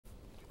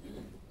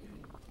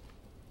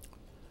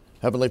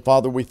Heavenly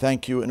Father, we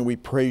thank you and we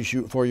praise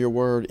you for your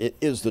word. It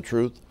is the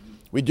truth.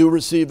 We do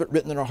receive it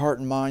written in our heart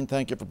and mind.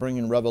 Thank you for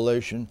bringing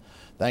revelation.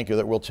 Thank you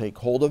that we'll take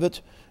hold of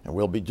it and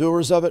we'll be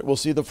doers of it. We'll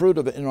see the fruit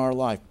of it in our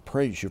life.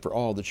 Praise you for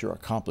all that you're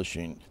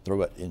accomplishing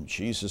through it. In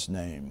Jesus'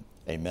 name,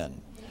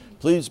 amen.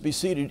 Please be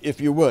seated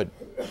if you would.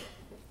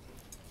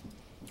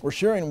 We're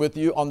sharing with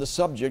you on the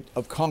subject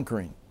of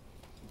conquering.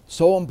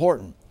 So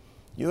important.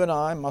 You and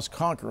I must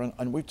conquer,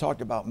 and we've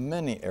talked about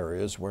many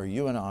areas where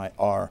you and I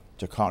are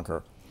to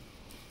conquer.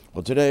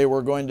 Well, today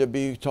we're going to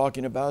be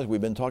talking about, we've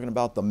been talking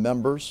about the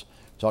members,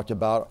 talked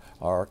about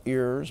our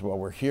ears, what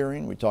we're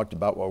hearing, we talked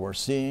about what we're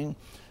seeing,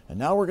 and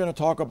now we're going to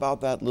talk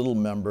about that little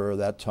member,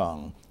 that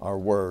tongue, our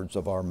words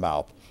of our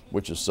mouth,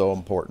 which is so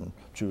important,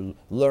 to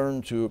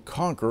learn to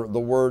conquer the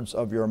words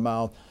of your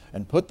mouth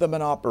and put them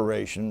in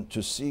operation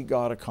to see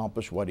God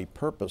accomplish what he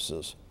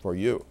purposes for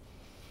you.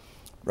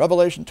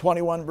 Revelation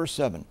 21, verse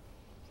 7,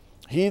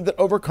 he that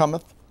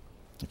overcometh.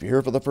 If you're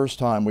here for the first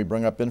time, we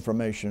bring up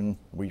information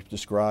we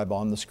describe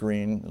on the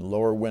screen in the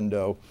lower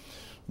window.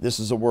 This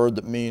is a word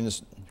that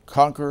means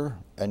conquer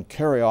and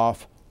carry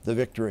off the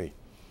victory.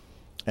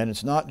 And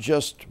it's not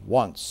just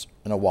once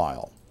in a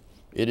while.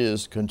 It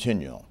is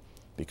continual,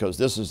 because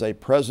this is a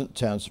present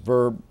tense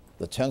verb.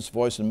 The tense,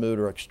 voice, and mood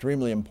are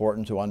extremely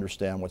important to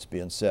understand what's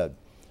being said.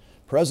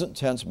 Present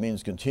tense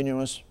means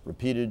continuous,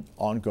 repeated,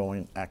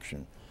 ongoing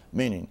action.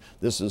 Meaning,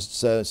 this is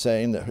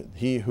saying that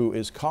he who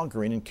is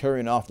conquering and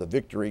carrying off the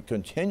victory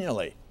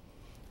continually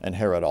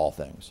inherit all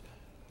things.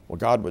 Well,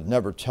 God would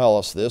never tell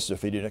us this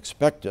if he didn't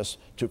expect us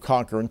to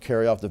conquer and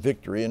carry off the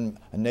victory and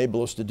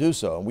enable us to do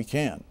so, and we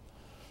can.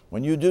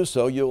 When you do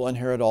so, you will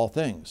inherit all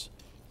things.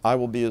 I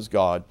will be his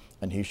God,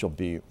 and he shall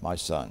be my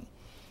son.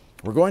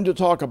 We're going to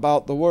talk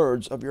about the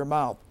words of your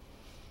mouth.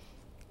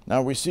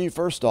 Now we see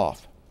first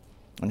off,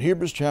 in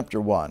Hebrews chapter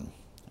 1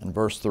 and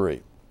verse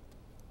 3,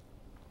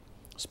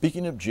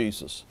 speaking of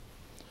Jesus,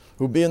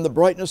 who being the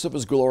brightness of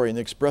his glory and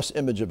the express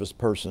image of his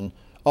person,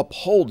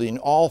 upholding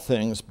all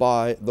things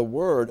by the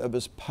word of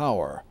his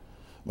power,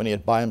 when he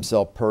had by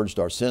himself purged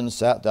our sins,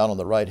 sat down on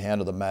the right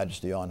hand of the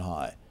majesty on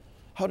high.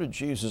 How did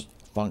Jesus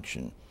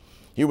function?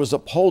 He was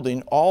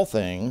upholding all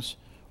things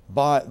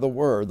by the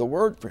word. The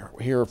word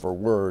here for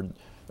word,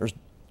 there's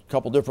a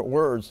couple different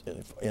words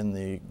in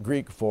the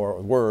Greek for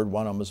word.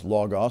 One of them is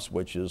logos,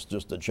 which is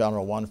just a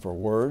general one for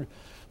word.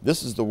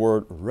 This is the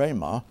word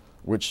rhema,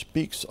 which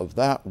speaks of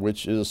that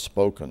which is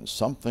spoken,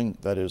 something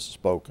that is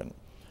spoken.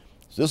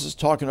 So this is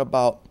talking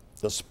about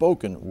the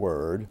spoken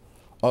word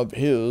of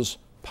his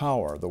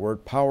power. The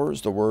word power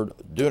is the word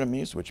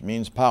dunamis, which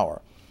means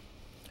power.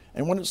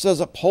 And when it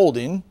says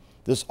upholding,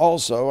 this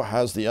also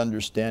has the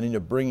understanding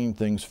of bringing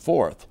things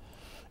forth.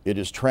 It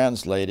is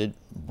translated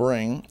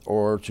bring,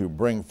 or to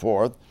bring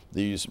forth,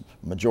 these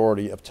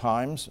majority of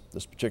times,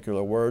 this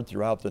particular word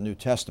throughout the New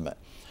Testament.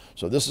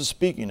 So this is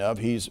speaking of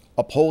he's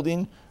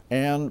upholding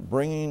and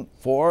bringing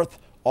forth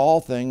all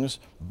things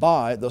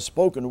by the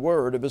spoken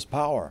word of his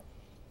power.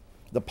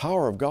 The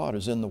power of God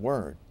is in the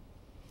word.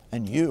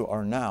 And you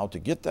are now to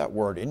get that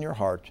word in your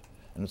heart,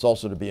 and it's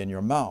also to be in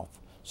your mouth,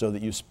 so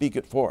that you speak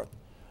it forth.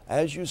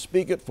 As you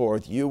speak it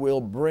forth, you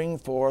will bring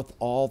forth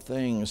all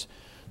things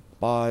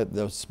by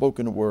the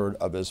spoken word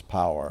of his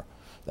power.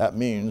 That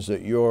means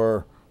that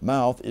your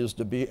mouth is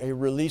to be a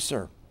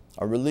releaser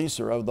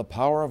of the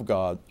power of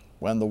God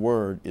when the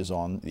word is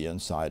on the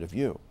inside of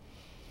you.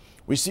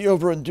 We see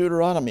over in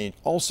Deuteronomy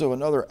also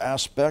another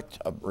aspect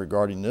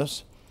regarding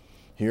this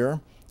here,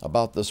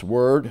 about this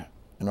word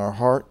in our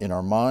heart, in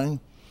our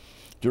mind.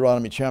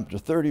 Deuteronomy chapter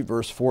 30,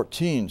 verse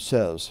 14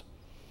 says,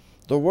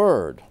 the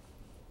word,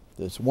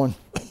 this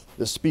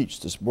speech,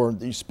 this word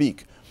that you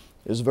speak,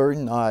 is very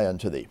nigh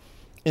unto thee,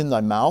 in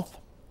thy mouth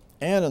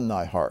and in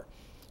thy heart.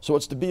 So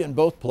it's to be in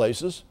both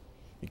places.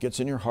 It gets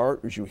in your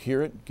heart as you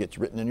hear it, gets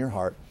written in your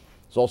heart.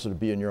 It's also to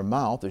be in your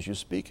mouth as you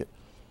speak it.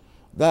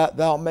 That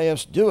thou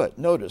mayest do it.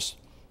 Notice,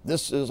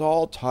 this is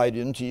all tied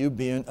into you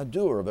being a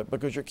doer of it,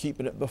 because you're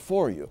keeping it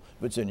before you.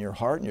 If it's in your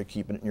heart and you're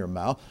keeping it in your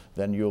mouth,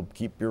 then you'll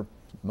keep your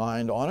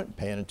mind on it,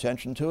 paying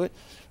attention to it,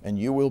 and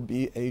you will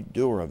be a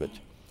doer of it.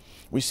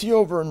 We see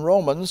over in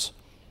Romans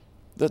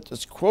that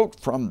it's quote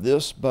from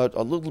this, but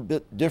a little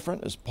bit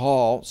different, as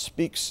Paul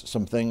speaks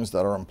some things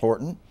that are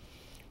important.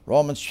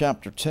 Romans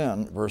chapter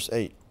 10, verse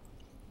 8.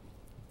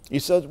 He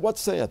says, what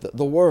saith it?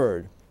 The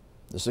word.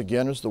 This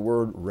again is the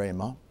word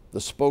rhema.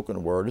 The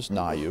spoken word is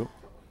nigh you,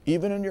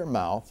 even in your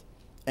mouth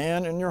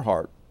and in your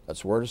heart.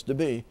 That's where it's to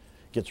be.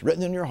 It gets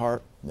written in your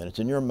heart, and then it's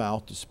in your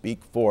mouth to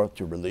speak forth,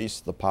 to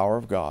release the power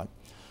of God.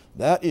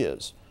 That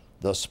is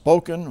the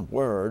spoken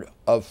word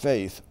of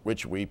faith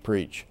which we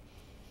preach.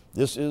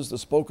 This is the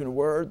spoken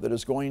word that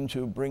is going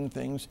to bring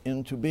things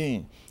into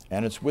being,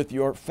 and it's with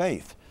your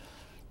faith.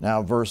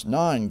 Now, verse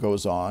 9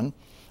 goes on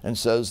and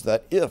says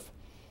that if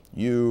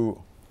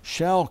you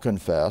shall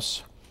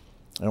confess,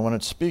 and when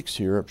it speaks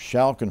here of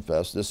shall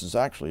confess, this is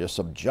actually a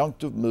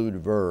subjunctive mood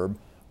verb,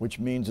 which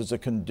means it's a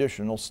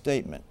conditional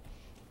statement.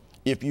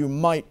 If you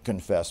might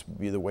confess would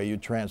be the way you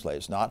translate.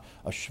 It's not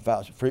a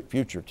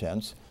future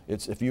tense.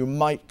 It's if you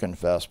might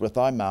confess with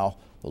thy mouth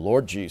the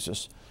Lord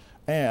Jesus,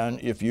 And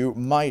if you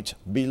might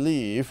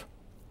believe,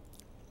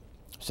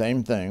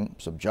 same thing,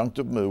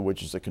 subjunctive mood,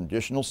 which is a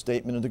conditional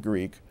statement in the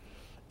Greek,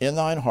 in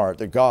thine heart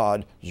that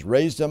God has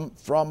raised him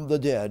from the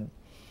dead.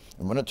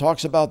 And when it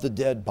talks about the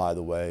dead, by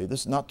the way,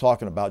 this is not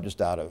talking about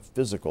just out of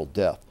physical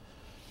death.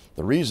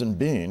 The reason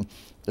being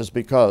is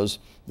because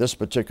this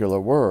particular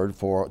word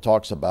for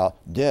talks about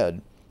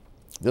dead.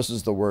 This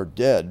is the word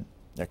dead,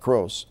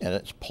 nekros, and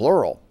it's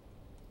plural.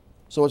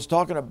 So it's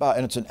talking about,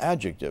 and it's an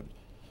adjective.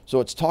 So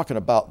it's talking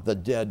about the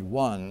dead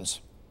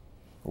ones.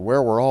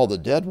 Where were all the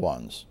dead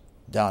ones?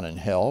 Down in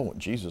hell.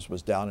 Jesus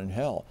was down in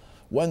hell.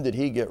 When did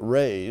he get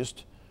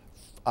raised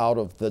out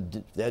of the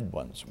dead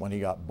ones? When he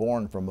got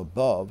born from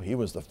above. He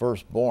was the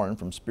firstborn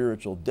from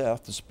spiritual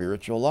death to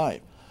spiritual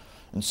life.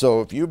 And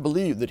so if you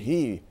believe that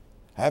he,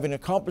 having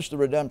accomplished the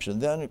redemption,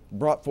 then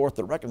brought forth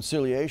the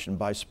reconciliation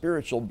by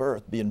spiritual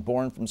birth, being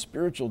born from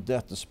spiritual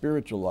death to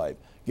spiritual life,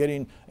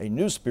 getting a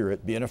new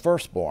spirit, being a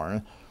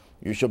firstborn,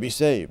 you shall be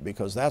saved,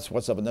 because that's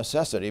what's of a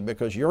necessity,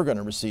 because you're going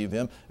to receive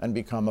him and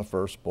become a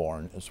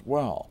firstborn as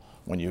well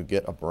when you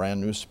get a brand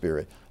new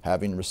spirit,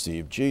 having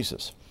received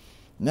Jesus.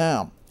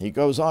 Now, he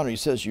goes on and he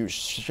says, you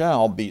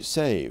shall be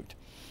saved.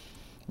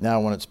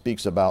 Now, when it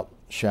speaks about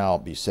shall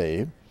be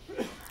saved,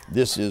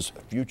 this is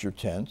future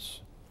tense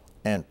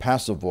and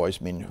passive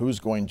voice, meaning who's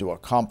going to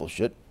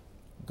accomplish it.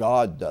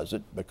 God does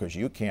it, because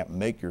you can't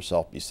make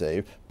yourself be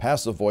saved.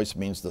 Passive voice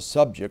means the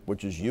subject,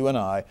 which is you and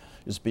I,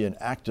 is being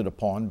acted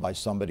upon by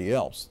somebody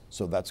else.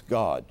 So that's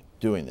God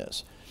doing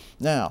this.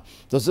 Now,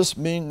 does this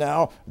mean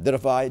now that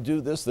if I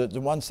do this, that the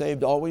one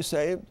saved always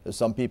saved? As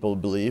some people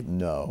believe,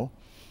 no.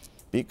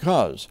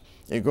 Because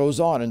it goes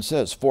on and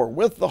says, for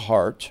with the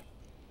heart,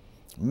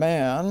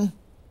 man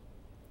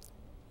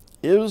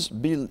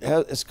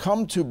has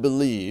come to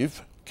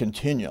believe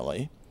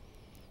continually,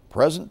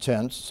 present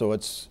tense, so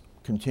it's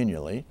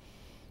continually,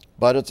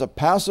 but it's a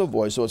passive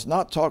voice, so it's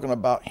not talking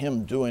about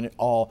him doing it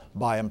all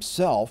by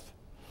himself.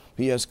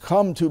 He has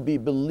come to be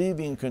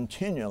believing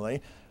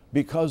continually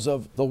because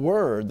of the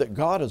word that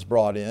God has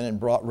brought in and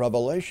brought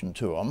revelation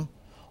to him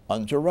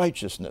unto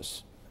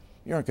righteousness.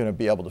 You aren't going to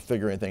be able to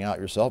figure anything out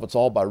yourself. It's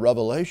all by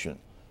revelation.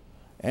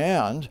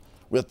 And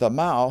with the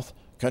mouth,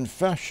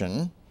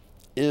 confession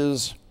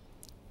is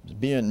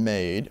being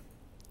made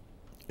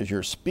as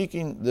you're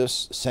speaking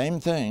this same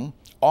thing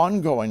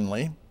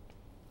ongoingly,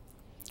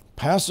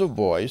 passive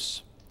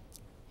voice,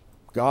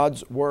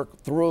 God's work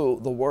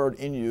through the word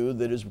in you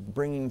that is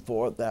bringing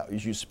forth that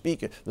as you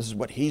speak it. This is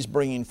what he's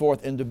bringing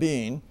forth into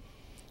being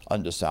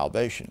unto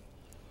salvation.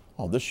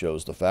 Well, this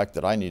shows the fact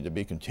that I need to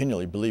be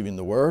continually believing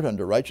the word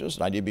unto righteousness,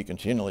 and I need to be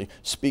continually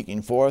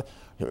speaking forth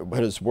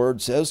what his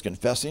word says,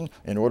 confessing,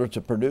 in order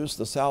to produce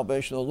the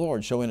salvation of the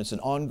Lord, showing it's an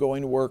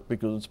ongoing work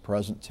because it's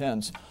present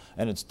tense,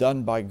 and it's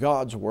done by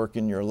God's work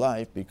in your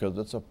life because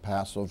it's a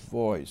passive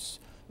voice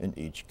in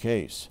each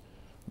case.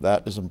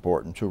 That is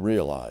important to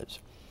realize.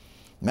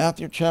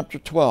 Matthew chapter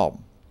 12.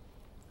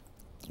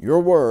 Your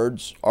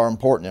words are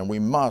important, and we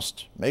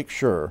must make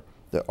sure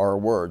that our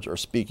words are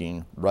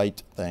speaking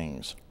right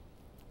things.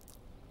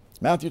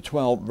 Matthew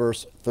 12,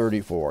 verse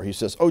 34, he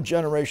says, O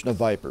generation of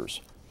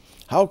vipers,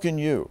 how can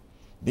you,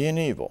 being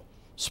evil,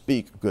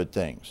 speak good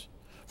things?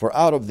 For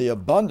out of the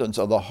abundance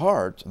of the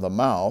heart, the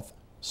mouth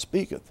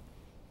speaketh.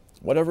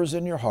 Whatever's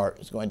in your heart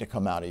is going to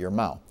come out of your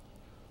mouth.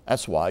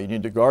 That's why you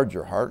need to guard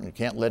your heart, and you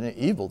can't let any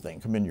evil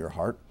thing come in your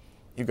heart.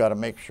 You've got to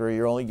make sure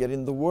you're only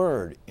getting the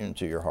word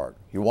into your heart.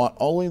 You want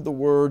only the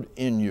word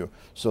in you,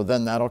 so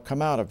then that'll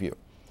come out of you.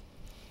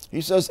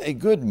 He says, a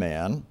good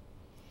man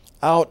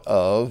out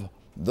of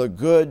the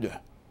good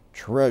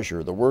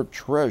treasure. The word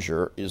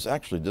treasure is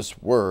actually this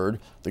word,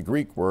 the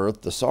Greek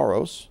word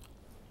thesaurus,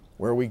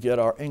 where we get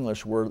our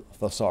English word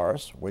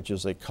thesaurus, which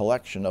is a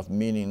collection of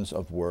meanings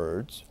of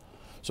words.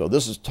 So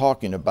this is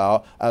talking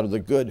about out of the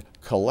good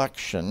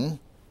collection,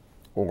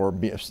 or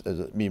as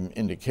it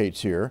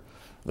indicates here,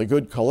 the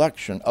good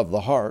collection of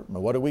the heart. And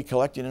what are we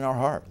collecting in our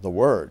heart? The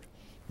word,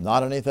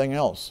 not anything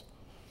else.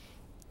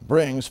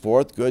 Brings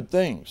forth good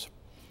things.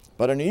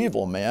 But an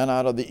evil man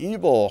out of the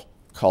evil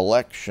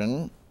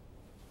collection,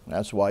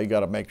 that's why you got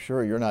to make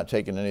sure you're not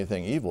taking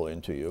anything evil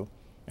into you.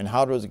 And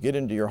how does it get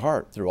into your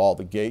heart? Through all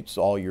the gates,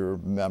 all your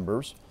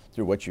members,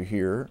 through what you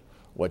hear,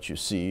 what you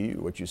see,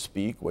 what you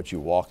speak, what you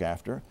walk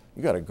after.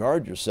 You got to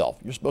guard yourself.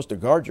 You're supposed to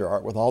guard your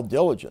heart with all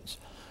diligence,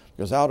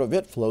 because out of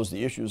it flows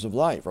the issues of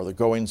life, or the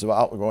goings of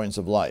outgoings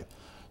of life.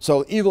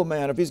 So evil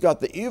man, if he's got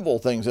the evil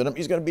things in him,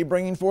 he's going to be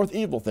bringing forth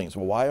evil things.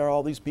 Well, why are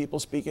all these people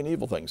speaking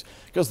evil things?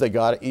 Because they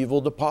got an evil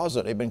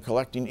deposit. They've been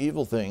collecting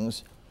evil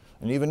things,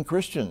 and even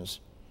Christians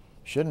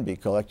shouldn't be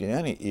collecting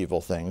any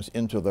evil things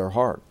into their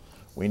heart.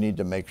 We need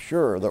to make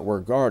sure that we're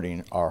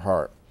guarding our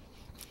heart.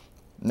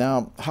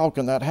 Now, how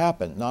can that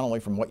happen? Not only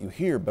from what you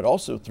hear, but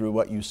also through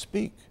what you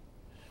speak.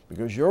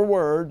 Because your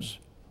words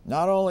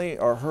not only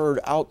are heard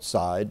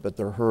outside, but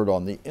they're heard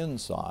on the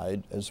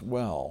inside as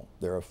well.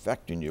 They're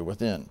affecting you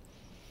within.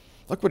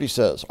 Look what he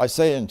says. I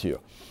say unto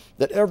you,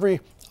 that every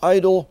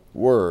idle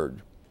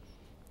word,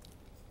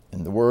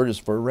 and the word is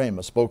for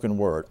rhema, spoken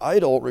word.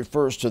 Idle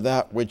refers to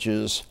that which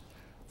is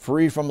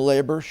free from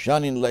labor,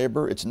 shunning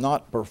labor. It's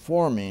not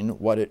performing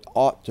what it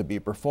ought to be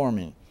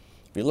performing.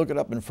 If you look it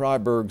up in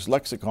Freiberg's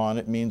lexicon,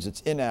 it means it's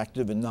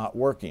inactive and not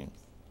working.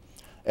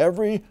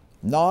 Every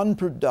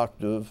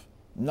non-productive,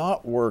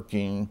 not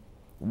working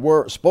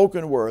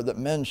spoken word that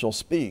men shall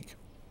speak,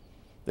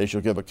 they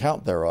shall give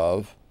account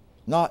thereof,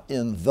 not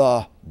in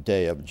the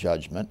day of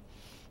judgment.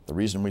 The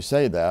reason we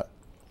say that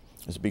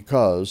is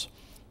because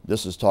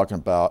this is talking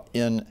about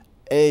in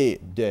a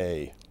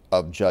day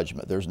of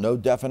judgment. There's no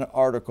definite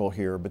article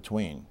here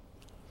between.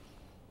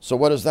 So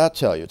what does that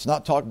tell you? It's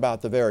not talking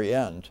about the very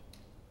end.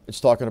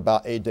 It's talking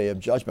about a day of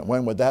judgment.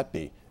 When would that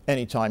be?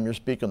 Anytime you're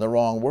speaking the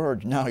wrong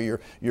word, now you're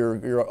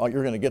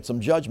going to get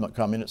some judgment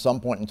coming at some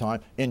point in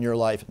time in your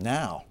life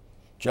now.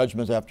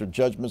 Judgments after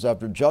judgments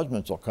after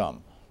judgments will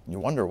come. And you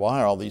wonder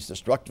why are all these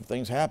destructive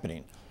things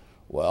happening?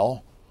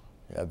 Well,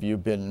 have you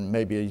been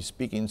maybe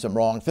speaking some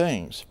wrong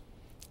things,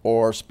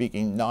 or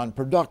speaking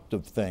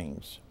non-productive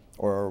things,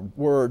 or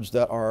words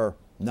that are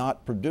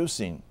not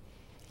producing?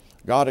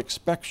 God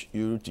expects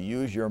you to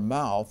use your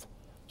mouth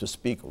to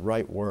speak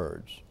right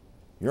words.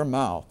 Your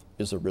mouth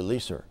is a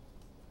releaser.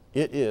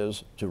 It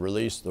is to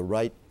release the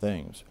right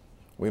things.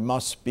 We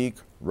must speak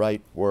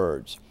right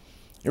words.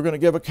 You're going to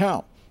give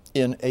account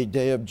in a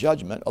day of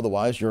judgment.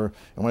 Otherwise, and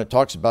when it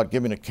talks about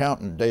giving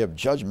account in a day of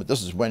judgment,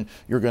 this is when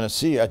you're going to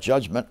see a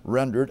judgment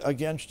rendered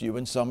against you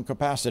in some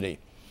capacity.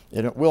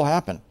 And it will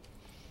happen.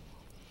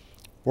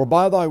 For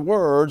by thy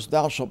words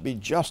thou shalt be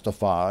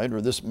justified,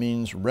 or this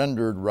means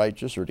rendered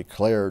righteous or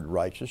declared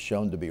righteous,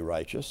 shown to be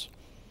righteous.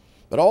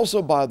 But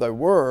also by thy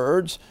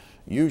words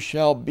you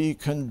shall be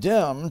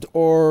condemned,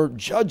 or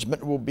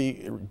judgment will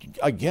be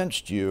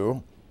against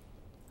you,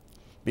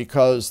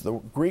 because the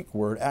Greek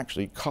word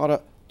actually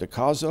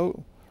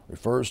katadikazo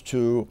refers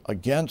to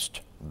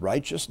against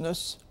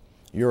righteousness.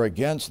 You're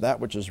against that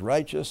which is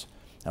righteous,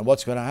 and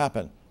what's going to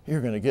happen?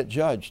 You're going to get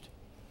judged.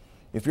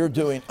 If you're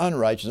doing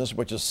unrighteousness,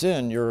 which is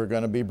sin, you're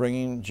going to be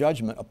bringing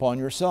judgment upon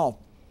yourself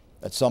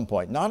at some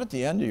point. Not at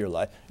the end of your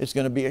life. It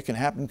can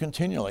happen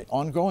continually,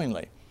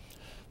 ongoingly.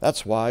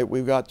 That's why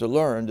we've got to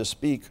learn to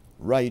speak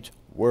right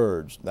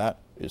words. That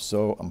is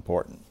so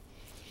important.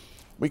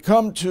 We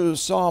come to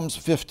Psalms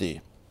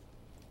 50.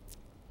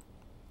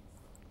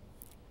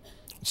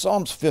 In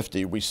Psalms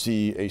 50, we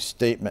see a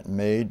statement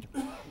made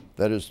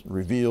that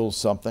reveals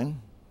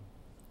something.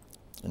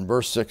 In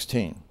verse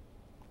 16,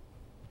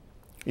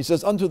 he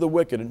says, unto the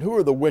wicked. And who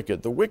are the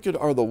wicked? The wicked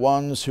are the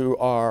ones who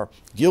are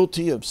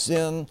guilty of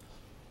sin.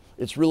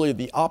 It's really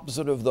the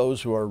opposite of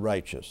those who are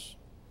righteous.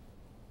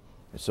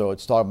 So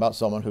it's talking about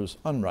someone who's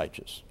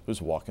unrighteous,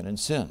 who's walking in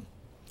sin.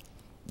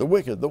 The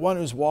wicked, the one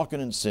who's walking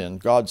in sin,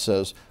 God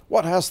says,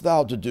 what hast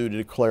thou to do to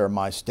declare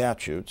my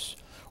statutes,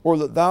 or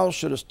that thou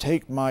shouldest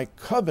take my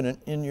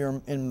covenant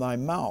in thy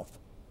mouth?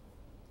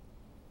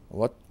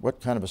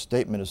 What kind of a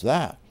statement is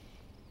that?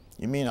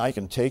 You mean I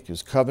can take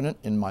his covenant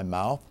in my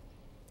mouth?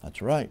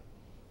 That's right.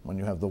 When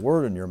you have the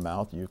word in your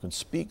mouth, you can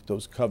speak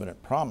those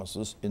covenant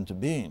promises into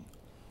being.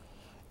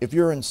 If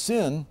you're in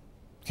sin,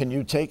 can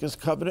you take his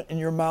covenant in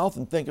your mouth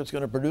and think it's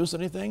going to produce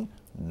anything?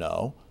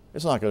 No,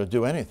 it's not going to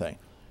do anything,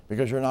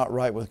 because you're not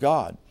right with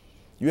God.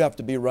 You have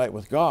to be right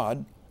with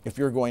God if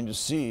you're going to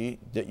see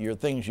that your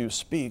things you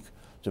speak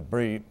to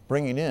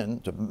bringing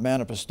in to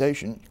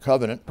manifestation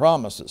covenant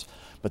promises.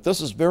 But this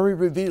is very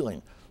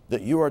revealing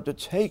that you are to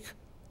take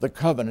the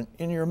covenant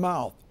in your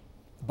mouth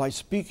by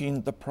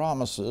speaking the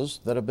promises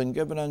that have been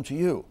given unto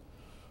you.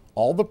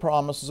 All the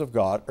promises of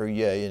God are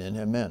yea and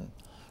in amen.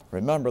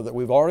 Remember that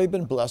we've already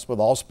been blessed with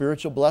all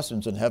spiritual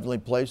blessings in heavenly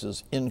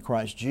places in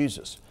Christ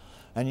Jesus.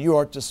 And you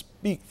are to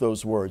speak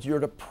those words. You're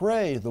to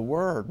pray the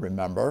word,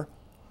 remember.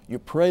 You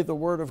pray the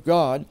word of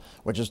God,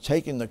 which is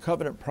taking the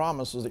covenant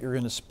promises that you're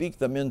going to speak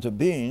them into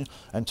being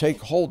and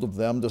take hold of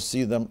them to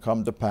see them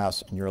come to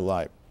pass in your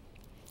life.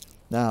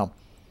 Now,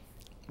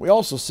 we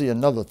also see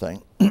another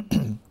thing.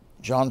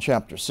 John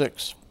chapter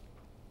 6,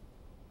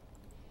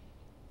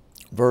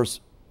 verse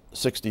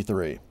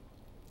 63.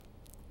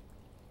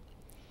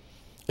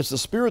 It's the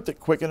spirit that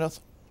quickeneth,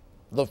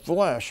 the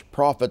flesh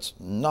profits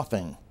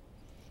nothing.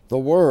 The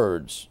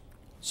words,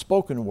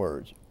 spoken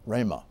words,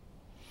 rhema,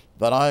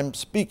 that I'm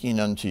speaking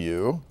unto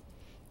you,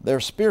 they're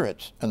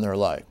spirit and they're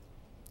life.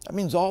 That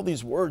means all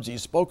these words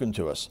he's spoken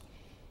to us,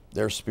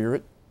 they're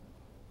spirit,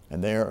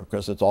 and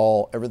because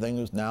everything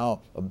is now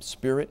of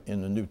spirit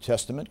in the New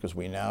Testament, because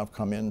we now have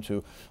come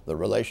into the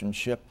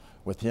relationship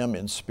with him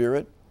in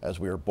spirit as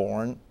we are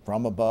born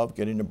from above,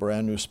 getting a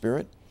brand new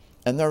spirit.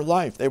 And their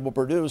life, they will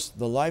produce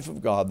the life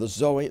of God, the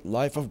Zoe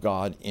life of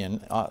God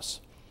in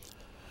us.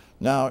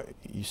 Now,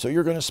 so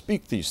you're going to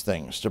speak these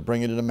things to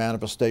bring it into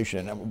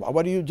manifestation. And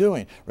what are you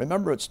doing?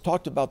 Remember, it's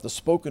talked about the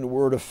spoken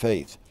word of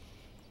faith.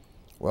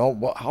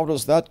 Well, how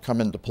does that come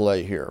into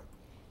play here?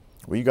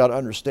 Well, you got to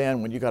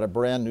understand, when you got a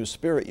brand new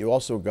spirit, you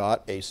also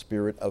got a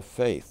spirit of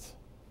faith.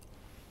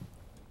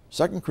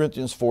 2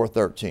 Corinthians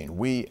 4:13,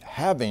 we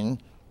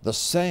having the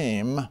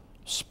same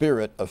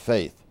spirit of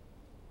faith.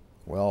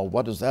 Well,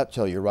 what does that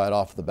tell you right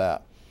off the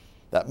bat?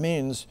 That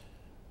means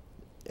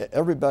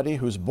everybody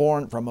who's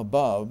born from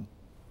above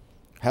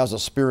has a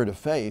spirit of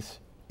faith,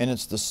 and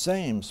it's the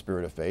same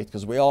spirit of faith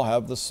because we all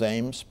have the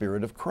same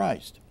Spirit of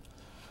Christ.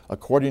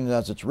 According to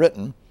as it's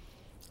written,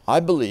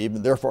 I believe,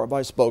 and therefore have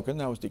I spoken.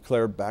 That was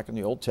declared back in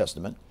the Old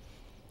Testament.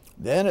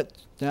 Then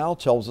it now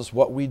tells us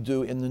what we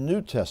do in the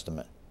New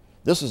Testament.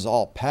 This is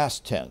all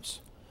past tense.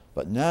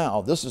 But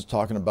now this is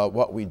talking about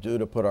what we do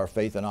to put our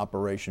faith in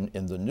operation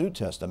in the New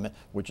Testament,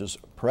 which is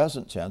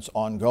present tense,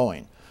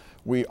 ongoing.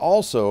 We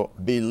also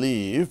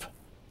believe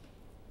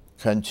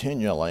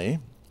continually,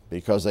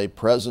 because a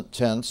present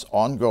tense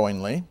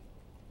ongoingly,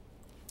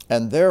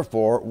 and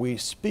therefore we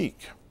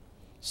speak.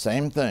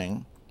 Same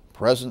thing,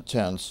 present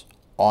tense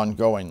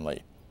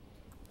ongoingly.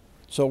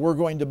 So we're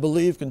going to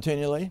believe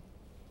continually,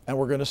 and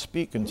we're going to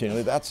speak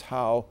continually. That's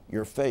how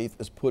your faith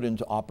is put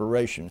into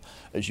operation,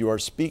 as you are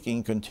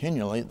speaking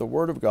continually the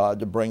Word of God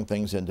to bring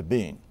things into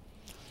being.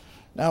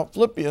 Now,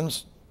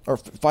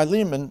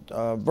 Philemon,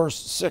 verse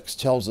 6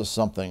 tells us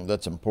something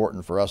that's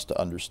important for us to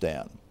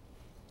understand.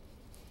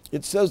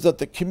 It says that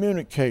the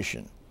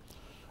communication,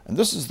 and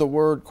this is the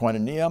word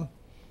koinonia,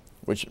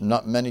 which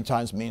not many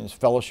times means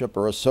fellowship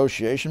or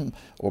association,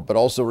 but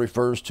also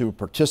refers to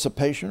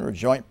participation or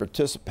joint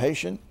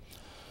participation.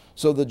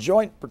 So the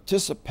joint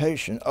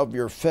participation of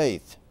your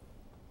faith,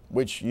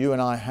 which you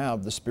and I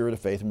have the spirit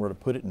of faith and we're to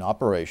put it in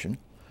operation,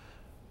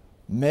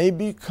 may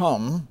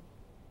become,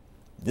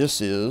 this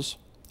is,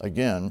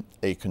 again,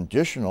 a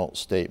conditional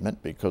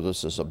statement because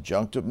it's a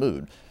subjunctive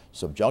mood.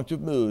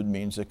 Subjunctive mood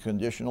means a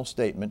conditional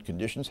statement.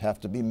 Conditions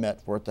have to be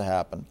met for it to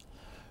happen.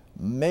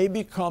 May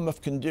become,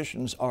 if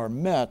conditions are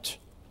met,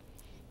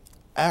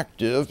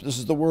 active. This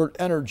is the word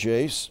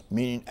energes,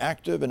 meaning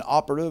active and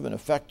operative and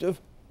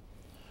effective,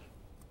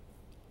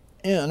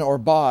 in or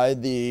by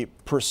the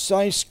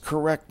precise,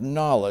 correct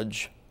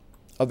knowledge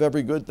of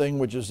every good thing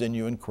which is in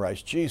you in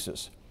Christ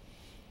Jesus.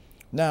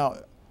 Now,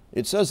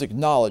 it says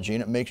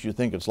acknowledging. It makes you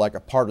think it's like a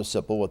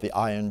participle with the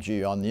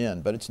ing on the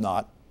end, but it's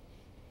not.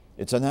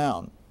 It's a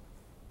noun.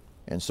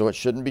 And so it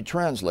shouldn't be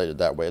translated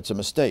that way. It's a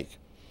mistake.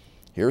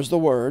 Here's the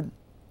word,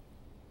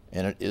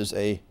 and it is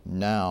a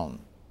noun,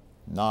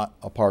 not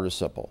a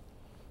participle.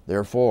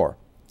 Therefore,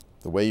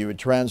 the way you would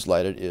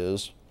translate it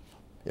is,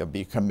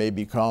 it may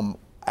become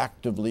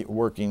actively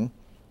working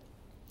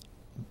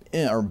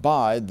in or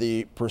by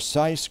the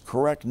precise,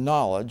 correct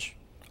knowledge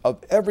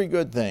of every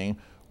good thing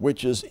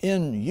which is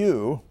in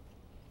you.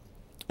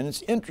 And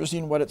it's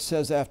interesting what it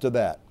says after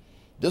that.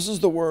 This is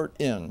the word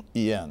in,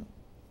 en.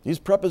 These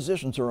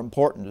prepositions are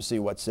important to see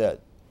what's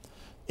said.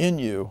 In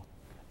you.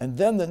 And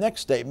then the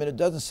next statement, it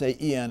doesn't say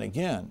en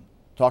again,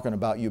 talking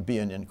about you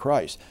being in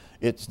Christ.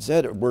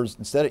 Instead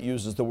it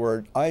uses the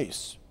word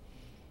eis,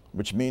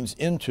 which means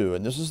into.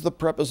 And this is the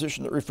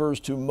preposition that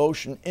refers to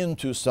motion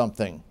into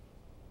something.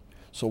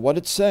 So what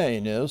it's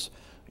saying is,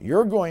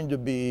 you're going to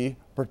be,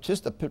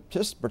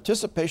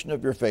 participation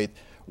of your faith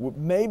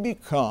may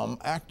become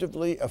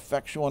actively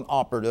effectual and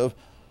operative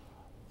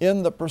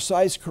in the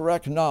precise,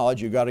 correct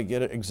knowledge, you got to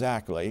get it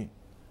exactly,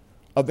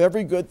 of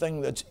every good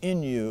thing that's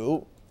in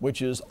you,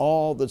 which is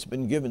all that's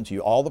been given to you,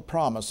 all the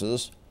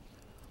promises,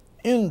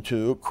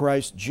 into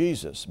Christ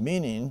Jesus,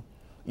 meaning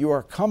you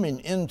are coming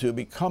into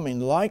becoming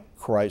like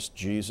Christ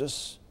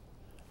Jesus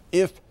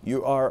if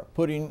you are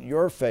putting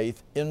your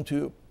faith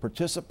into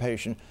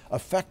participation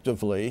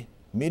effectively,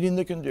 meeting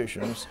the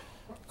conditions,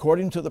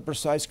 according to the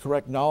precise,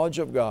 correct knowledge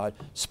of God,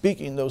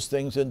 speaking those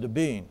things into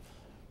being,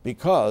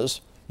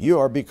 because you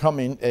are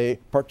becoming a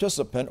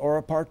participant or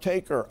a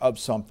partaker of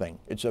something.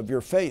 It's of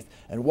your faith.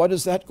 And what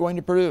is that going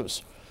to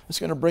produce? It's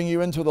going to bring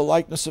you into the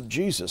likeness of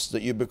Jesus,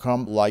 that you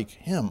become like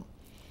Him.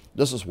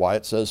 This is why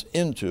it says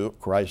into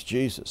Christ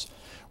Jesus.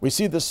 We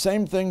see the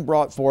same thing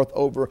brought forth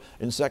over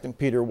in 2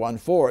 Peter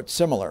 1:4. It's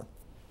similar.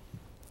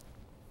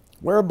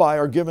 Whereby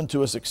are given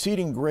to us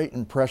exceeding great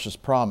and precious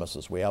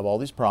promises. We have all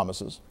these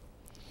promises.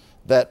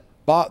 That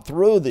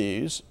through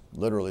these,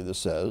 literally this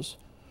says,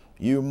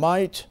 you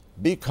might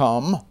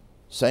become,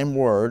 same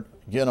word,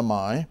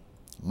 genomai,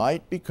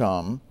 might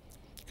become,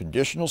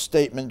 conditional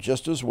statement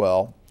just as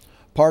well,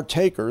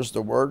 partakers,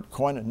 the word,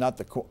 not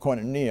the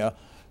koinonia,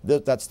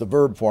 that's the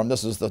verb form,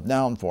 this is the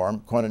noun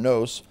form,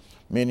 koinonos,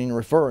 meaning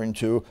referring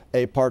to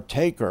a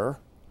partaker.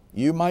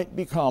 You might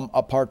become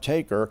a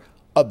partaker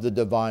of the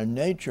divine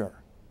nature.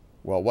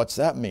 Well, what's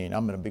that mean?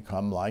 I'm going to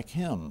become like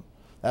Him.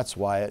 That's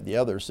why the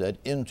other said,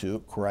 into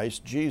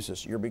Christ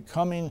Jesus. You're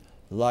becoming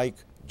like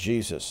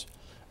Jesus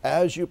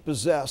as you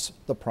possess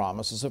the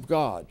promises of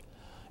God.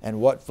 And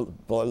what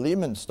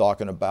Philemon's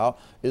talking about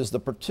is the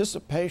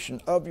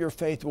participation of your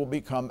faith will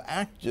become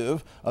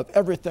active of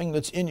everything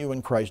that's in you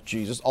in Christ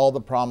Jesus, all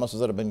the promises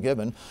that have been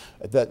given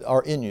that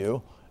are in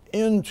you,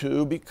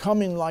 into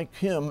becoming like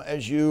Him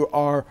as you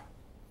are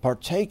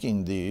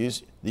partaking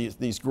these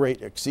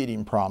great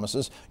exceeding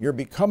promises. You're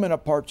becoming a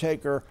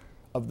partaker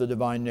of the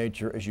divine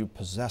nature as you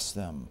possess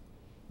them.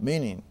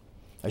 Meaning,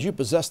 as you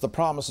possess the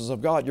promises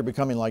of God, you're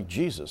becoming like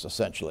Jesus,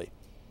 essentially.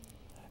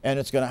 And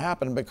it's going to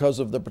happen because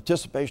of the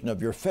participation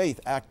of your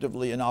faith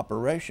actively in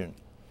operation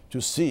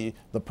to see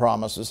the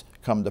promises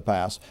come to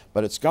pass.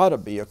 But it's got to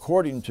be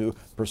according to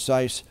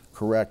precise,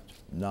 correct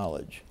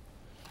knowledge.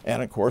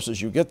 And of course,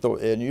 as you get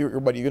what are you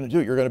going to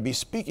do? You're going to be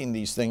speaking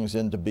these things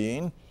into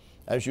being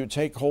as you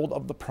take hold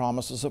of the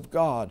promises of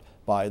God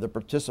by the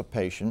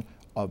participation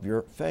of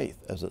your faith,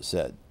 as it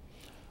said.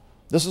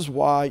 This is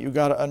why you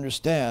got to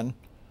understand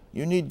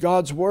you need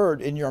God's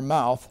word in your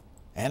mouth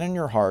and in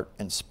your heart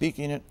and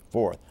speaking it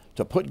forth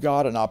to put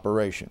God in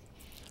operation.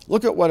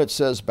 Look at what it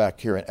says back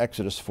here in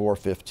Exodus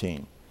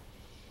 4:15.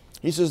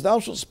 He says, thou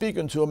shalt speak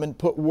unto him and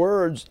put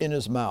words in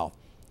his mouth.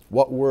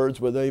 What words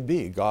will they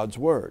be? God's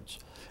words.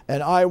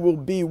 And I will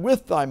be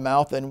with thy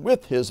mouth and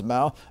with his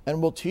mouth,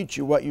 and will teach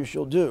you what you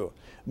shall do.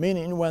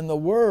 Meaning, when the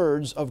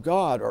words of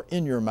God are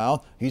in your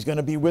mouth, he's going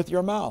to be with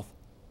your mouth.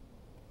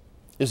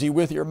 Is he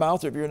with your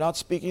mouth if you're not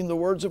speaking the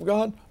words of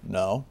God?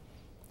 No.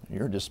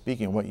 You're just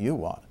speaking what you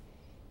want.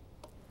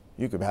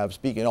 You could have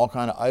speaking all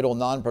kind of idle,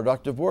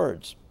 non-productive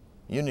words.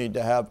 You need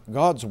to have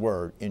God's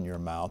word in your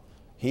mouth.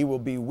 He will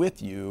be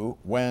with you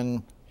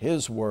when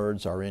his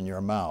words are in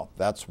your mouth.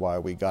 That's why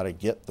we got to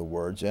get the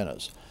words in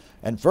us.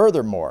 And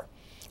furthermore,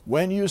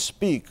 when you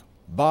speak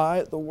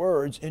by the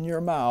words in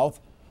your mouth,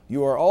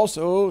 you are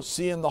also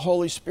seeing the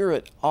Holy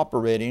Spirit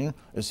operating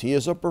as he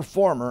is a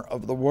performer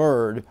of the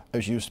word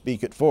as you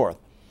speak it forth.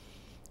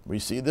 We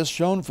see this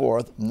shown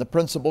forth in the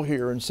principle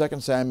here in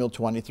 2 Samuel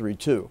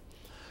 23:2.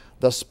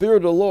 The Spirit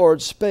of the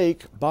Lord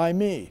spake by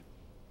me.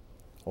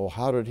 Oh,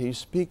 how did he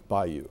speak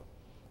by you?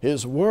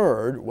 His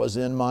word was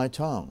in my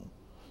tongue.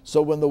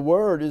 So when the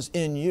word is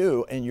in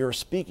you and you're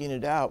speaking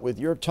it out with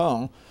your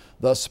tongue,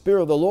 the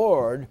Spirit of the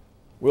Lord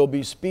will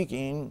be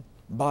speaking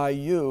by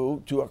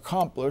you to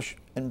accomplish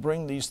and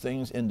bring these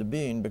things into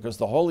being, because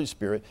the Holy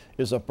Spirit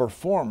is a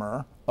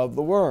performer of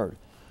the word.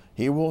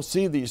 He will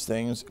see these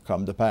things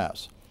come to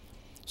pass.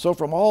 So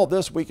from all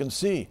this we can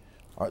see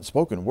our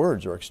spoken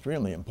words are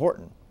extremely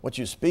important. What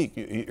you speak,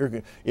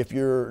 if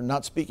you're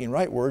not speaking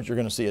right words, you're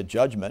going to see a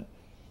judgment.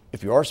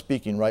 If you are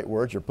speaking right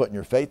words, you're putting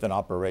your faith in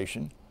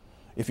operation.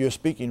 If you're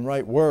speaking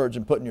right words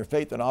and putting your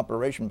faith in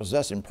operation,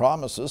 possessing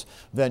promises,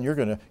 then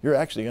you're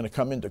actually going to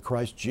come into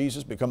Christ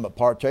Jesus, become a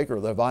partaker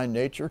of the divine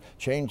nature,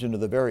 change into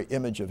the very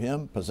image of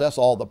him, possess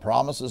all the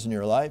promises in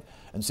your life,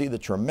 and see the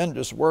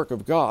tremendous work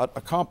of God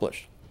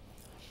accomplished.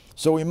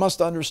 So we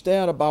must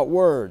understand about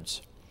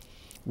words.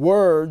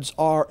 Words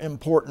are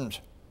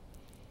important.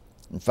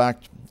 In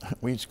fact,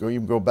 we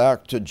even go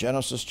back to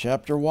Genesis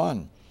chapter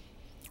 1,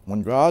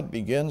 when God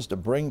begins to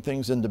bring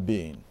things into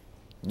being.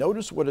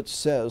 Notice what it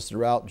says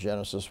throughout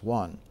Genesis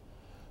 1.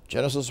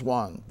 Genesis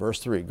 1, verse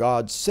 3,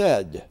 God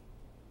said,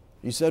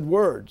 he said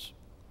words,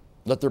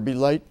 let there be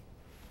light,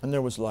 and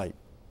there was light.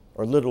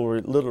 Or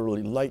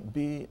literally light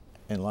be,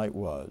 and light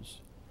was.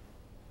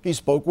 He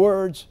spoke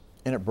words,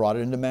 and it brought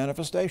it into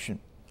manifestation.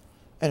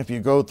 And if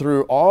you go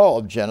through all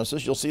of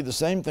Genesis, you'll see the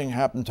same thing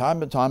happen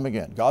time and time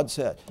again. God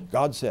said,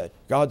 God said,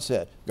 God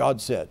said,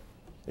 God said.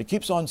 It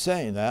keeps on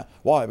saying that.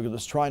 Why? Because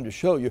it's trying to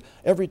show you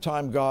every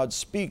time God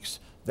speaks,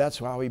 that's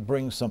how he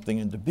brings something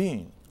into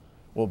being.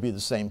 Will be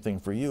the same thing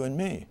for you and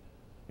me.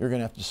 You're going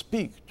to have to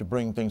speak to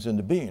bring things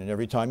into being. And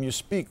every time you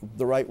speak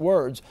the right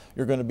words,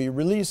 you're going to be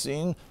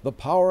releasing the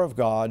power of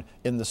God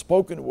in the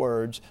spoken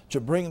words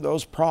to bring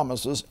those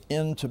promises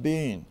into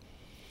being.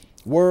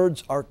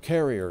 Words are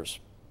carriers,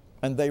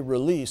 and they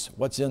release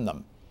what's in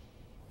them.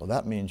 Well,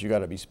 that means you got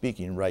to be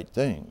speaking right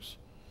things.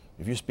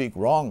 If you speak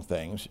wrong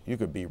things, you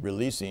could be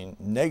releasing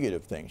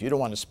negative things. You don't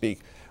want to speak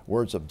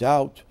words of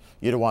doubt.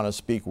 You don't want to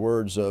speak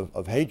words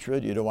of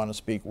hatred. You don't want to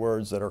speak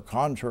words that are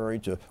contrary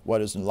to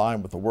what is in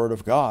line with the Word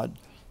of God.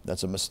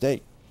 That's a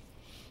mistake.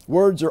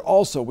 Words are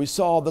also, we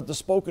saw that the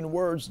spoken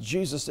words,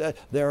 Jesus said,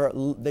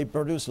 they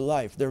produce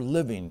life. They're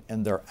living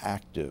and they're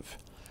active.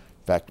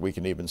 In fact, we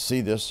can even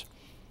see this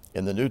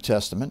in the New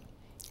Testament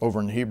over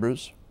in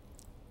Hebrews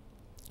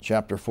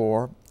chapter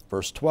 4,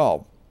 verse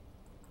 12.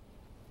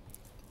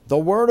 The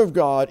Word of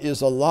God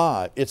is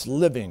alive. It's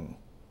living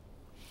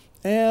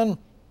and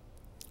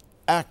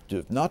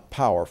active, not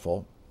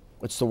powerful.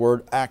 It's the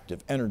word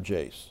active,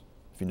 energes.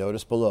 If you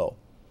notice below,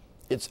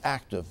 it's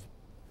active.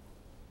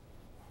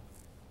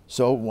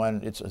 So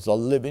when it's a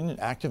living and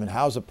active, and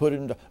how's it put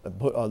into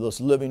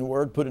this living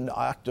word put into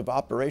active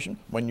operation?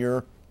 When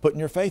you're putting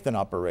your faith in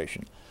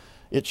operation.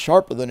 It's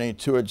sharper than a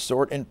two-edged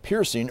sword and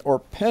piercing or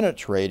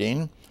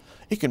penetrating.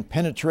 It can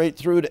penetrate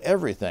through to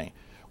everything,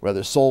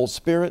 whether soul,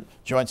 spirit,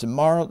 joints and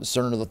marrow,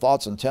 discerning of the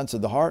thoughts and intents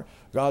of the heart.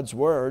 God's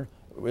word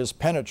is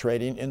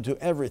penetrating into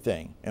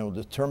everything and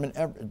will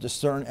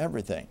discern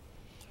everything.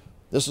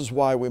 This is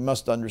why we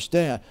must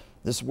understand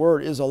this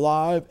word is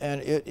alive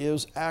and it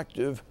is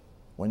active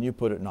when you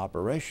put it in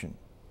operation.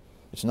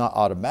 It's not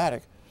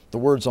automatic. The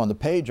words on the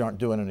page aren't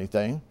doing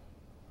anything.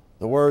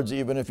 The words,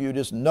 even if you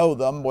just know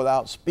them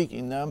without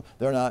speaking them,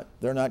 they're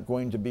not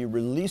going to be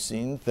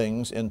releasing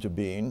things into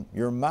being.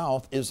 Your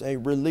mouth is a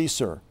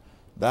releaser.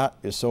 That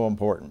is so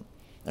important.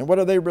 And what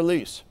do they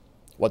release?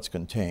 What's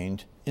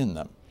contained in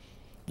them.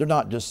 They're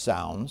not just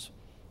sounds.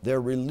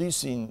 They're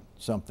releasing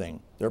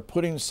something. They're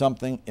putting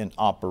something in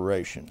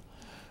operation.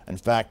 In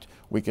fact,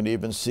 we can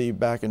even see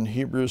back in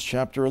Hebrews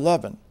chapter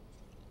 11,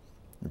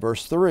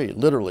 verse 3,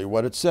 literally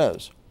what it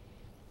says.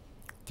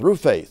 Through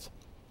faith,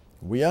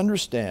 we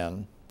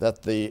understand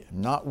that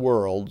not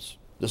worlds,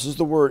 this is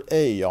the word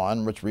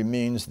aeon, which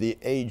means the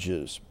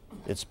ages.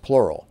 It's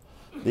plural.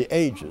 The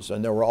ages,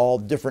 and there were all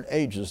different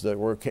ages that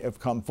have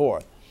come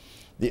forth.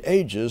 The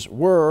ages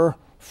were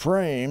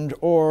framed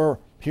or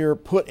here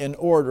put in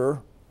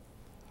order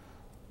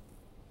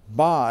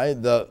by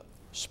the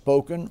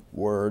spoken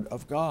word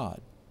of God.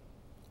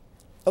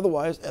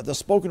 Otherwise, the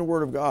spoken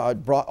word of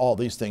God brought all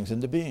these things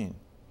into being.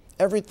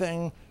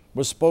 Everything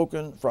was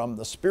spoken from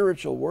the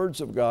spiritual words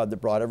of God that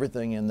brought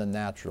everything in the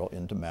natural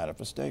into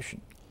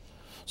manifestation.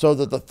 So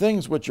that the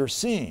things which are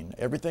seen,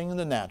 everything in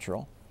the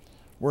natural,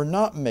 were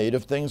not made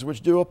of things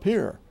which do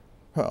appear.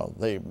 Well,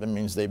 that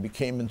means they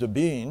became into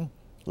being,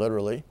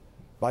 literally,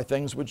 by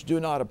things which do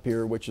not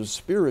appear, which is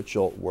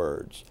spiritual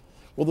words.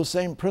 Well, the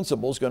same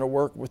principle is going to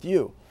work with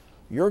you.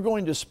 You're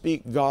going to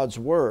speak God's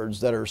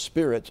words that are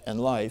spirit and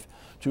life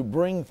to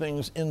bring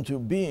things into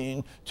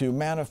being, to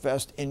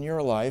manifest in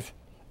your life.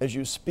 As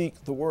you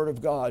speak the word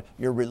of God,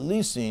 you're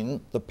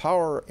releasing the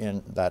power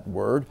in that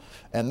word,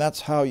 and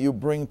that's how you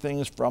bring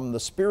things from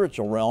the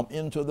spiritual realm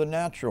into the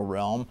natural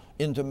realm,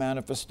 into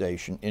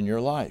manifestation in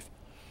your life.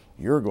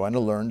 You're going to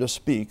learn to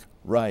speak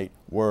right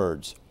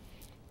words.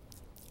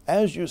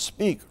 As you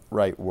speak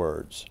right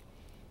words,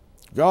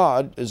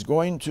 God is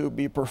going to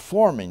be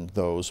performing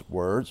those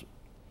words.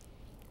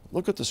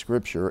 Look at the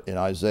scripture in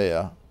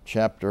Isaiah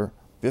chapter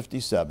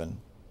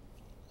 57,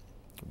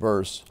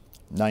 verse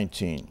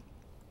 19.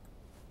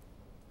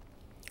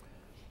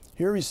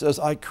 Here he says,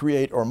 I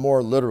create, or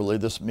more literally,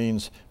 this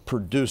means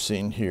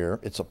producing here.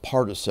 It's a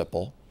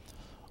participle.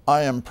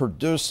 I am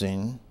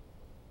producing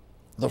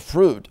the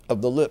fruit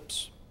of the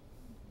lips.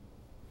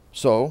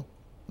 So,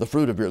 the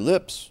fruit of your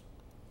lips,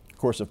 of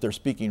course, if they're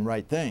speaking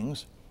right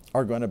things,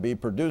 are going to be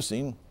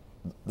producing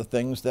the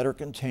things that are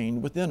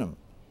contained within them.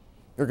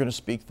 You're going to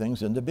speak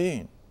things into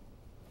being.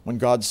 When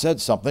God said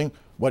something,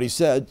 what he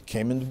said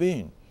came into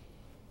being.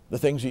 The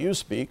things that you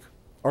speak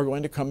are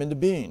going to come into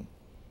being.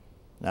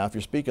 Now, if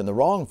you're speaking the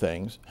wrong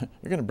things,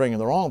 you're going to bring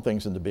the wrong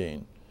things into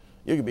being.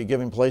 You could be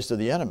giving place to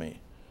the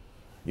enemy.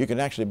 You can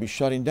actually be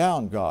shutting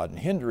down God and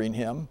hindering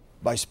him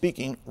by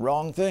speaking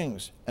wrong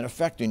things and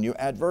affecting you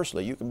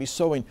adversely. You can be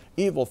sowing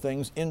evil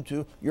things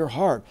into your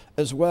heart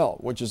as well,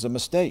 which is a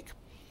mistake.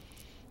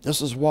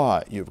 This is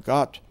why you've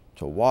got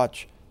to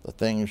watch the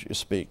things you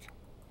speak.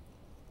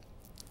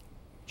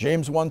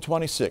 James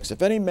 1:26,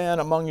 if any man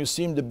among you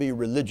seem to be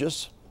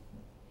religious,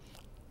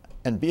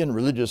 and being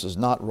religious is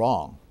not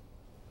wrong.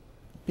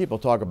 People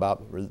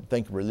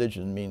think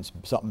religion means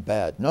something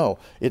bad. No,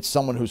 it's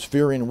someone who's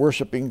fearing and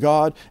worshiping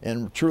God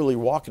and truly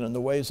walking in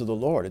the ways of the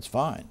Lord. It's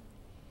fine.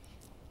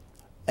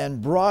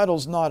 And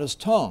bridles not his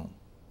tongue.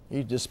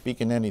 He's just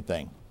speaking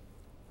anything.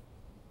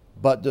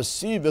 But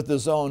deceiveth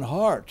his own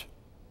heart.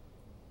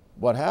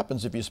 What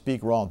happens if you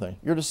speak wrong things?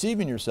 You're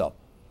deceiving yourself.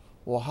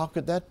 Well, how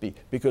could that be?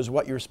 Because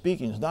what you're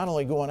speaking is not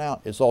only going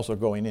out, it's also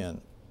going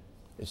in.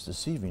 It's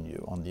deceiving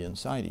you on the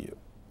inside of you.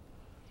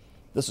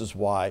 This is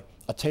why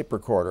a tape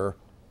recorder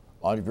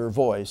of your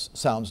voice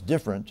sounds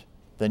different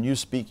than you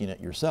speaking it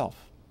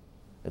yourself.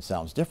 It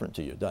sounds different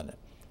to you, doesn't it?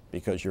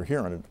 Because you're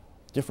hearing it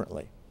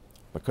differently,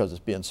 because it's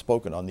being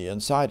spoken on the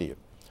inside of you.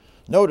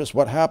 Notice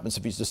what happens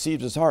if he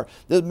deceives his heart.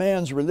 This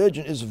man's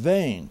religion is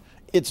vain.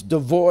 It's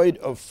devoid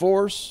of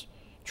force,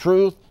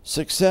 truth,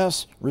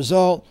 success,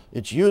 result.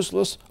 It's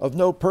useless, of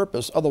no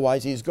purpose.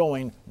 Otherwise, he's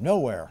going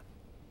nowhere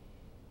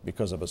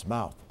because of his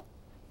mouth.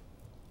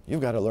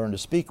 You've got to learn to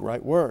speak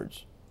right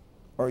words,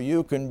 or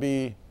you can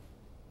be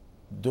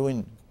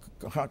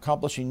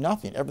accomplishing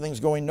nothing. Everything's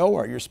going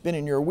nowhere. You're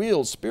spinning your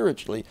wheels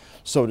spiritually,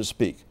 so to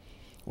speak.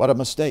 What a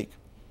mistake.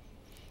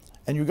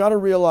 And you've got to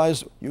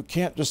realize you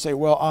can't just say,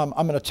 well,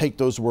 I'm going to take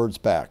those words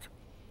back.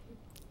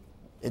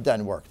 It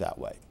doesn't work that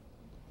way.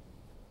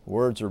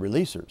 Words are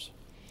releasers.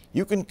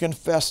 You can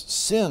confess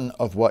sin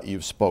of what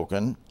you've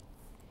spoken,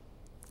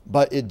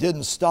 but it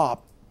didn't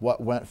stop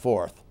what went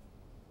forth,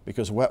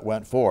 because what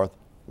went forth,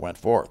 went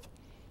forth.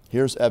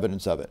 Here's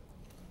evidence of it.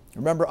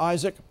 Remember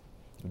Isaac,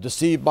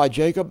 deceived by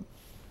Jacob?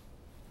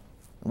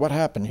 What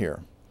happened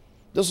here?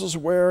 This is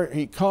where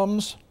he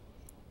comes.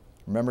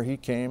 Remember, he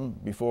came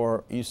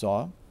before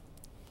Esau.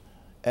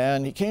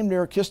 And he came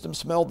near, kissed him,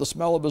 smelled the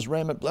smell of his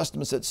raiment, blessed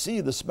him, and said,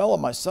 see, the smell of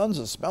my sons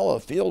is the smell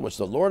of a field which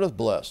the Lord hath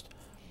blessed.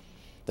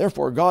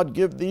 Therefore God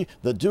give thee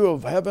the dew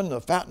of heaven,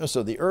 the fatness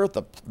of the earth,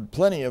 the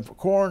plenty of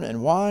corn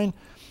and wine.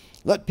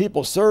 Let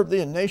people serve thee,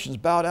 and nations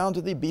bow down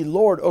to thee. Be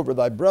Lord over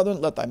thy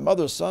brethren. Let thy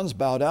mother's sons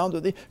bow down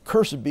to thee.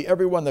 Cursed be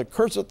every one that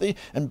curseth thee,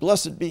 and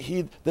blessed be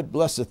he that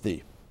blesseth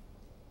thee.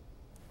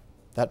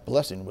 That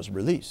blessing was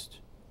released.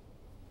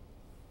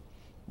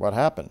 What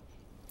happened?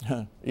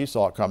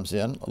 Esau comes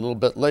in a little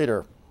bit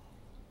later.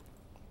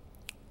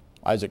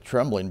 Isaac,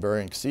 trembling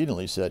very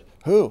exceedingly, said,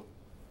 who?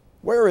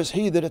 Where is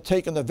he that hath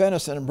taken the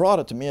venison and brought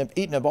it to me, and have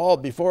eaten of all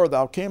before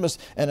thou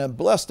camest, and have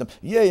blessed him?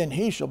 Yea, and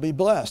he shall be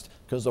blessed,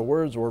 because the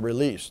words were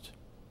released.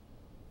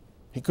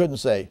 He couldn't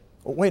say,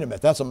 oh, wait a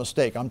minute, that's a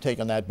mistake, I'm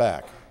taking that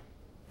back.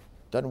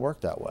 Doesn't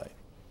work that way,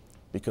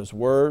 because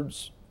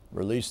words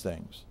release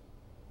things.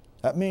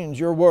 That means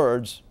your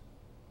words,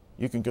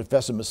 you can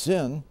confess them as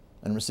sin,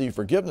 and receive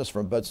forgiveness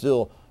from, but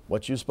still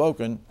what you've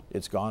spoken,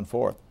 it's gone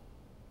forth.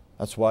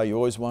 That's why you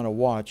always want to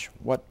watch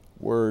what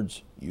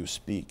words you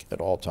speak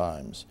at all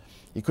times.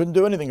 He couldn't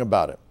do anything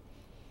about it.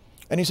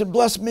 And he said,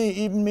 bless me,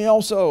 even me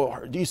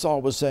also, Esau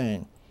was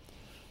saying.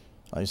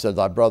 He said,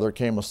 thy brother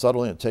came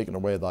suddenly and taken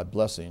away thy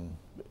blessing,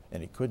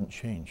 and he couldn't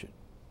change it.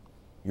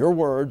 Your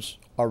words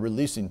are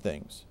releasing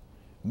things.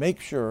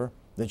 Make sure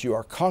that you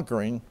are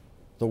conquering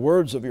the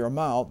words of your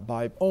mouth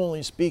by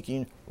only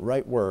speaking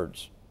right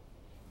words.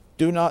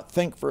 Do not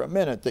think for a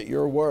minute that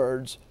your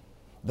words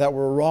that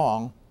were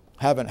wrong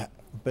haven't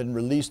been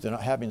released and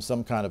having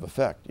some kind of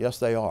effect. Yes,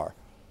 they are.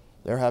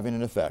 They're having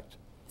an effect.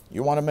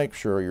 You want to make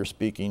sure you're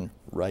speaking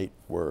right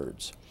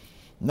words.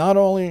 Not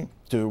only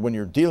to when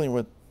you're dealing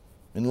with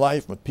in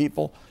life with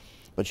people,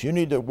 but you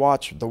need to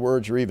watch the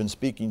words you're even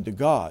speaking to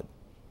God.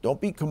 Don't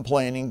be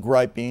complaining,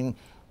 griping,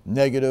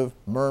 negative,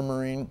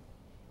 murmuring.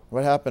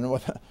 What happened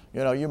with,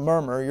 you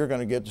murmur, you're going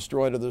to get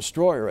destroyed of the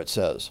destroyer, it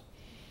says.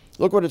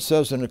 Look what it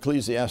says in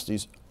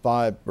Ecclesiastes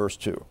 5, verse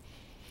 2.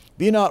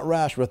 Be not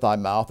rash with thy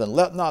mouth, and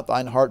let not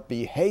thine heart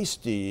be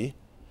hasty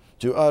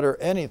to utter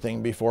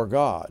anything before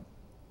God.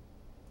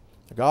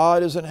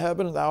 God is in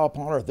heaven, and thou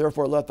upon earth.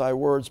 Therefore let thy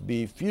words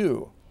be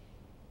few.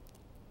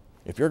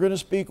 If you're going to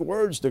speak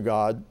words to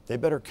God, they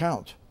better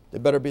count. They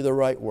better be the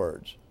right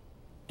words.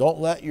 Don't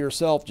let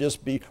yourself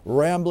just be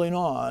rambling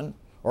on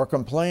or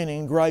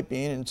complaining,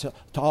 griping, and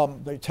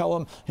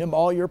tell him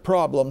all your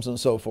problems and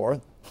so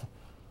forth.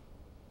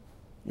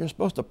 You're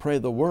supposed to pray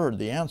the word,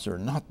 the answer,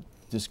 not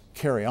just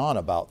carry on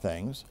about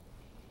things.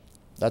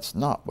 That's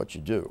not what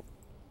you do.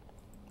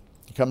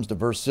 He comes to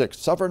verse 6.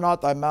 Suffer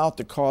not thy mouth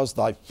to cause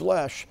thy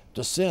flesh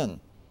to sin.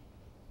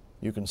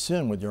 You can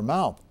sin with your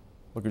mouth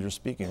because you're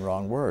speaking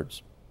wrong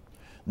words.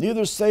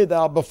 Neither say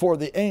thou before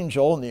the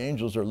angel, and the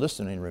angels are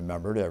listening,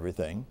 remember, to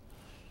everything.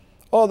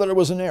 Oh, that it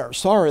was an error.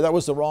 Sorry, that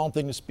was the wrong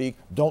thing to speak.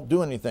 Don't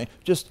do anything.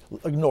 Just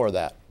ignore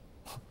that.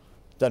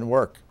 Doesn't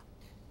work.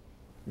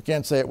 You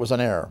can't say it was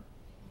an error.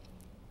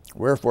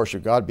 Wherefore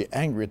should God be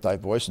angry at thy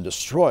voice and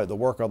destroy the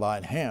work of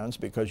thine hands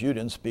because you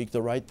didn't speak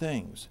the right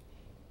things?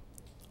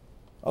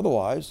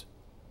 Otherwise,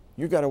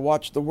 you've got to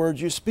watch the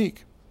words you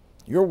speak.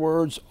 Your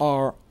words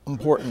are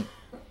important.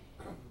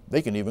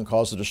 They can even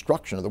cause the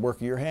destruction of the work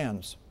of your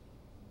hands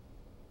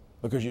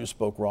because you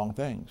spoke wrong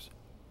things.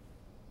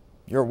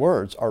 Your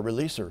words are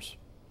releasers.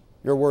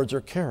 Your words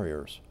are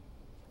carriers.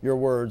 Your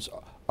words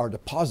are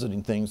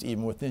depositing things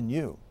even within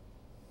you.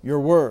 Your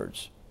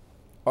words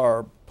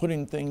are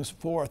putting things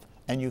forth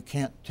and you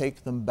can't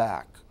take them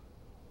back.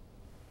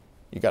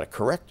 You got to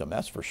correct them,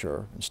 that's for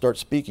sure, and start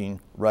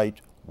speaking right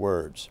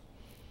words.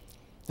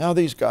 Now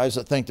these guys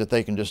that think that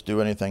they can just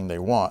do anything they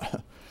want,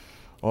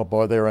 oh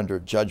boy, they're under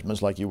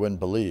judgments like you wouldn't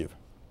believe.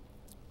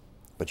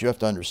 But you have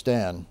to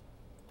understand,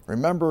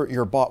 remember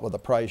you're bought with a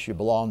price, you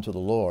belong to the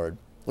Lord.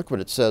 Look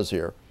what it says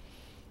here.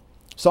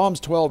 Psalms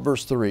 12,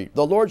 verse 3.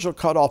 The Lord shall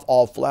cut off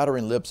all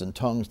flattering lips and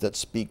tongues that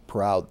speak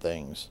proud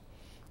things.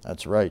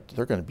 That's right,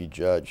 they're going to be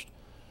judged.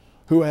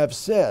 Who have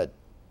said,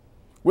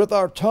 with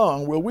our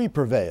tongue will we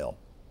prevail.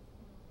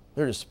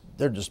 They're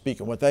just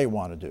speaking what they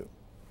want to do.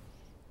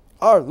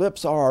 Our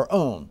lips are our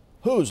own.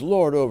 Who's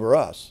Lord over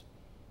us?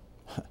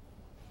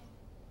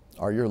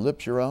 Are your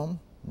lips your own?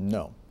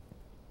 No.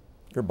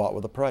 You're bought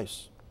with a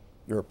price.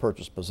 You're a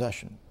purchased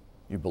possession.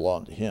 You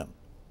belong to Him.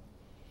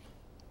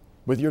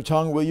 With your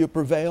tongue will you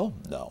prevail?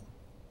 No.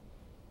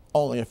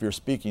 Only if you're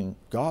speaking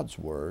God's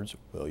words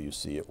will you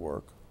see it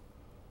work.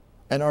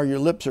 And are your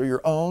lips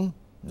your own?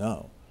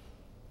 No.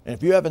 And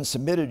if you haven't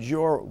submitted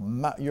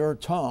your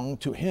tongue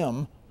to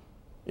Him,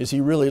 is He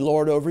really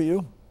Lord over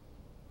you?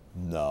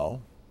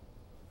 No.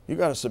 You've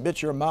got to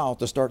submit your mouth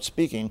to start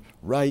speaking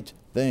right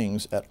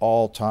things at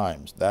all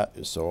times. That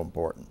is so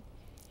important.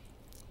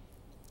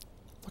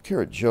 Look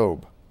here at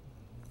Job,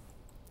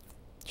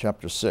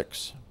 chapter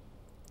 6,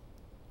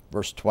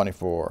 verse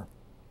 24.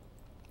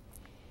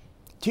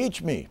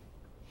 Teach me,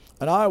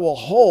 and I will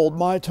hold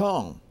my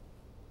tongue,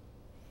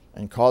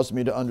 and cause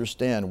me to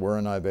understand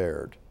wherein I've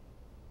erred.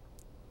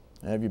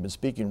 And have you been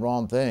speaking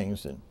wrong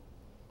things, and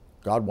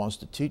God wants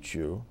to teach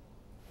you,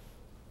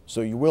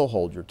 so you will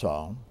hold your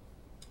tongue,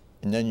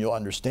 and then you'll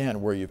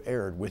understand where you've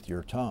erred with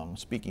your tongue,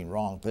 speaking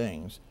wrong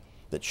things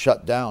that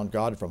shut down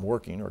God from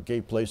working or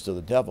gave place to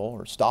the devil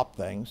or stopped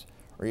things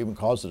or even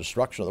caused the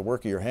destruction of the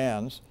work of your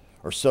hands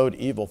or sowed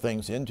evil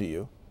things into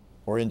you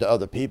or into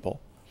other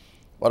people.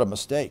 What a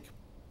mistake.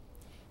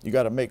 You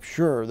got to make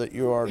sure that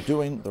you are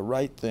doing the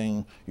right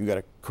thing. You got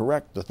to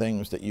correct the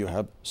things that you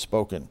have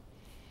spoken.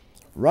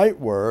 Right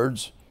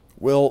words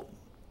will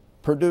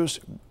produce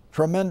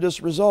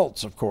tremendous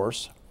results, of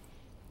course.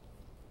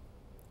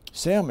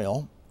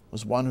 Samuel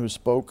was one who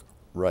spoke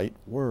right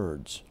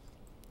words.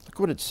 Look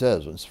what it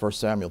says in 1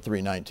 Samuel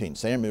 3:19.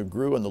 Samuel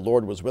grew and the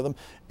Lord was with him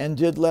and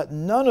did let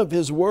none of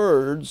his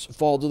words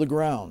fall to the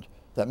ground.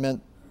 That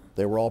meant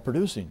they were all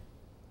producing.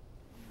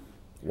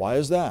 Why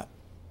is that?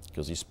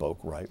 Because he spoke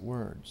right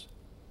words.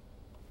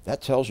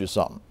 That tells you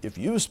something. If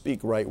you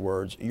speak right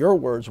words, your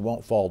words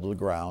won't fall to the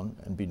ground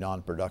and be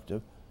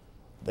non-productive.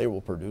 They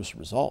will produce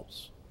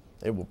results.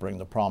 They will bring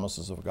the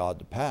promises of God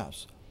to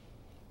pass.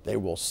 They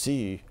will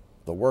see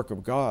the work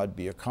of God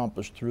be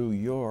accomplished through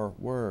your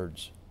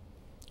words.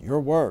 Your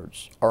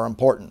words are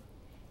important.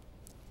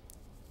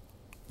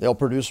 They'll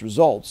produce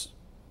results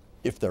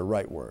if they're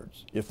right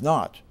words. If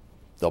not,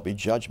 there'll be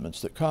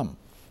judgments that come.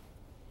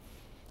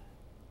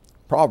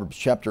 Proverbs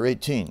chapter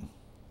 18,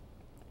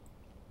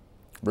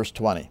 verse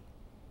 20.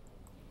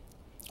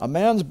 A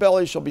man's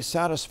belly shall be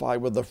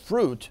satisfied with the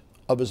fruit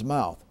of his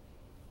mouth.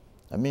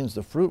 That means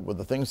the fruit with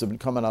the things that have been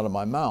coming out of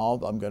my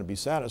mouth, I'm going to be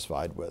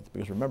satisfied with.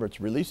 Because remember,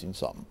 it's releasing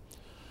something.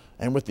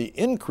 And with the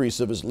increase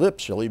of his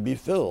lips shall he be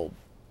filled.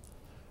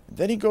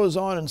 Then he goes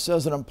on and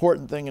says an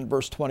important thing in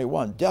verse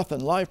 21. Death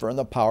and life are in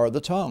the power of the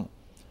tongue.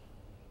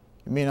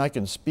 You mean I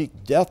can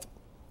speak death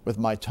with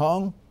my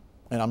tongue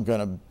and I'm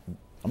going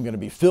to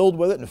be filled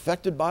with it and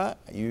affected by it?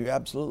 You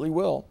absolutely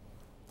will.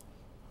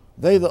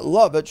 They that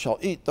love it shall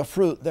eat the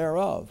fruit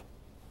thereof.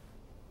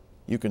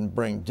 You can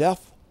bring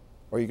death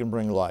or you can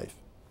bring life.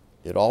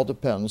 It all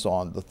depends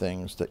on the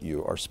things that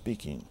you are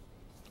speaking.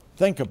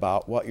 Think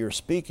about what you're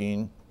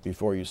speaking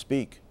before you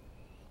speak.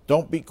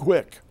 Don't be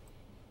quick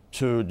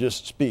to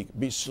just speak.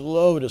 Be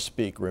slow to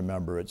speak,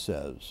 remember it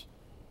says.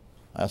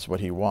 That's what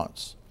he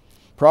wants.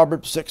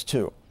 Proverbs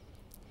 6:2.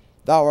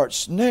 Thou art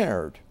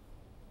snared.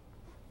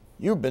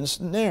 You've been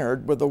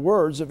snared with the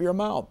words of your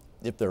mouth,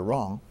 if they're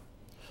wrong.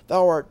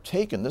 Thou art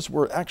taken. This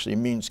word actually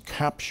means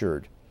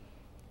captured.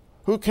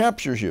 Who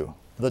captures you?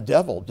 The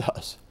devil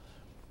does.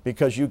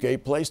 Because you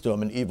gave place to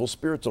him and evil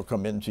spirits will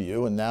come into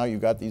you and now you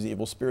got these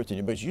evil spirits in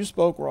you. But you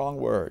spoke wrong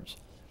words.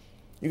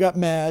 You got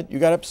mad, you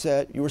got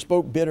upset, you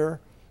spoke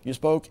bitter, you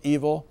spoke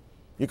evil,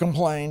 you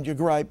complained, you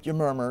griped, you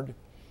murmured,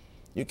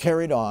 you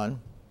carried on,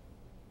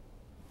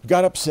 you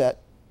got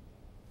upset.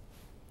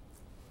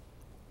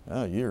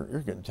 Oh, you're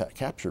getting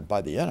captured by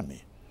the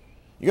enemy.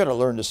 You got to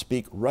learn to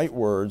speak right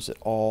words at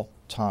all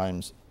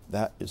times.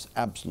 That is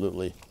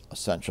absolutely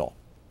essential.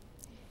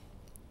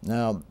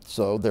 Now,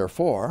 so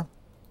therefore,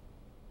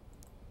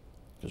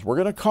 because we're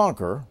going to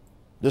conquer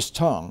this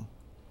tongue,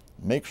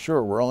 make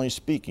sure we're only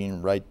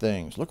speaking right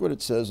things. Look what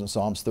it says in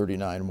Psalms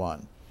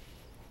 39:1.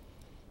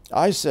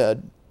 I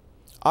said,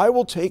 I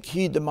will take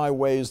heed to my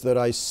ways that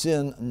I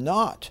sin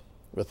not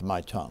with my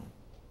tongue.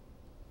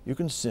 You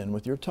can sin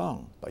with your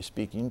tongue by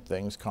speaking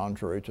things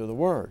contrary to the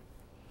word.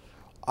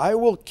 I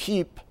will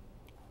keep,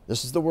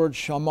 this is the word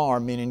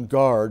shamar, meaning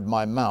guard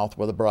my mouth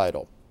with a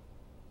bridle,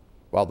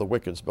 while the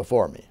wicked's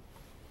before me.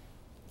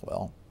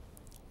 Well,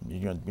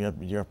 you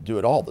have to do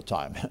it all the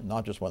time,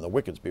 not just when the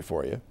wicked's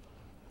before you.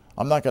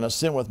 I'm not going to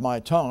sin with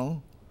my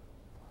tongue.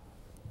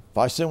 If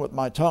I sin with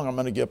my tongue, I'm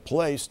going to give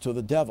place to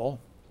the devil.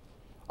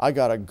 I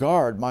got to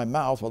guard my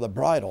mouth with a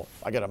bridle.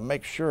 I got to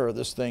make sure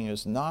this thing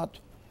is not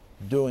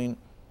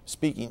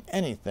speaking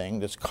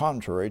anything that's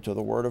contrary to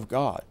the word of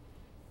God.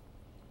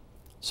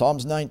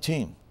 Psalms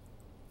 19,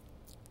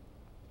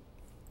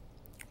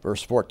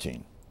 verse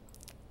 14.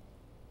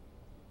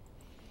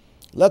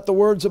 Let the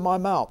words of my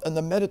mouth and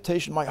the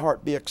meditation of my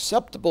heart be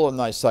acceptable in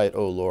thy sight,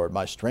 O Lord,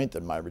 my strength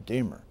and my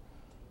redeemer.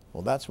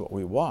 Well, that's what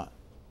we want.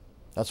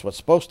 That's what's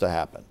supposed to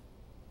happen.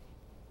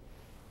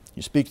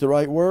 You speak the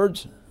right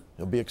words,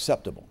 it'll be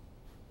acceptable.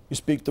 You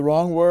speak the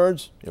wrong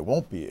words, it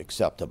won't be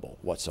acceptable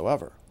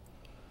whatsoever.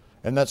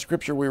 And that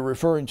scripture we were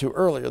referring to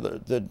earlier,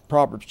 the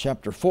Proverbs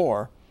chapter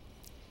 4,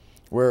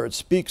 where it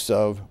speaks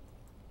of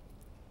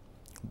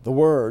the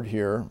word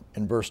here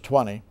in verse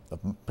 20,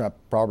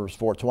 Proverbs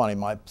 4:20,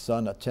 my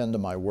son, attend to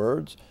my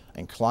words,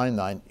 incline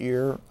thine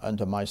ear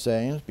unto my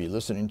sayings, be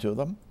listening to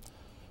them.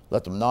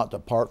 Let them not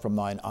depart from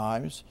thine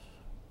eyes.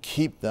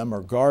 Keep them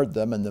or guard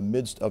them in the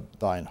midst of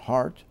thine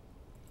heart.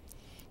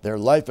 Their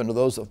life unto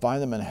those that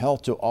find them, and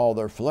health to all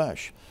their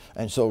flesh.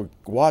 And so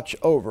watch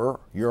over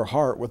your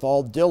heart with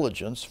all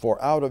diligence,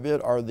 for out of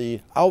it are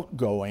the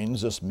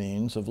outgoings, this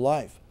means, of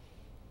life.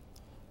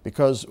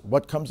 Because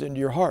what comes into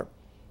your heart?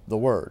 The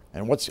word.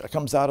 And what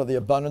comes out of the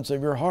abundance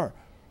of your heart?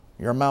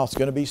 Your mouth's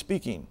going to be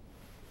speaking.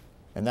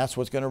 And that's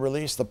what's going to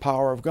release the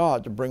power of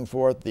God to bring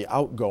forth the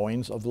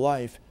outgoings of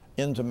life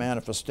into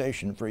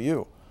manifestation for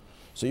you.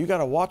 So you got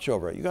to watch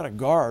over it. You got to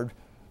guard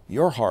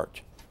your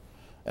heart.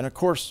 And of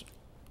course,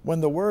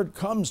 when the word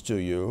comes to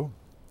you,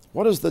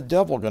 what is the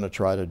devil going to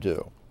try to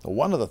do? Well,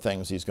 one of the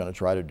things he's going to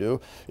try to do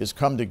is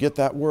come to get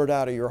that word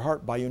out of your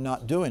heart by you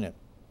not doing it.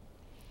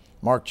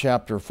 Mark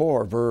chapter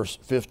 4, verse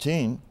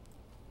 15.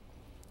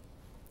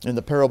 In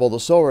the parable of the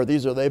sower,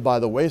 these are they by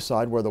the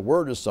wayside where the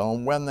word is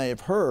sown. When they've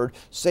heard,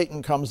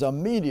 Satan comes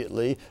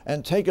immediately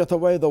and taketh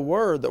away the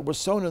word that was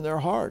sown in their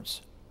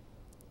hearts.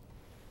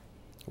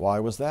 Why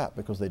was that?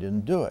 Because they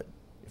didn't do it.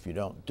 If you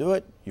don't do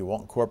it, you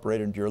won't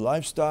incorporate it into your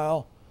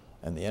lifestyle,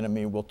 and the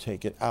enemy will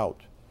take it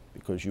out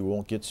because you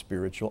won't get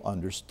spiritual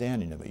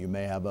understanding of it. You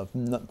may have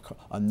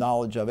a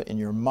knowledge of it in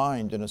your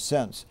mind in a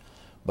sense,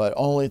 but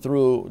only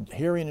through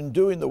hearing and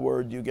doing the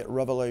word you get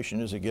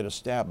revelation as it get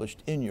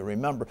established in you.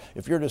 Remember,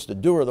 if you're just a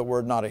doer of the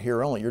word, not a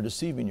hearer only, you're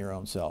deceiving your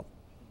own self.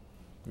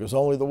 Because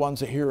only the ones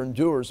that hear and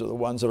doers are the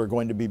ones that are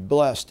going to be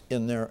blessed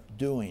in their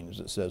doings,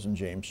 it says in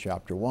James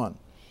chapter 1.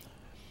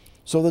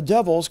 So the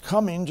devil's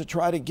coming to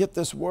try to get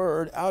this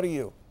word out of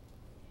you.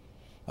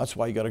 That's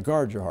why you got to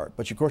guard your heart.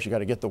 But of course you got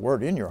to get the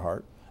word in your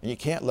heart, and you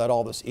can't let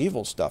all this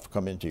evil stuff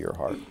come into your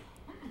heart.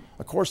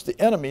 Of course the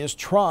enemy is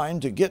trying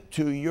to get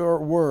to your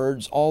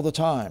words all the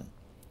time.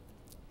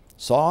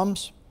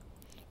 Psalms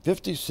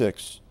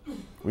 56.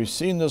 We've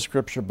seen this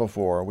scripture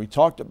before. We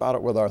talked about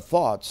it with our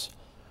thoughts,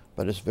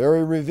 but it's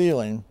very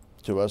revealing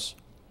to us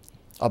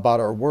about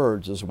our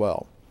words as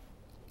well.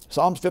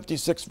 Psalms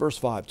 56 verse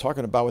 5,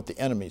 talking about what the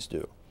enemies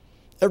do.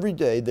 Every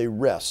day they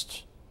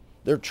rest.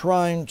 They're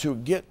trying to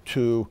get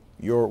to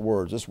your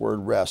words. This word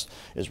rest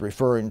is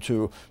referring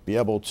to be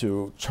able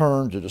to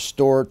turn, to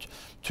distort,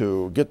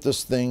 to get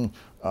this thing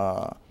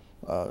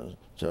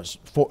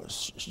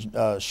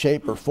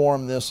shape or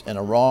form this in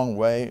a wrong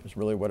way is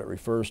really what it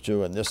refers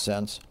to in this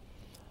sense.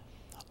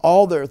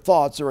 All their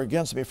thoughts are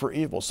against me for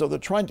evil. So they're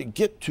trying to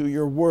get to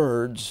your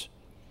words,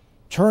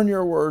 turn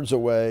your words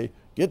away,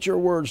 get your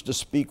words to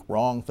speak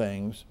wrong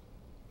things,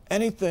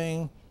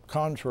 anything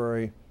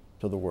contrary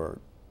to the word.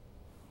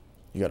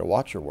 You got to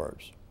watch your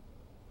words.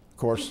 Of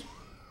course,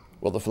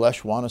 will the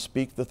flesh want to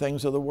speak the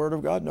things of the word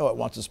of God? No, it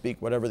wants to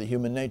speak whatever the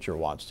human nature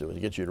wants to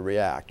get you to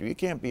react. You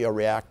can't be a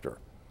reactor.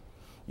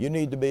 You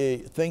need to be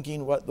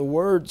thinking what the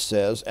word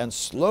says and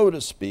slow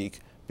to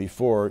speak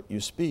before you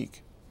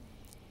speak.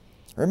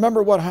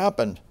 Remember what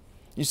happened.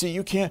 You see,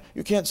 you can't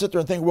sit there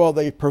and think, well,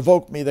 they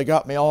provoked me, they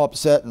got me all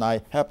upset, and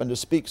I happened to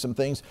speak some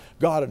things.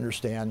 God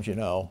understands, you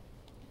know.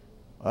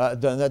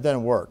 That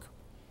didn't work.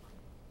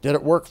 Did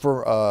it work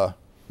for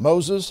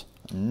Moses?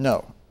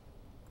 No.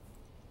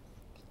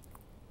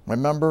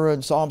 Remember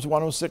in Psalms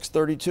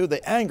 106:32,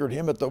 they angered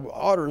him at the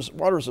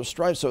waters of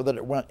strife, so that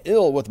it went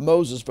ill with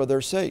Moses for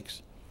their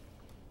sakes.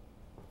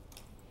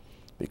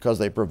 Because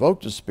they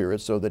provoked his spirit,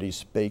 so that he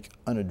spake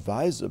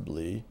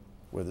unadvisedly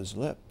with his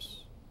lips.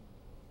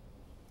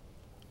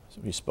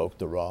 So he spoke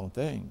the wrong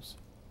things.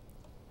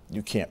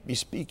 You can't be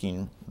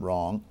speaking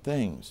wrong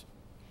things.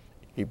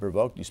 He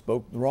provoked, he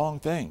spoke the wrong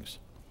things.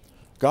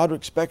 God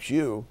expects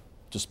you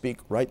to speak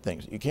right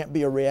things. You can't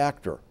be a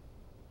reactor.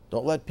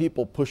 Don't let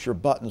people push your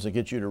buttons and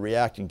get you to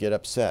react and get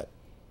upset.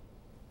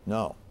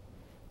 No.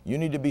 You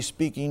need to be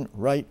speaking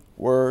right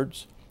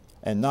words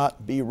and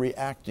not be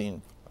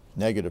reacting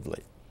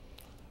negatively.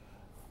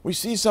 We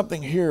see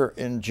something here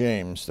in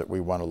James that we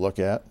want to look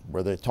at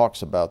where they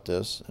talks about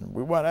this. And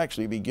we want to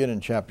actually begin in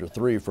chapter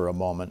 3 for a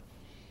moment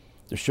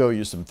to show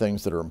you some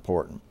things that are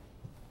important.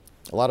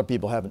 A lot of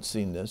people haven't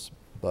seen this,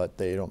 but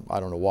I don't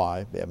know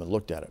why. They haven't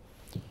looked at it.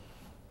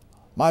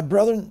 My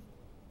brethren,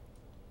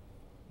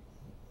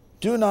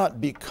 do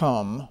not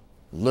become,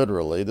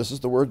 literally, this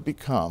is the word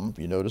become, if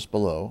you notice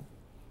below,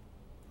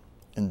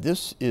 and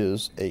this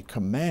is a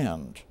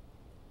command,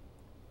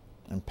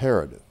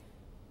 imperative,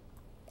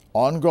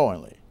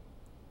 ongoingly.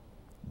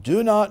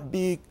 Do not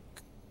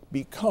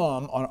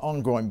become, on an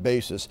ongoing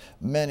basis,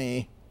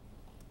 many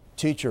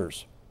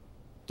teachers,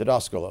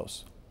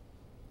 didaskalos.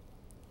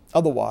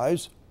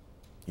 Otherwise,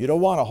 you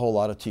don't want a whole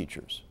lot of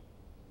teachers.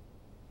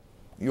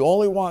 You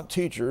only want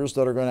teachers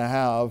that are going to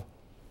have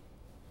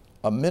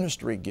a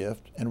ministry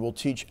gift and will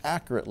teach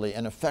accurately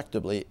and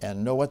effectively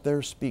and know what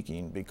they're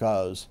speaking,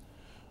 because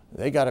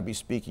they got to be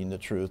speaking the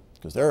truth,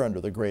 because they're under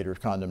the greater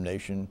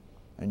condemnation,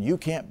 and you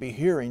can't be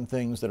hearing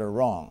things that are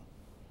wrong.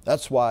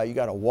 That's why you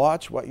got to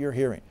watch what you're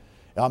hearing.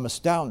 I'm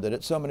astounded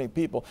at so many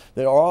people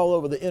that are all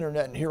over the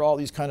internet and hear all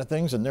these kind of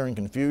things, and they're in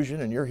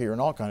confusion, and you're hearing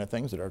all kind of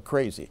things that are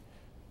crazy.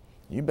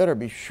 You better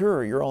be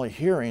sure you're only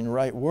hearing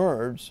right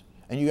words,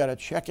 and you got to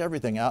check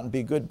everything out and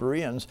be good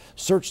Bereans.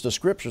 Search the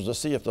scriptures to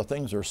see if the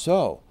things are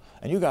so.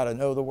 And you got to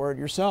know the word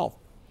yourself.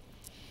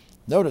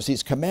 Notice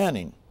he's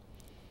commanding,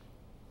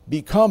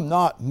 become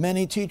not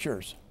many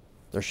teachers.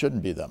 There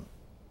shouldn't be them.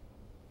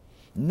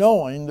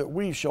 Knowing that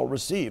we shall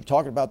receive,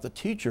 talking about the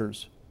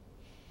teachers,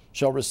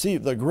 shall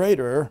receive the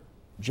greater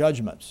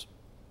judgments.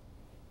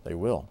 They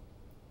will.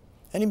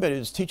 Anybody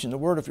that's teaching the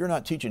word, if you're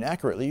not teaching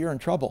accurately, you're in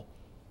trouble.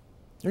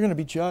 You're going to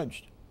be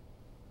judged.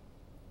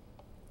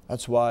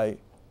 That's why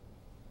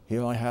he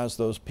only has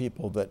those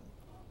people that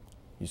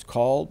he's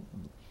called,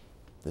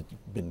 that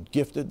have been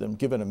gifted, them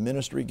given a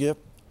ministry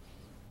gift,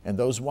 and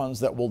those ones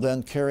that will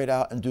then carry it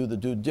out and do the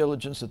due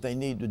diligence that they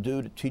need to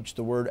do to teach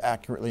the word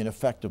accurately and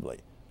effectively.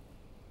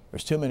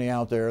 There's too many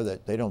out there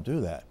that they don't do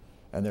that,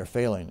 and they're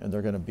failing, and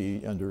they're going to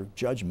be under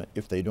judgment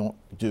if they don't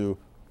do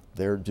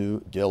their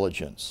due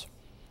diligence.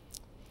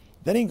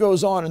 Then he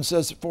goes on and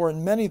says, for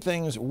in many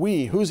things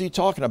we, who's he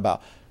talking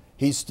about?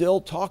 He's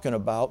still talking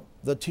about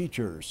the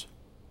teachers,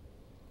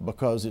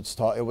 because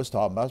it was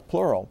talking about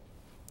plural,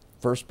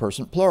 first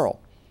person plural.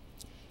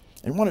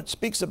 And when it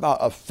speaks about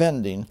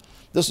offending,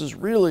 this is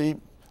really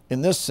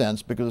in this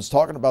sense, because it's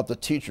talking about the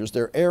teachers,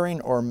 they're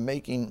erring or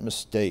making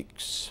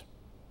mistakes.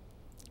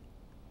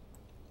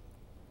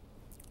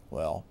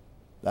 Well,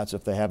 that's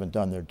if they haven't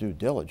done their due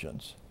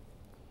diligence.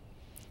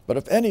 But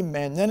if any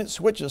man, then it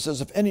switches and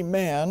says, if any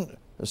man,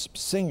 it's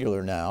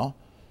singular now,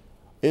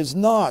 is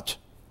not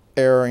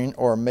erring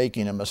or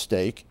making a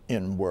mistake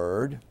in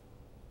word,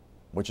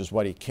 which is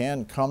what he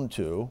can come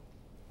to,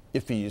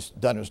 if he's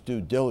done his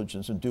due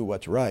diligence and do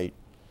what's right.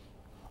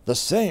 The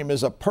same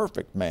is a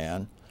perfect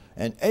man,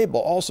 and able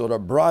also to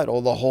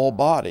bridle the whole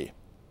body.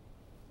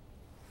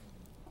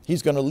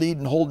 He's going to lead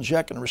and hold in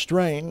check and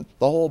restrain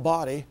the whole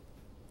body.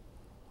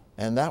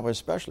 And that would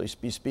especially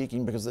be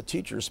speaking because the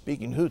teacher is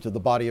speaking who? To the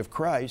body of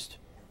Christ.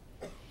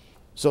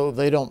 So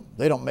they don't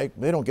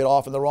get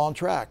off in the wrong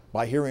track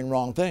by hearing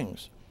wrong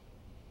things.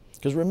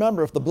 Because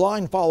remember, if the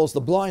blind follows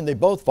the blind, they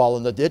both fall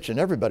in the ditch and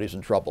everybody's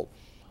in trouble.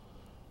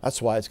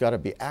 That's why it's got to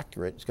be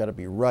accurate, it's got to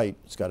be right,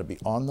 it's got to be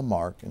on the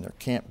mark, and there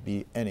can't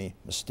be any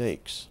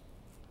mistakes.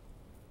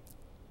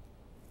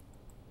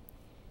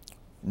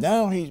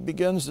 Now he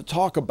begins to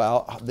talk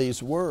about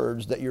these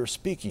words that you're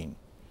speaking.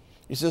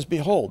 He says,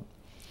 behold,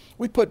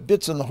 we put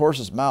bits in the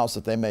horses' mouths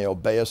that they may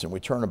obey us, and we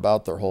turn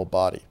about their whole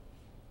body.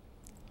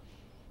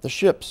 The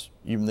ships,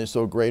 even they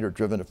so great, are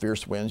driven to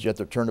fierce winds, yet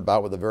they're turned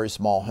about with a very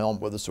small helm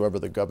whithersoever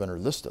the governor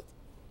listeth.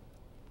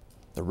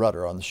 The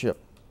rudder on the ship.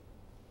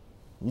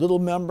 Little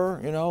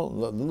member, you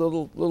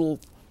know,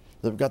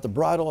 they've got the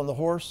bridle on the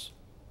horse.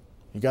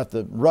 You got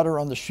the rudder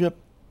on the ship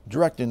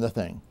directing the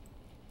thing.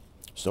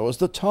 So is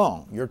the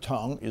tongue. Your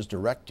tongue is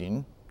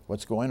directing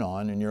what's going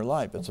on in your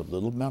life. It's a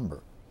little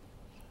member.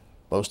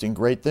 Boasting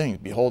great things.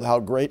 Behold how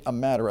great a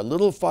matter a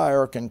little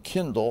fire can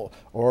kindle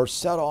or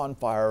set on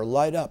fire,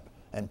 light up,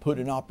 and put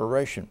in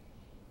operation.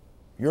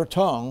 Your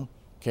tongue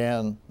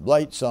can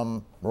light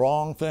some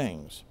wrong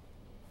things,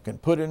 can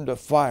put into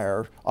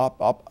fire,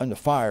 up into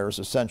fires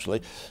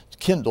essentially.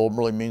 Kindle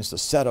really means to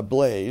set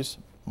ablaze,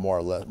 more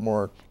or less,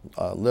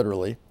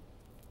 literally.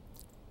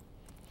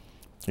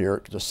 Here,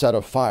 to set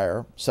a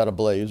fire, set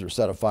ablaze, or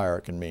set a fire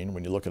it can mean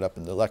when you look it up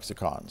in the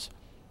lexicons.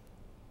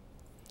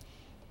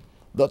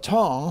 The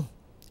tongue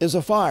is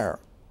a fire.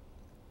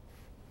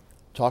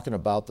 Talking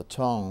about the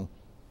tongue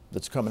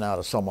that's coming out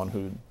of someone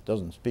who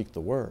doesn't speak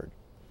the word.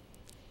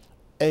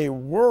 A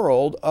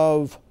world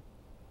of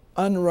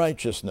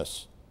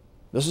unrighteousness.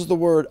 This is the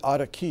word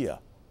adakia.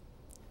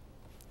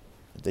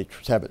 They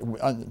have it,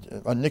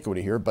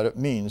 iniquity here, but it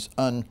means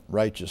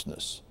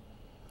unrighteousness.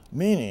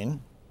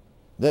 Meaning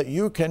that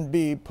you can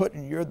be put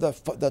in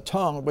the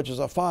tongue, which is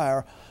a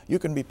fire, you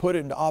can be put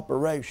into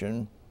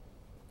operation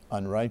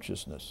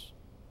unrighteousness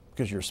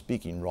because you're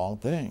speaking wrong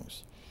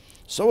things.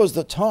 So is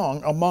the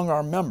tongue among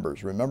our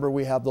members. Remember,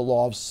 we have the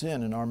law of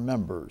sin in our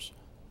members.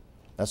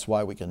 That's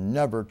why we can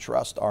never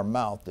trust our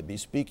mouth to be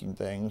speaking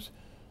things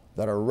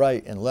that are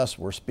right unless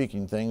we're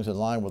speaking things in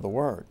line with the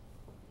word.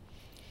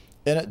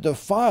 And it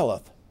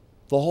defileth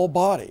the whole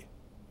body.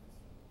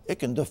 It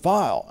can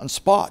defile and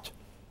spot.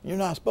 You're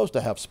not supposed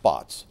to have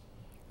spots.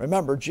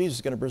 Remember, Jesus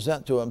is going to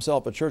present to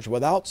himself a church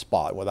without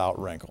spot, without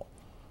wrinkle.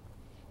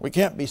 We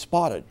can't be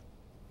spotted.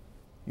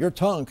 Your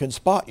tongue can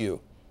spot you,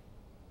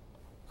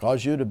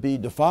 cause you to be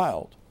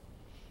defiled,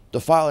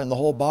 defiling the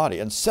whole body,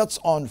 and sets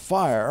on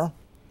fire.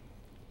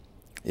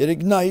 It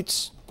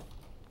ignites,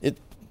 it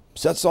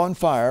sets on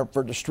fire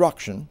for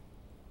destruction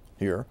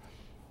here,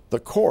 the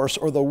course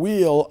or the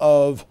wheel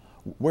of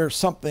where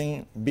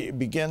something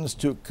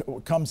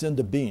comes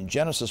into being.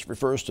 Genesis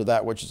refers to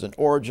that which is an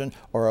origin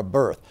or a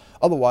birth.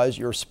 Otherwise,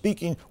 you're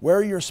speaking,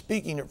 where you're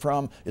speaking it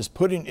from is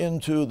putting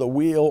into the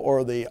wheel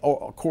or the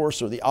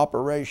course or the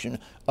operation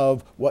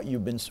of what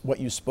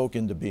you spoke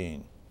into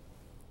being.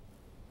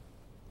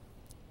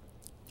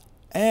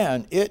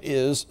 And it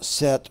is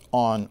set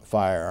on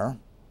fire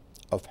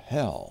of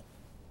hell.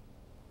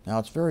 Now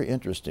it's very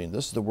interesting.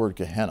 This is the word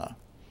Gehenna.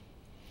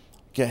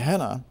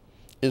 Gehenna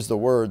is the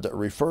word that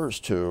refers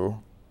to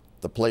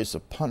the place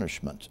of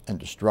punishment and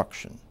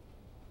destruction.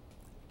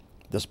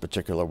 This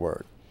particular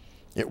word.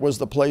 It was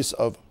the place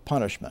of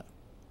punishment.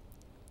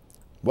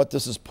 What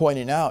this is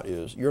pointing out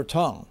is your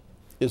tongue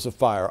is a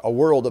fire, a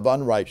world of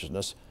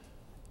unrighteousness.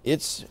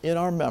 It's in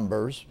our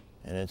members,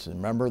 and it's,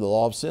 remember, the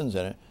law of sin's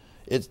in it.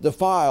 It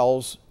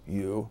defiles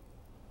you,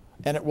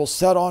 and it will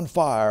set on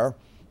fire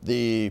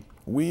the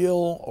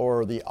wheel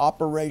or the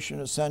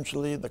operation,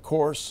 essentially, the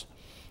course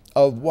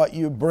of what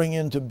you bring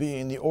into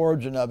being, the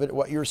origin of it,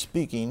 what you're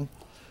speaking.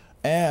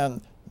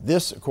 And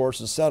this, of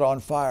course, is set on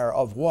fire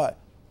of what?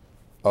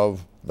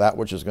 Of that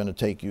which is going to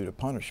take you to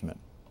punishment.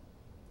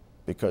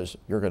 Because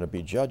you're going to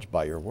be judged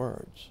by your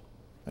words,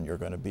 and you're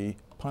going to be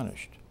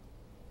punished.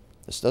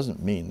 This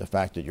doesn't mean the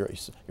fact that you're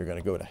going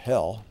to go to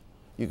hell.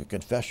 You can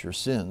confess your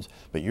sins,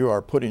 but you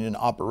are putting in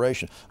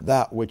operation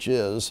that which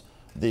is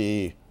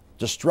the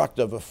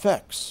destructive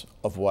effects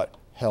of what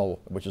hell,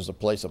 which is a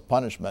place of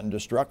punishment and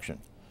destruction.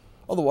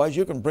 Otherwise,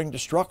 you can bring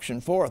destruction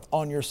forth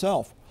on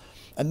yourself.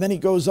 And then he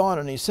goes on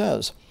and he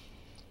says,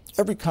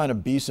 every kind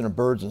of beast and of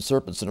birds and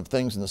serpents and of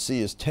things in the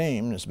sea is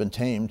tamed, has been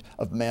tamed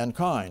of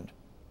mankind.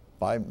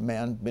 By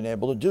man being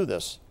able to do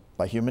this,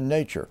 by human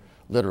nature.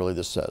 Literally,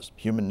 this says,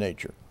 human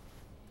nature.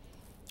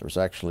 There's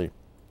actually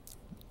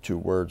two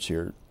words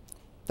here.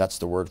 That's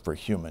the word for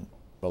human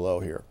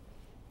below here.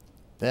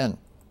 Then,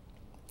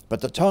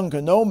 but the tongue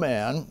can no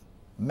man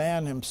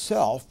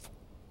himself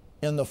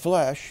in the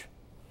flesh,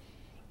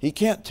 he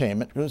can't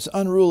tame it because it's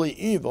unruly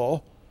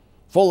evil,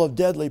 full of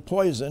deadly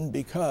poison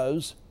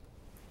because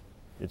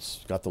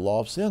it's got the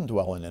law of sin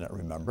dwelling in it,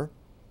 remember?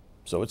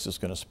 So it's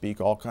just going to speak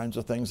all kinds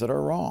of things that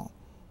are wrong.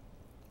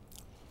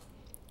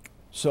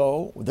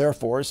 So,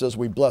 therefore, it says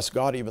we bless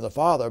God, even the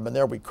Father, but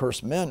there we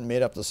curse men,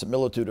 made up the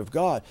similitude of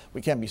God.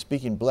 We can't be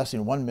speaking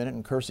blessing one minute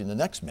and cursing the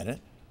next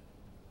minute.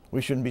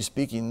 We shouldn't be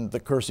speaking the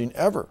cursing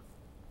ever.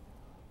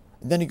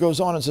 And then he goes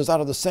on and says, out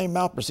of the same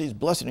mouth proceeds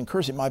blessing and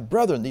cursing. My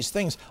brethren, these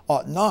things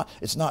ought not,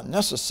 it's not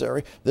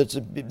necessary that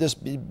this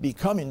be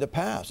coming to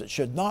pass. It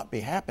should not be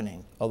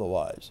happening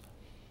otherwise.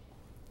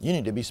 You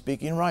need to be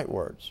speaking right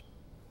words.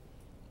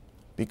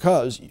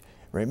 Because,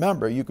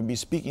 remember, you can be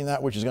speaking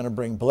that which is going to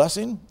bring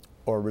blessing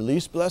or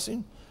release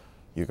blessing.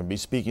 You can be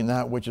speaking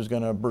that which is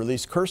going to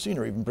release cursing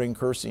or even bring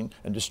cursing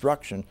and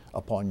destruction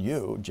upon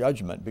you,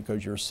 judgment,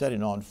 because you're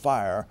setting on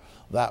fire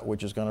that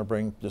which is going to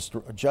bring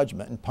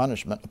judgment and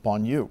punishment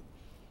upon you.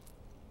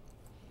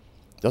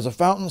 Does a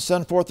fountain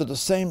send forth at the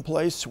same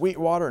place sweet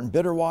water and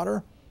bitter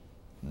water?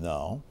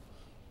 No.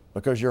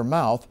 Because your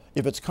mouth,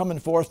 if it's coming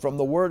forth from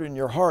the word in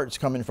your heart, it's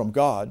coming from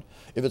God.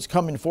 If it's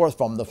coming forth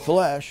from the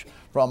flesh,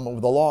 from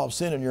the law of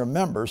sin in your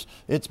members,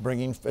 it's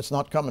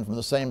not coming from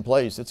the same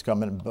place. It's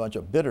coming a bunch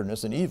of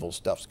bitterness and evil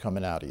stuff's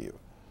coming out of you.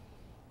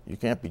 You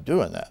can't be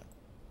doing that.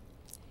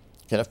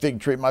 Can a fig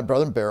tree, my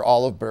brethren, bear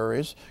olive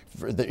berries?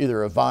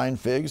 Either a vine,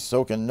 figs,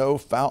 so can no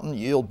fountain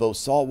yield both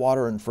salt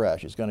water and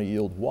fresh. It's going to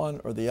yield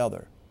one or the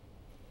other.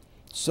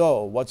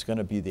 So what's going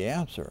to be the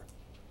answer?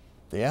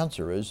 The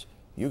answer is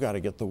you got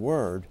to get the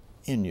word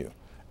in you.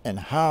 And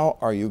how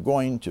are you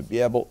going to be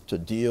able to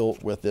deal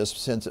with this,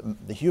 since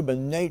the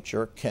human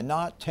nature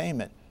cannot tame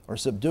it or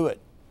subdue it?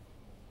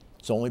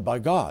 It's only by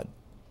God.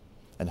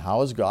 And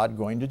how is God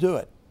going to do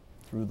it?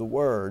 Through the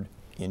word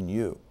in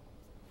you.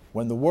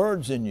 When the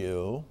word's in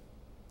you,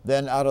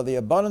 then out of the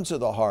abundance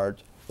of the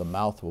heart, the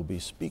mouth will be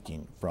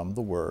speaking from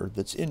the word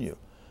that's in you.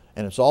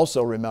 And it's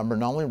also, remember,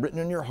 not only written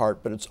in your heart,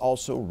 but it's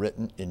also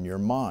written in your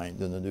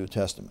mind in the New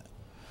Testament.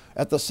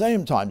 At the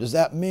same time, does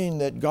that mean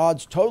that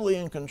God's totally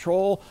in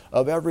control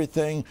of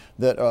everything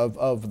that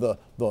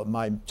of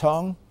my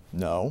tongue?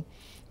 No,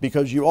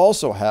 because you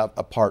also have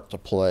a part to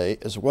play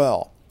as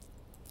well.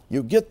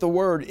 You get the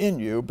word in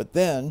you, but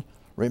then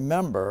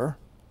remember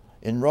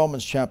in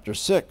Romans chapter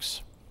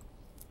 6,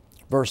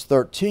 verse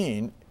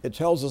 13, it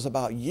tells us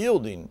about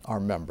yielding our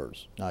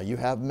members. Now you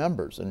have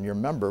members, and your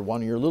member,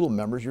 one of your little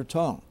members, your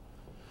tongue.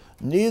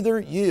 Neither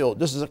yield,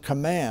 this is a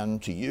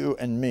command to you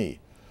and me.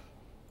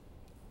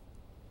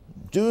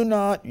 Do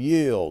not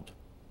yield,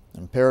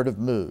 imperative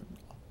mood,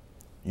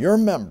 your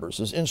members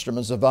as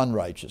instruments of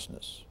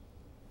unrighteousness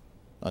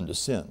unto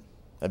sin.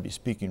 That'd be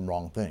speaking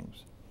wrong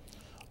things.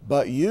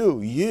 But you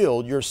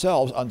yield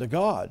yourselves unto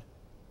God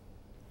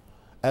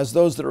as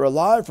those that are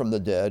alive from the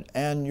dead,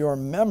 and your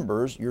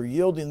members, you're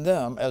yielding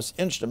them as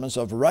instruments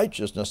of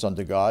righteousness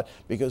unto God,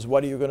 because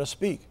what are you going to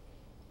speak?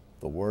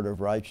 The word of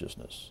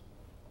righteousness.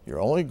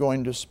 You're only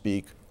going to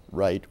speak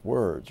right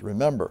words.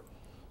 Remember,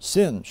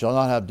 sin shall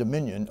not have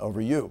dominion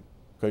over you,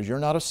 because you're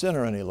not a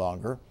sinner any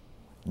longer.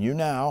 You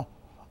now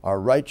are a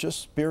righteous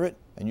spirit,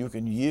 and you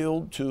can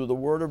yield to the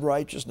word of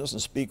righteousness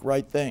and speak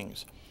right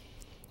things.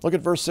 Look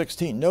at verse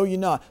 16. Know ye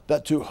not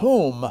that to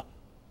whom?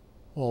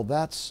 Well,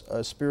 that's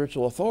a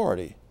spiritual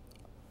authority,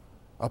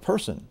 a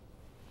person.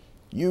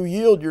 You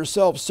yield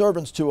yourselves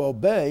servants to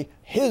obey,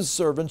 his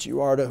servants you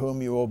are to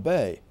whom you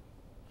obey.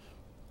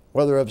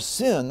 Whether of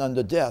sin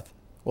unto death,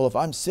 well, if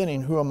I'm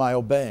sinning, who am I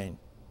obeying?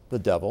 The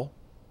devil,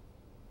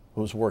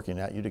 who's working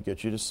at you to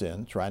get you to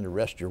sin, trying to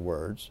wrest your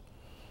words.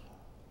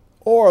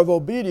 Or of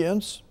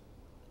obedience,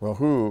 well,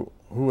 who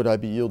would I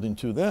be yielding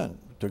to then?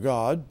 To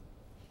God,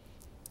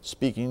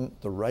 speaking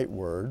the right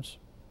words.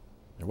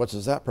 And what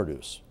does that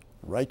produce?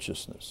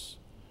 Righteousness.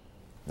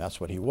 That's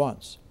what he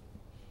wants.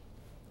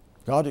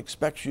 God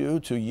expects you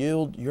to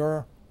yield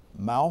your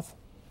mouth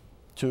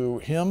to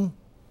him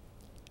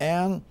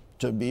and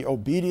to be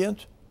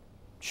obedient,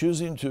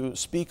 choosing to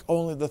speak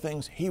only the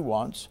things he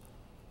wants.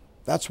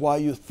 That's why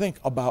you think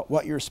about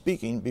what you're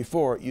speaking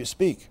before you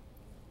speak.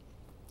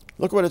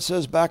 Look what it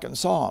says back in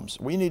Psalms.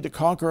 We need to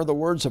conquer the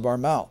words of our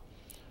mouth.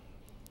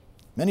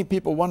 Many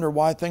people wonder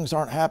why things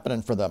aren't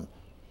happening for them.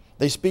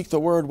 They speak the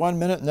word one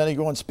minute, and then they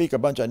go and speak a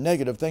bunch of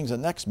negative things the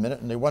next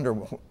minute, and they wonder,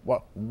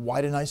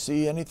 why didn't I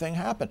see anything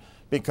happen?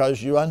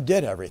 Because you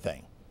undid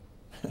everything.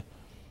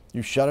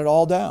 You shut it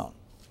all down.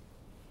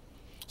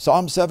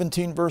 Psalm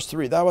 17, verse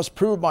 3, Thou hast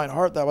proved mine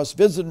heart, thou hast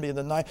visited me in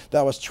the night,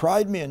 thou hast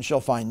tried me and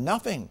shall find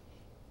nothing.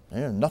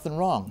 There's nothing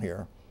wrong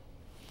here.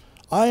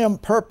 I am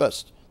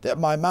purposed that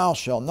my mouth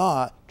shall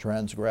not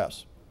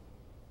transgress.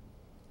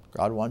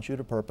 God wants you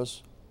to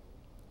purpose.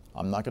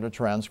 I'm not going to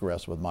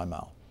transgress with my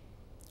mouth.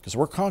 Because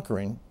we're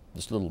conquering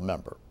this little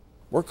member.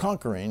 We're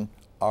conquering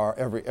our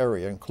every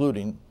area,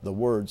 including the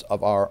words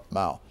of our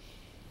mouth.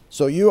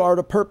 So you are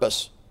to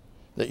purpose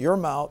that your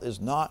mouth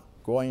is not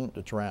going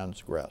to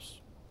transgress.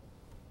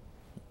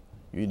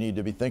 You need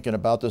to be thinking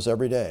about this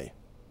every day.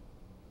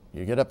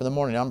 You get up in the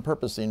morning, I'm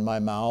purposing my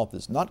mouth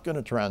is not going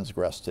to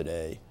transgress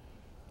today.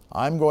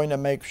 I'm going to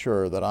make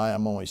sure that I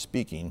am only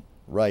speaking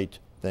right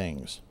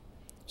things.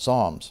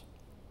 Psalms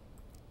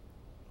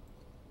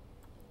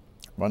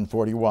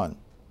 141.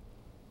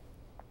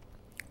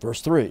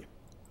 Verse 3,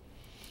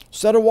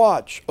 Set a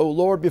watch, O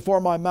Lord,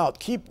 before my mouth.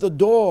 Keep the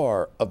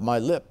door of my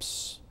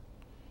lips.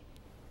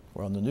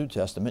 Well, in the New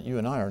Testament, you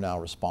and I are now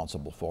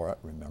responsible for it,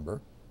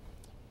 remember?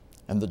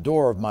 And the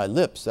door of my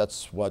lips,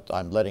 that's what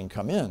I'm letting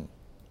come in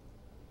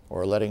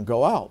or letting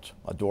go out.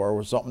 A door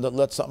was something that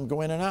lets something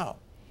go in and out.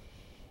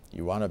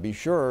 You want to be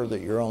sure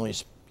that you're only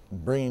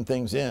bringing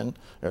things in.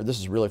 Or this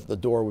is really, the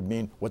door would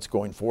mean what's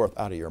going forth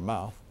out of your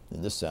mouth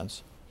in this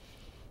sense.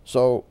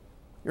 So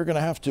you're going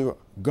to have to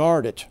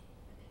guard it.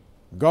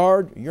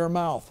 Guard your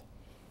mouth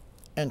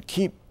and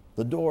keep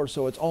the door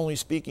so it's only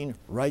speaking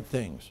right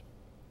things.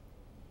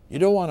 You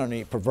don't want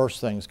any perverse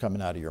things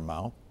coming out of your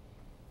mouth.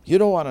 You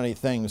don't want any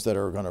things that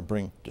are going to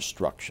bring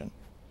destruction.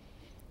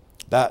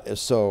 That is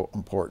so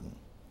important.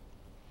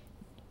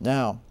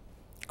 Now,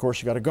 of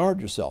course, you got to guard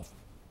yourself.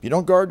 If you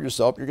don't guard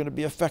yourself, you're going to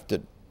be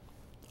affected.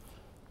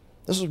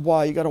 This is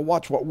why you got to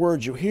watch what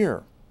words you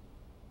hear.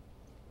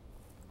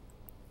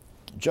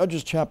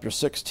 Judges chapter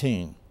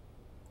 16,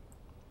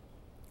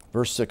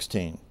 verse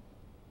 16.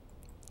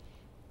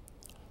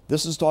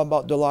 This is talking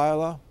about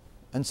Delilah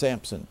and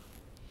Samson.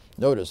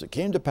 Notice, it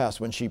came to pass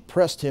when she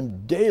pressed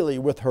him daily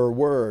with her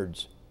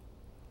words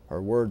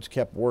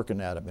kept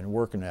working at him and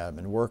working at him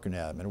and working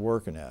at him and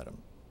working at him,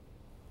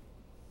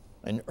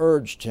 and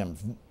urged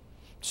him,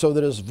 so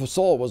that his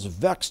soul was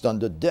vexed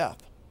unto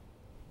death.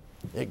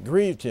 It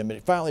grieved him, and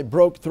it finally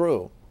broke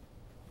through.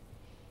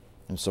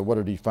 And so what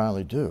did he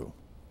finally do?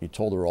 He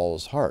told her all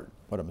his heart.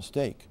 What a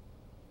mistake.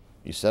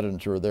 He said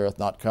unto her, there hath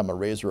not come a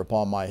razor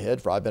upon my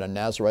head, for I've been a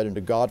Nazarite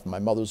unto God from my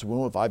mother's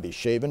womb. If I be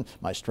shaven,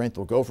 my strength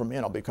will go from me,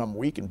 and I'll become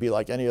weak and be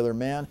like any other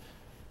man.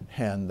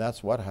 And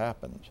that's what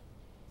happened.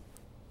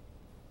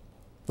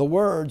 The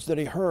words that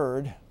he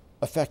heard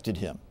affected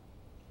him.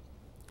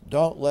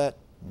 Don't let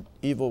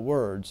evil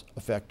words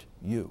affect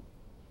you.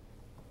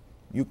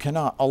 You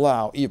cannot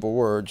allow evil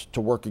words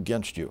to work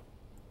against you.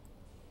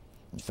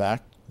 In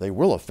fact, they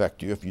will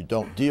affect you if you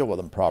don't deal with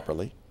them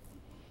properly.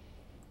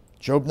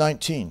 Job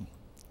 19,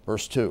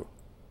 verse 2.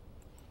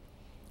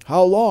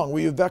 How long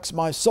will you vex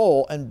my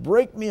soul and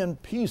break me in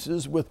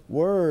pieces with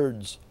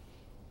words?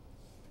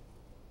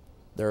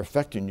 They're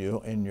affecting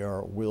you in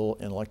your will,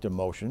 intellect,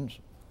 emotions,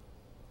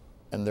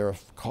 and they're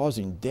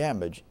causing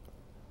damage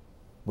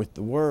with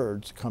the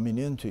words coming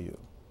into you.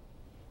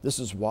 This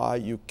is why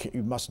you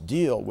must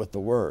deal with the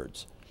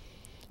words.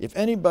 If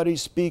anybody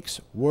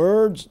speaks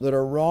words that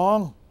are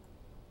wrong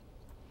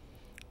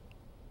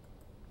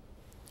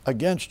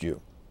against you,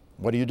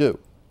 what do?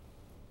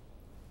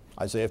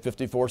 Isaiah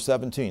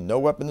 54:17. No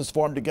weapon is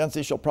formed against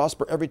thee shall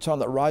prosper. Every tongue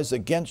that rises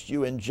against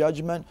you in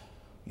judgment,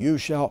 you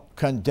shall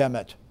condemn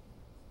it.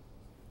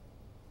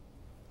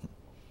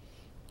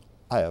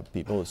 I have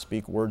people that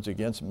speak words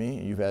against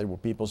me. You've had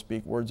people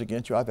speak words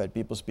against you. I've had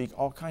people speak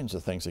all kinds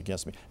of things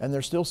against me. And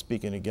they're still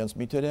speaking against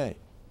me today,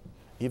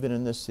 even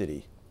in this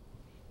city,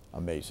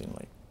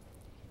 amazingly.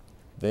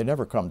 They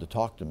never come to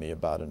talk to me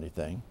about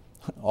anything.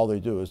 All they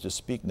do is just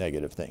speak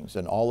negative things.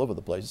 And all over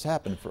the place. It's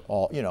happened for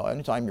all,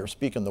 anytime you're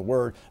speaking the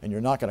word and you're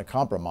not going to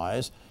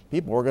compromise,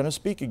 people are going to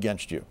speak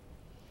against you.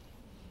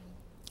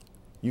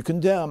 You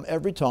condemn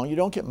every tongue. You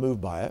don't get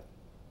moved by it,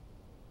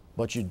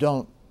 but you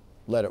don't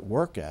let it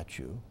work at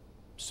you.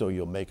 So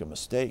you'll make a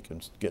mistake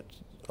and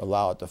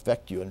allow it to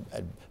affect you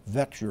and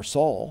vex your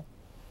soul.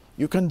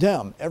 You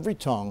condemn every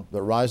tongue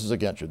that rises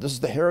against you. This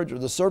is the heritage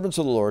of the servants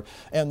of the Lord,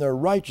 and their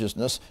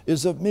righteousness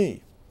is of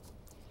me.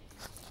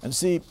 And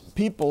see,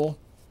 people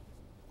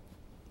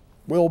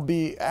will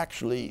be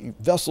actually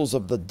vessels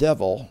of the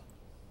devil,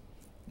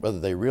 whether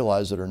they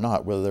realize it or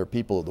not, whether they're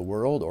people of the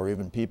world or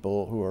even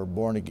people who are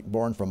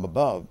born from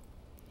above.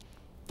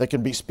 They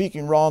can be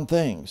speaking wrong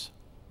things.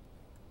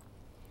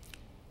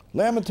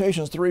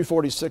 Lamentations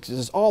 3:46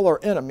 says, all our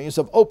enemies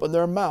have opened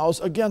their mouths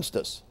against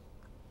us.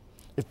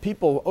 If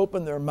people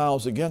open their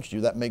mouths against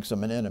you, that makes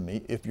them an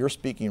enemy. If you're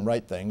speaking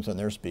right things and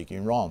they're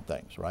speaking wrong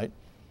things, right?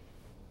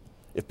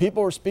 If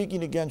people are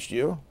speaking against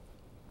you,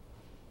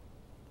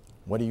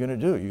 what are you going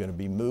to do? You're going to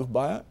be moved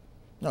by it?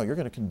 No, you're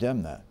going to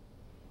condemn that.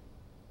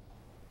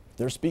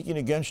 They're speaking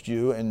against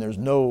you, and there's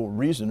no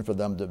reason for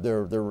them to.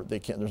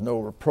 There's no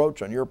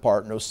reproach on your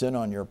part, no sin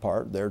on your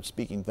part. They're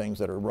speaking things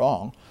that are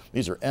wrong.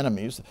 These are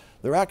enemies.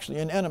 They're actually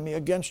an enemy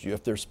against you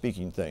if they're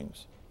speaking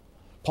things.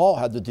 Paul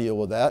had to deal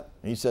with that.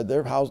 He said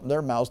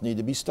their mouths need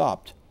to be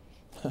stopped.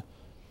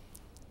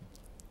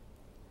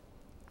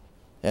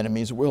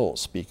 Enemies will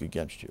speak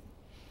against you.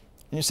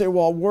 And you say,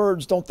 well,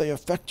 words, don't they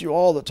affect you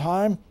all the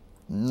time?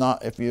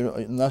 Not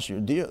unless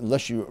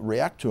you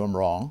react to them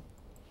wrong.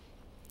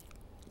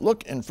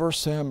 Look in 1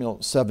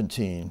 Samuel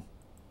 17.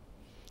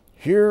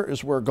 Here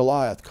is where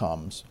Goliath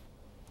comes,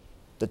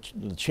 the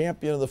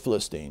champion of the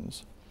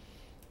Philistines.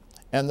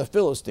 And the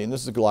Philistine,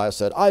 this is Goliath,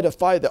 said, I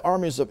defy the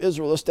armies of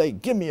Israel this day.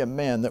 Give me a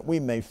man that we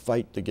may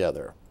fight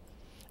together.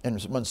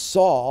 And when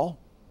Saul,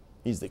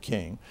 he's the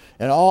king,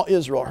 and all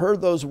Israel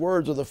heard those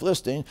words of the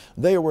Philistine,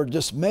 they were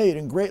dismayed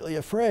and greatly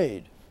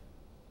afraid.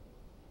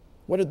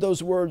 What did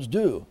those words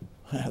do?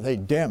 They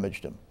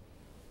damaged him.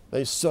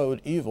 They sowed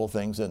evil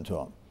things into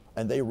him.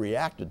 And they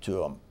reacted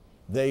to them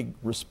They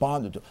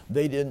responded to him.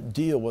 They didn't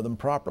deal with him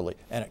properly,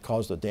 and it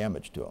caused a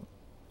damage to him.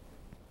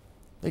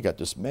 They got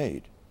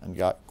dismayed and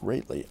got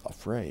greatly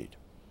afraid.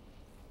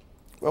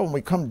 Well, when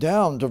we come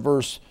down to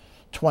verse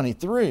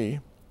 23,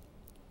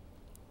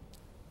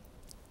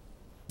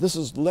 this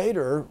is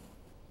later.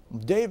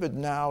 David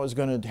now is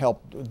going to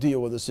help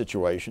deal with the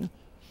situation.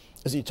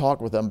 As he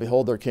talked with them,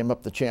 behold, there came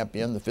up the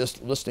champion, the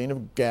Philistine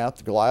of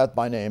Gath, Goliath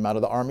by name, out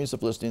of the armies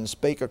of Philistine, and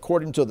spake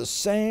according to the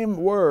same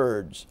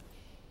words.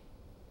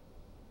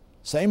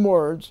 Same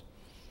words.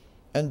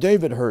 And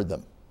David heard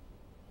them.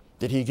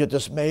 Did he get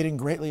dismayed and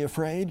greatly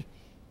afraid?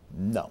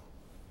 No.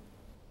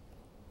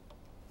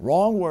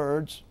 Wrong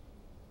words,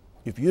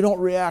 if you don't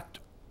react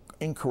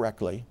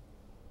incorrectly,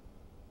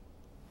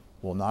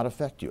 will not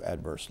affect you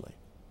adversely.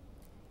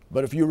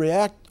 But if you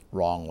react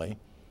wrongly,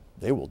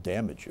 they will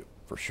damage you,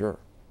 for sure.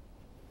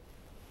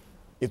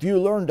 If you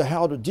learn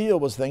how to deal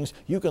with things,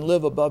 you can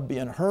live above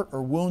being hurt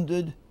or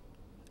wounded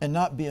and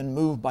not being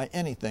moved by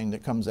anything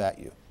that comes at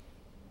you.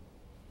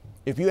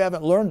 If you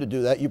haven't learned to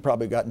do that, you've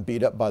probably gotten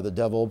beat up by the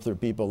devil through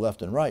people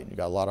left and right. You've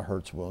got a lot of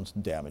hurts, wounds,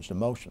 and damaged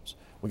emotions.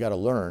 We've got to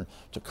learn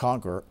to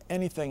conquer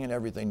anything and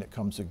everything that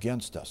comes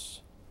against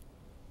us.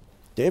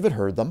 David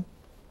heard them.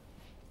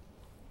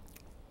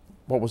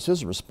 What was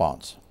his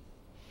response?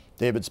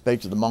 David spake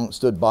to the monk that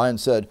stood by and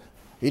said,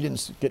 he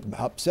didn't get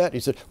upset. He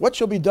said, what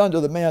shall be done to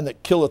the man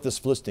that killeth this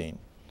Philistine?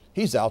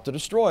 He's out to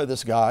destroy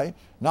this guy,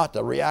 not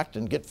to react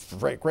and get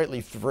greatly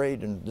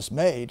afraid and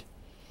dismayed.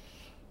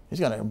 He's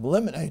going to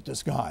eliminate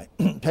this guy,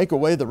 take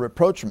away the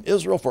reproach from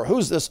Israel, for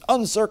who's this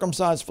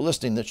uncircumcised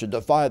Philistine that should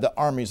defy the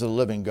armies of the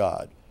living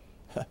God?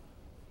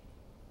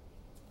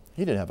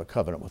 He didn't have a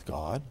covenant with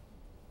God.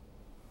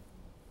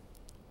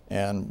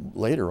 And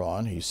later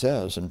on, he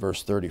says in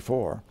verse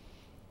 34,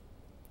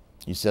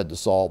 he said to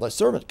Saul, thy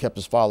servant kept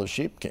his father's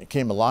sheep,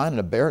 came a lion and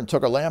a bear, and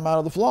took a lamb out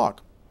of the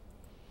flock.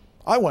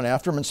 I went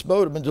after him and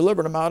smote him and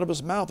delivered him out of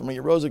his mouth. And when he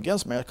rose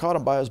against me, I caught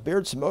him by his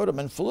beard, smote him,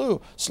 and slew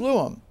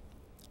him.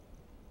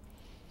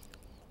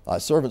 Thy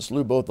servant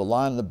slew both the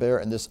lion and the bear,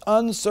 and this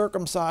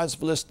uncircumcised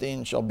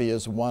Philistine shall be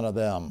as one of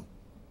them.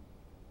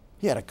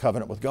 He had a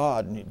covenant with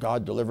God, and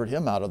God delivered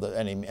him out of the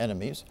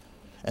enemies.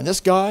 And this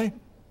guy,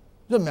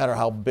 doesn't matter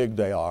how big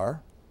they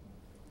are,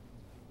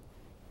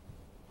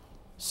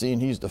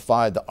 seeing he's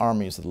defied the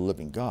armies of the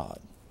living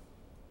God.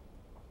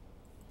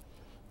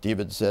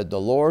 David said, the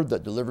Lord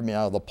that delivered me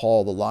out of the paw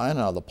of the lion,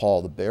 out of the paw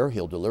of the bear,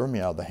 he'll deliver me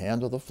out of the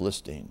hand of the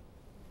Philistine.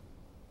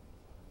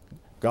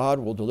 God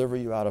will deliver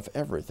you out of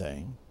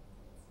everything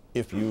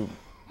if you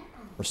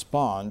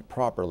respond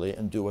properly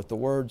and do what the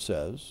Word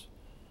says.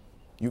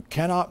 You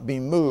cannot be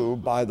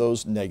moved by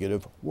those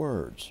negative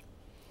words.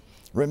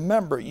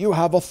 Remember, you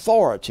have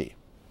authority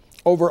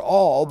over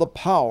all the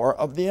power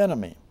of the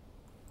enemy.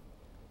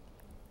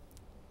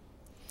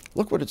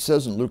 Look what it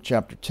says in Luke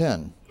chapter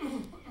 10,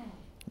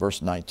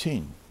 verse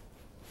 19.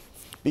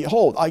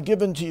 Behold, I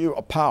give unto you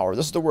a power.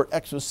 This is the word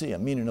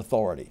exousia, meaning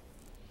authority.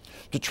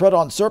 To tread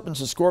on serpents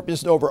and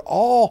scorpions and over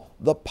all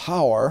the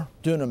power,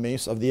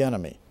 dunamis, of the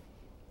enemy.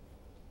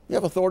 You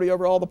have authority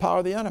over all the power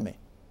of the enemy.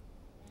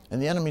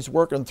 And the enemy's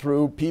working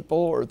through people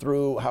or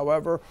through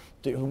however,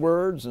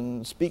 words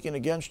and speaking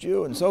against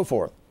you and so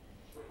forth.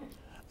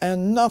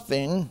 And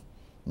nothing,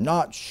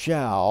 not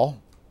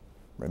shall,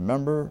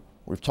 remember,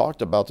 we've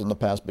talked about this in the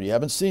past, but you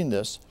haven't seen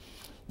this.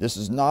 This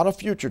is not a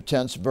future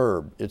tense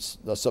verb. It's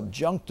a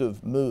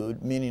subjunctive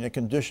mood, meaning a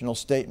conditional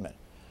statement.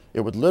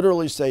 It would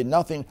literally say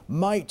nothing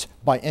might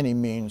by any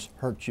means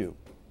hurt you.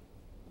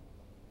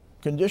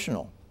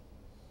 Conditional.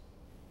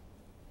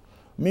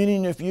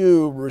 Meaning if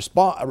you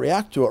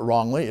react to it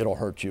wrongly, it'll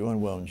hurt you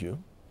and wound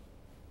you.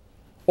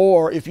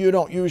 Or if you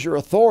don't use your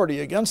authority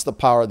against the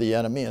power of the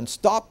enemy and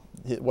stop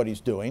what he's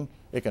doing,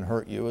 it can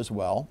hurt you as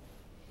well.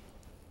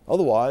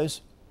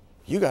 Otherwise,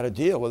 you got to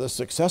deal with it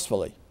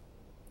successfully.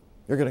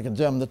 You're going to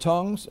condemn the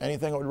tongues,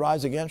 anything that would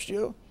rise against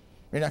you.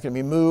 You're not going to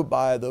be moved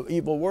by the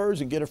evil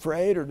words and get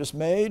afraid or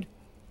dismayed.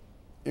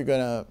 You're going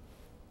to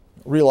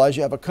realize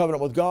you have a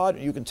covenant with God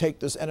and you can take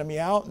this enemy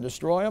out and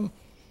destroy him.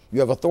 You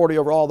have authority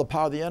over all the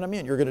power of the enemy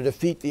and you're going to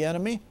defeat the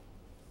enemy.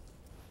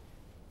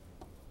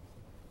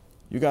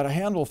 You got to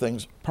handle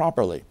things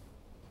properly.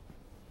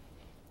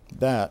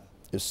 That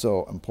is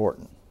so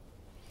important.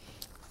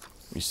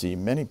 We see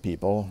many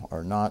people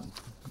are not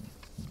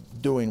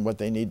doing what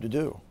they need to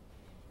do.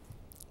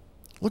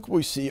 Look what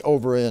we see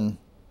over in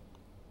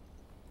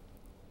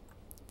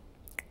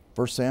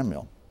 1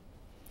 Samuel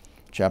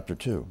chapter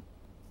 2,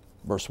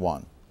 verse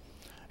 1.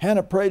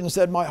 Hannah prayed and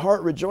said, my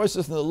heart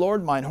rejoiceth in the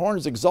Lord, mine horn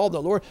is exalted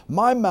in the Lord,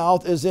 my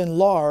mouth is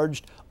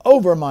enlarged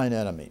over mine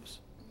enemies.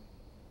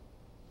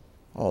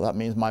 Oh, that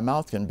means my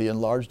mouth can be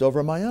enlarged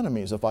over my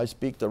enemies if I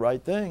speak the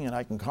right thing and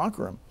I can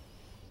conquer them.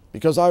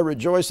 Because I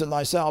rejoice in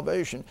thy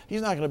salvation.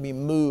 He's not going to be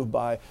moved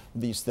by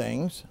these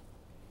things.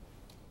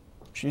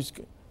 She's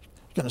going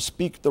to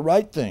speak the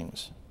right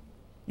things.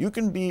 You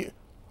can be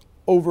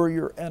over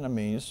your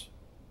enemies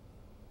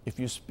if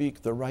you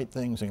speak the right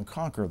things and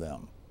conquer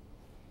them.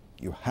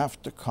 You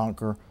have to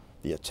conquer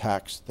the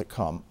attacks that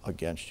come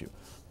against you.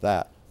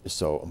 That is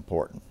so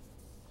important.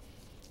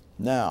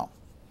 Now,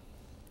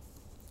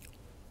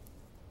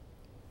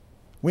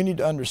 we need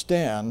to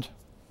understand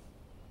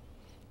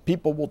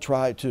people will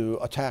try to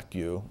attack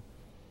you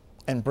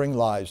and bring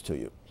lies to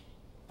you.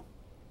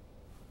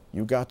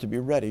 You've got to be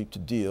ready to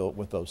deal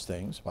with those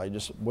things by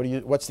just,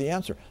 what's the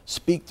answer?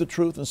 Speak the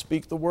truth and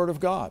speak the Word of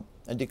God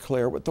and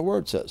declare what the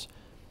Word says.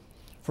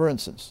 For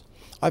instance,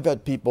 I've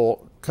had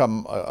people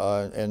come,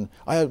 and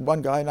I had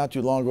one guy not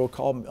too long ago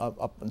call me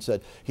up and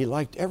said he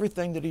liked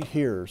everything that he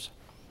hears,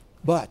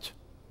 but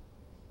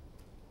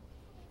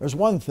there's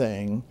one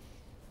thing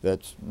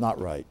that's not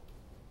right.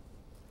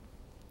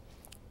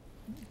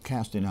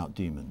 Casting out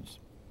demons.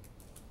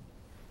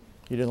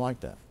 He didn't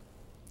like that.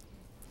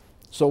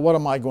 So what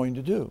am I going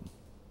to do?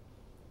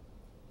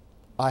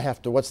 I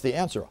have to, what's the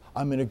answer?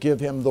 I'm going to give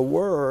him the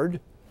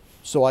Word,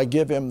 so I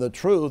give him the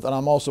truth, and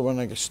I'm also going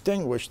to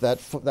extinguish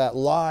that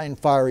lying,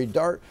 fiery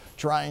dart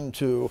trying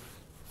to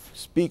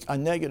speak a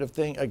negative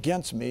thing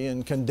against me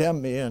and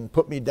condemn me and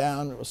put me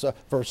down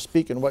for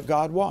speaking what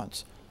God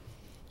wants.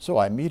 So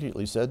I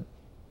immediately said,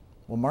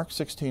 well, Mark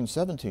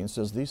 16:17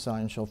 says, these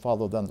signs shall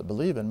follow them that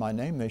believe in my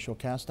name, they shall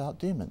cast out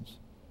demons.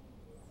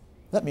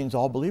 That means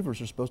all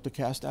believers are supposed to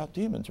cast out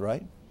demons,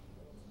 right?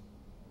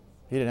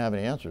 He didn't have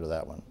any answer to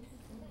that one.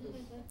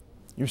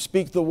 You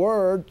speak the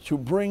Word to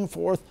bring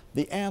forth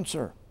the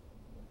answer,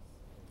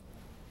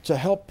 to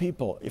help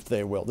people if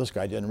they will. This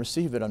guy didn't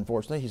receive it,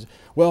 unfortunately.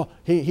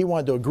 He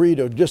wanted to agree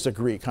to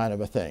disagree kind of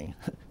a thing.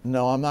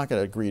 No, I'm not going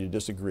to agree to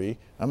disagree.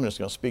 I'm just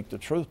going to speak the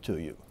truth to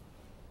you.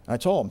 I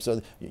told him,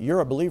 so you're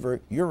a believer,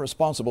 you're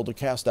responsible to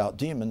cast out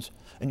demons,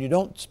 and you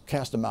don't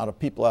cast them out of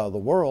people out of the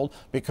world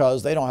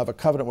because they don't have a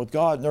covenant with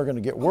God and they're going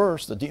to get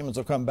worse. The demons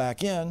will come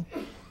back in.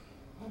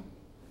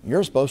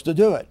 You're supposed to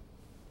do it.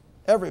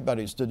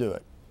 Everybody's to do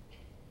it.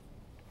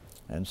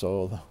 And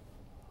so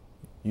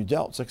you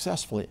dealt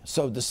successfully.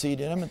 Sowed the seed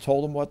in them and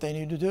told them what they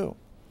need to do.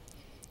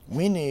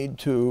 We need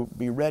to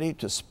be ready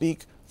to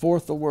speak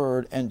forth the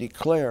Word and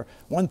declare.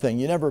 One thing,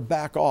 you never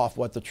back off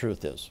what the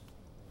truth is.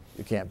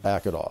 You can't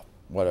back it off,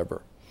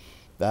 whatever.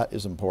 That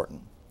is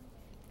important.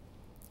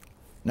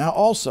 Now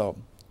also,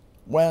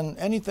 when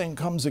anything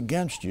comes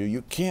against you,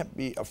 you can't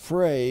be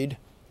afraid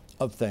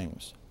of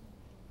things.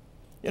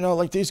 You know,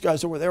 like these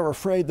guys over there were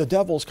afraid the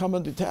devil's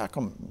coming to attack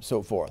them and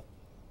so forth.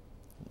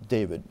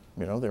 David,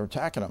 you know, they were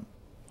attacking him.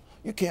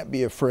 You can't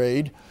be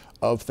afraid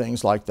of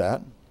things like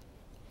that.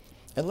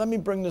 And let me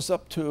bring this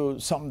up to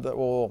something that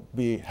will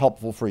be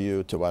helpful for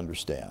you to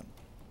understand.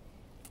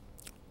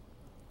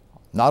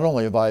 Not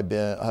only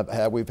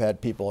have we've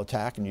had people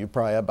attacking you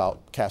probably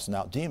about casting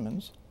out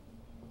demons,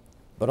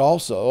 but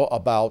also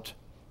about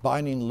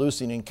binding,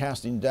 loosing, and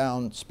casting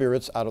down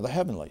spirits out of the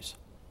heavenlies.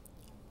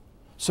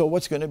 So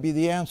what's going to be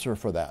the answer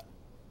for that?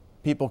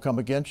 People come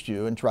against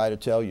you and try to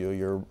tell you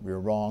you're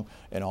wrong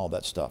and all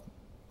that stuff.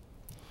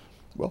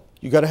 Well,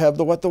 you got to have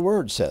what the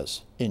Word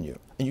says in you,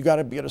 and you got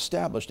to get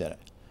established in it.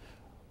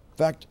 In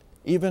fact,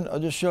 even I'll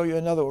just show you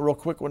another real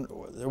quick one.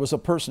 There was a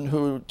person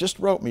who just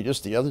wrote me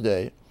just the other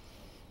day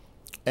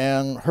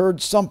and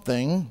heard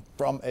something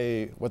from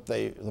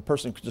the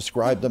person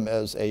described them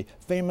as a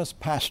famous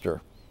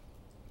pastor.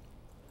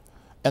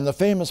 And the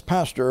famous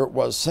pastor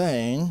was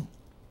saying,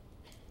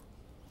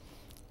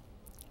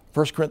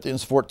 1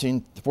 Corinthians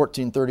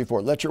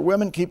 14:34, let your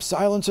women keep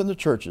silence in the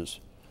churches.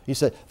 He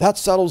said, that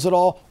settles it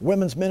all.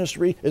 Women's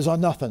ministry is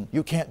on nothing.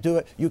 You can't do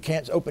it. You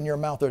can't open your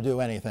mouth or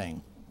do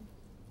anything.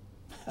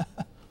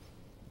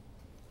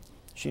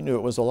 She knew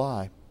it was a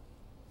lie.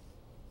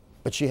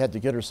 But she had to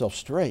get herself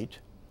straight.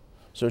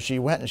 So she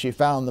went and she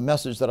found the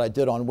message that I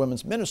did on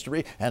women's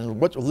ministry and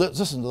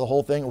listened to the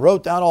whole thing,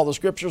 wrote down all the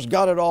scriptures,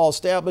 got it all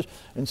established,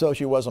 and so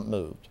she wasn't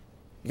moved.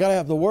 You got to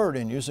have the Word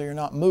in you so you're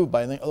not moved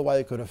by anything,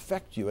 otherwise it could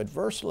affect you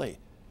adversely.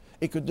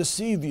 It could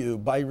deceive you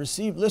by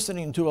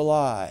listening to a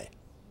lie.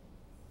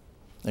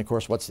 And of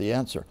course, what's the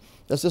answer?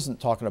 This isn't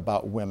talking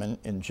about women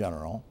in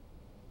general.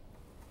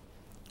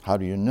 How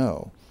do you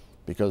know?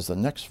 Because the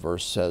next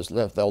verse says,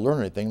 if they'll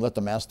learn anything, let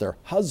them ask their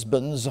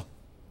husbands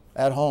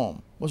at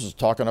home. This is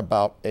talking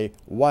about a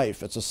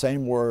wife. It's the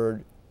same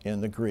word in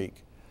the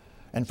Greek.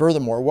 And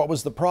furthermore, what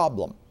was the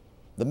problem?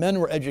 The men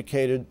were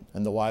educated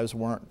and the wives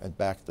weren't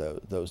back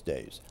those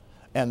days.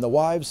 And the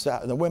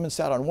women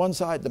sat on one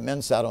side, the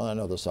men sat on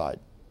another side.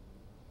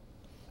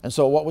 And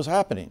so what was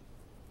happening?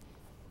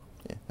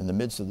 In the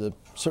midst of the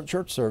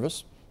church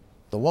service,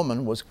 the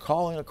woman was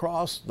calling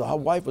across, the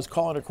wife was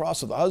calling across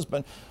to the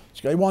husband.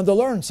 She wanted to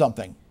learn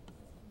something.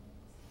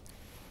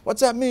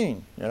 What's that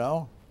mean, you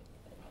know?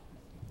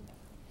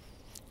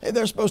 Hey,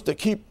 they're supposed to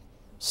keep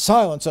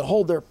silence and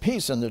hold their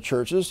peace in the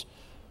churches.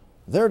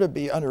 They're to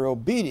be under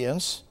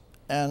obedience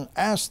and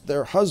ask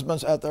their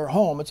husbands at their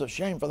home. It's a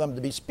shame for them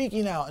to be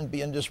speaking out and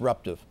being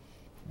disruptive.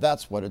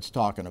 That's what it's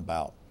talking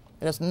about.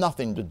 It has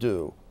nothing to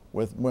do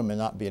with women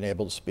not being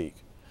able to speak.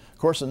 Of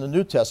course, in the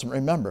New Testament,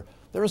 remember,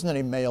 there isn't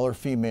any male or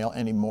female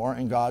anymore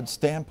in God's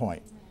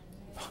standpoint.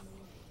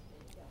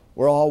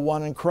 We're all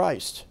one in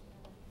Christ.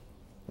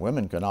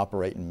 Women can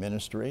operate in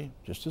ministry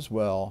just as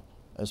well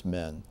as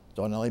men.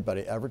 Don't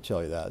anybody ever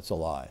tell you that. It's a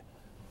lie.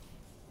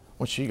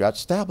 When she got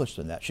established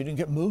in that, she didn't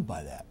get moved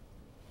by that.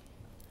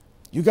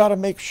 You got to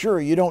make sure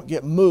you don't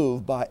get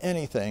moved by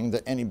anything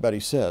that anybody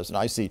says. And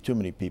I see too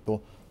many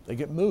people, they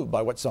get moved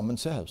by what someone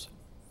says.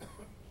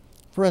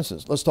 For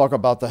instance, let's talk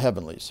about the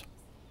heavenlies.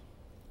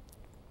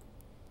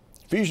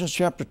 Ephesians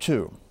chapter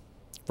 2,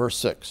 verse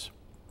 6.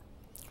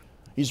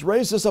 He's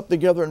raised us up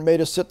together and made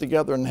us sit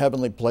together in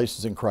heavenly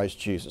places in Christ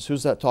Jesus.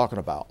 Who's that talking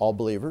about? All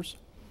believers?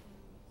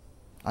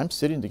 I'm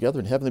sitting together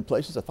in heavenly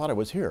places? I thought I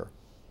was here.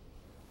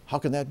 How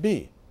can that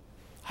be?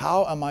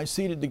 How am I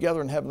seated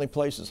together in heavenly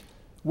places?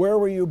 Where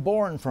were you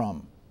born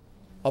from?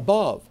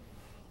 Above.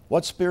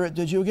 What spirit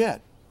did you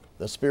get?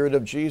 The Spirit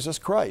of Jesus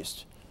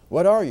Christ.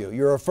 What are you?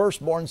 You're a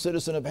firstborn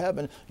citizen of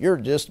heaven.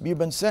 You've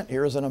been sent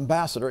here as an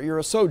ambassador. You're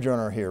a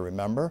sojourner here,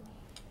 remember?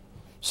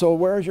 So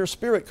where does your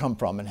spirit come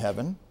from in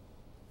heaven?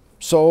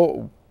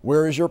 So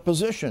where is your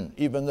position?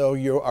 Even though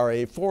you are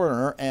a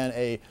foreigner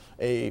and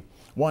a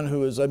one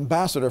who is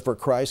ambassador for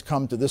Christ,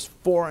 come to this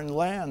foreign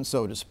land,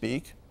 so to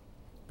speak,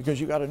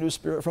 because you got a new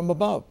spirit from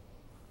above.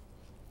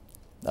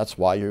 That's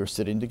why you're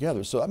sitting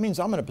together. So that means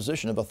I'm in a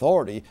position of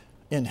authority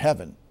in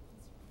heaven,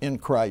 in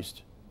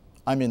Christ.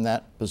 I'm in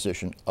that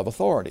position of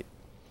authority.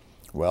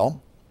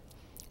 Well,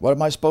 what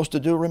am I supposed to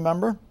do,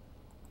 remember?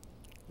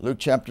 Luke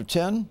chapter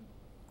 10,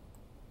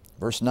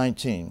 verse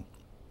 19.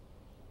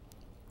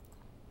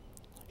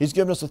 He's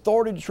given us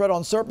authority to tread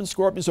on serpents,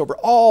 scorpions, over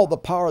all the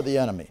power of the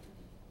enemy.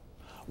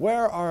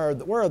 Where are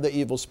the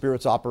evil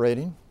spirits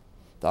operating?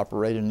 They're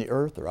operating in the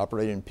earth, they're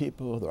operating in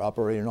people, they're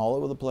operating all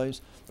over the place.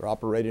 They're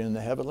operating in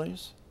the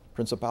heavenlies,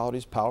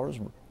 principalities, powers,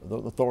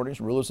 authorities,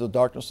 rulers of the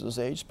darkness of this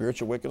age,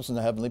 spiritual wickedness in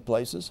the heavenly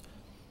places.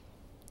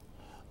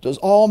 Does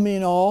all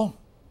mean all?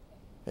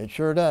 It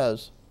sure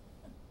does.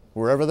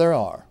 Wherever there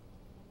are.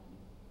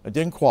 It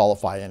didn't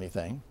qualify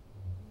anything.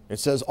 It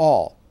says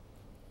all.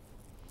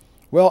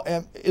 Well,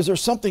 is there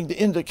something to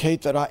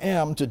indicate that I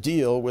am to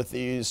deal with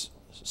these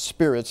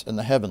spirits in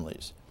the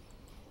heavenlies?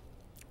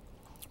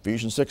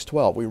 Ephesians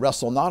 6:12, we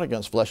wrestle not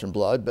against flesh and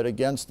blood, but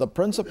against the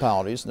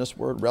principalities. And this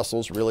word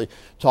wrestle is really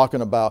talking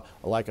about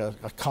like a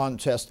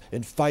contest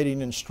in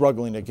fighting and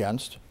struggling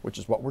against, which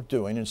is what we're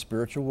doing in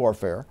spiritual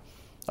warfare,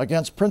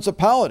 against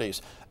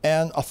principalities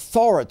and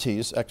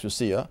authorities,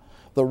 exousia,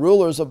 the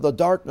rulers of the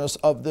darkness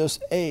of this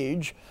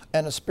age,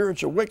 and the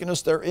spiritual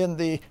wickedness, they're in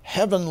the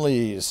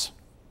heavenlies.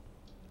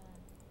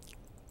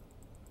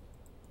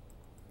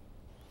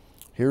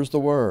 Here's the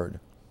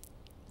word,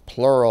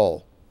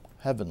 plural,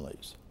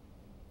 heavenlies.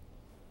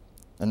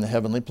 In the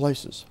heavenly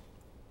places.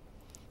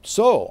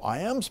 So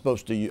I'm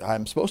supposed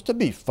to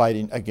be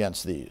fighting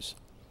against these.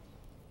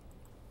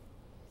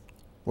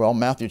 Well,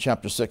 Matthew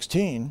chapter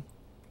 16,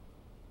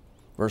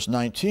 verse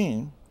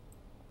 19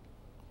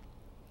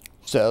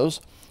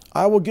 says,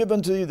 I will give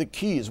unto thee the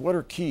keys. What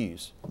are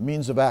keys?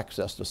 Means of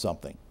access to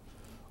something.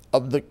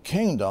 Of the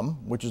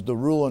kingdom, which is the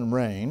rule and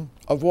reign,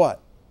 of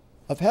what?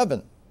 Of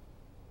heaven.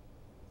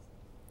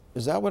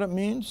 Is that what it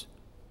means?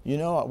 You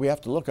know, we have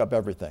to look up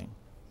everything.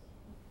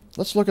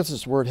 Let's look at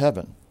this word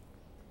heaven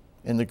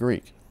in the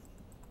Greek.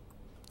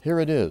 Here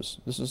it is.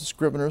 This is the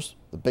Scrivener's,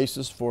 the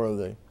basis for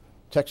the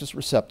Textus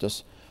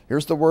Receptus.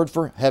 Here's the word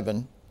for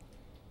heaven.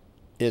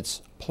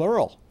 It's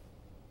plural.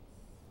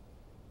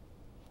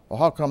 Well,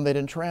 how come they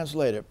didn't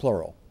translate it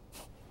plural?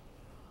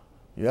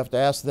 You have to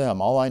ask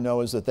them. All I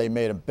know is that they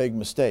made a big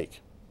mistake.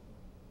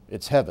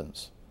 It's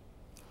heavens.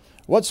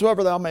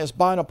 Whatsoever thou mayest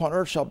bind upon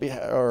earth shall be,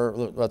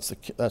 or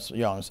that's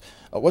Young's.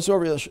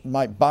 Whatsoever thou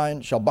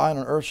shall bind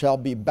on earth shall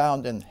be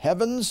bound in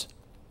heavens.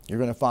 You're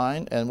going to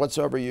find, and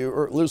whatsoever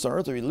you loose on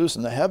earth will be loose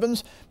in the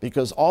heavens,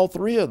 because all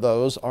three of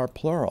those are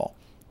plural.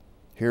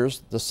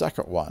 Here's the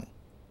second one,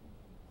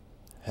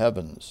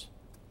 heavens.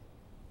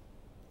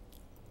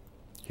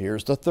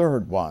 Here's the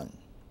third one,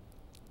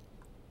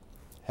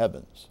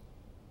 heavens.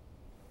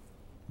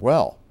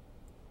 Well,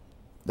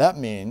 that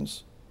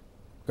means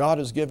God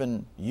has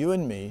given you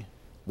and me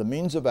the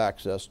means of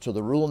access to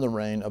the rule and the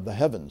reign of the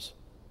heavens.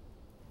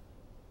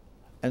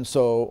 And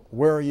so,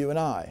 where are you and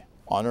I?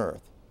 On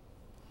earth.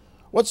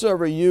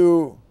 Whatsoever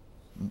you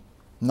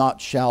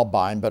not shall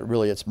bind, but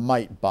really it's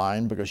might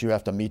bind, because you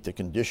have to meet the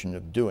condition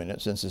of doing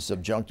it, since it's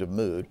subjunctive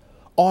mood,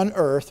 on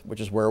earth,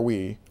 which is where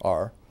we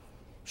are,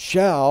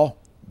 shall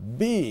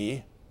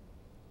be,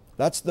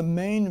 that's the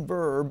main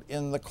verb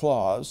in the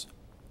clause,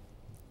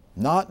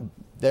 not,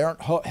 they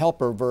aren't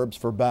helper verbs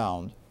for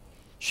bound.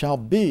 Shall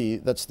be,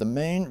 that's the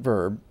main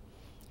verb,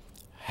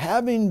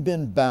 having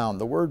been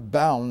bound. The word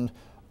bound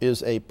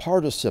is a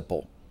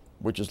participle,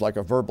 which is like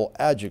a verbal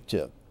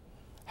adjective.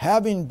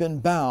 Having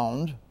been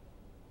bound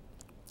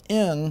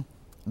in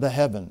the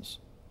heavens.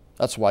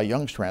 That's why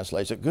Young's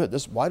translates it good.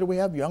 Why do we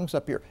have Young's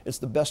up here? It's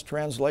the best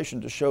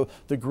translation to show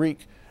the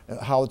Greek,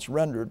 how it's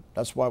rendered.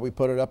 That's why we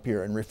put it up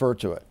here and refer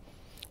to it.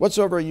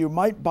 Whatsoever you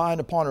might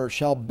bind upon earth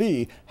shall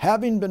be,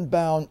 having been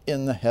bound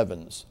in the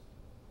heavens.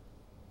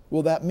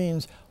 Well, that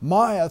means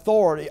my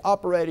authority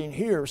operating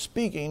here,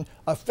 speaking,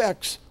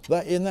 affects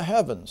in the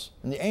heavens.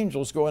 And the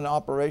angels go into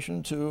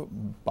operation to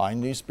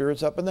bind these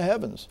spirits up in the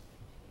heavens.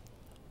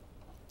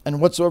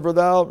 And whatsoever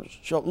thou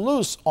shalt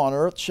loose on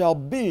earth shall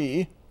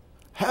be,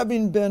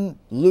 having been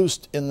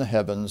loosed in the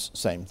heavens,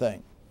 same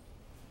thing.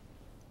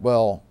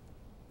 Well,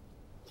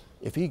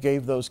 if he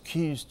gave those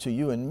keys to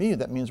you and me,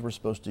 that means we're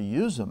supposed to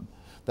use them.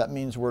 That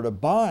means we're to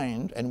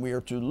bind and we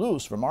are to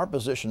loose from our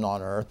position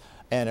on earth,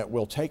 and it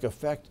will take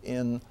effect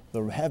in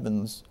the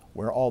heavens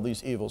where all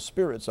these evil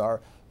spirits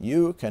are.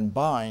 You can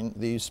bind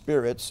these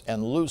spirits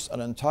and loose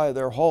and untie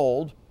their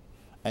hold,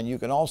 and you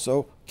can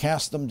also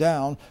cast them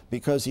down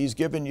because he's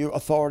given you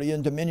authority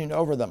and dominion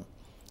over them.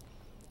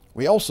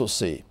 We also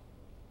see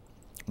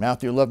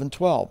Matthew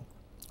 11:12.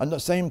 And the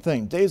same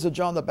thing, days of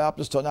John the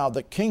Baptist till now,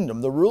 the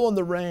kingdom, the rule and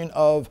the reign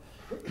of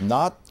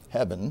not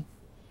heaven.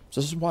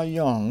 So this is why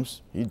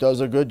Young's, he does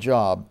a good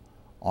job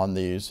on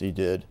these, he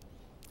did.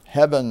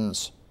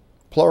 Heavens,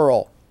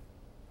 plural.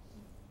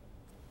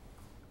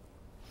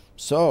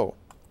 So,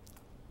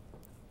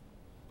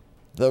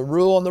 the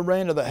rule and the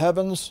reign of the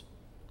heavens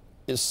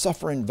is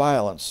suffering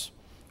violence.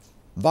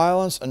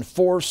 Violence and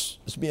force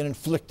is being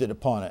inflicted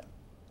upon it.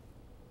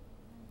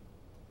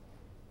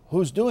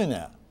 Who's doing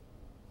that?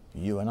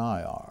 You and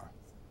I are.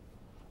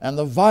 And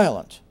the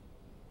violent,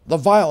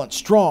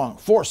 strong,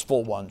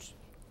 forceful ones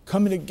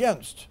coming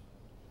against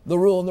the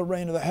rule and the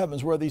reign of the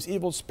heavens where these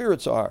evil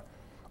spirits are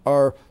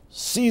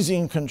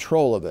seizing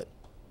control of it.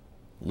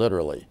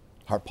 Literally,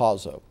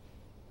 harpazo.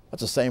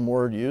 That's the same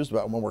word used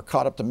when we're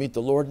caught up to meet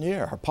the Lord in the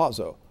air,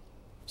 harpazo.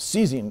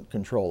 Seizing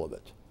control of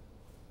it.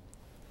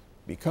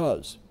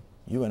 Because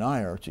you and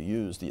I are to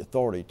use the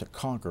authority to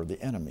conquer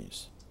the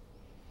enemies.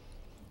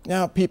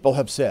 Now, people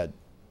have said,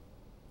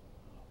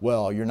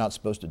 well, you're not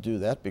supposed to do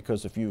that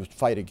because if you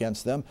fight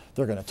against them,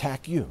 they're going to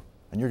attack you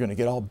and you're going to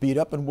get all beat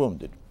up and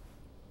wounded.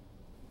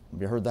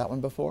 Have you heard that one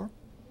before?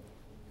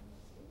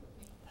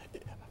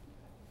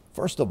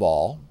 First of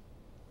all,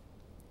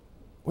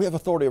 we have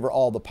authority over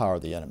all the power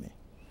of the enemy.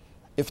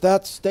 If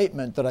that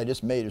statement that I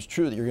just made is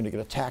true, that you're going to get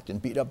attacked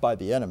and beat up by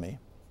the enemy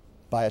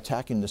by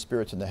attacking the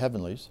spirits in the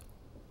heavenlies,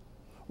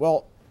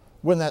 well,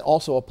 wouldn't that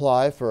also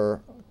apply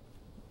for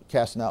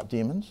casting out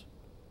demons?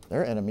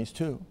 They're enemies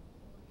too.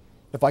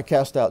 If I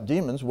cast out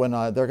demons,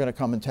 they're going to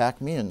come and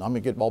attack me and I'm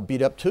going to get all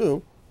beat up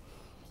too.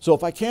 So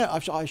if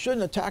I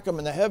shouldn't attack them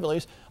in the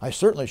heavenlies, I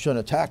certainly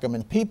shouldn't attack them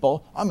in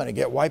people. I'm going to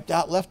get wiped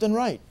out left and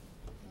right.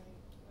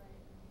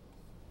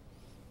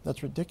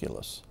 That's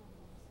ridiculous.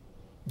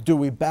 Do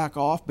we back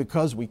off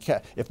because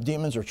if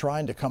demons are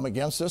trying to come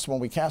against us when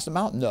we cast them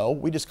out? No,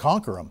 we just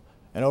conquer them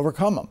and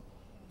overcome them.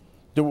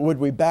 Would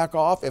we back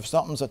off if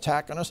something's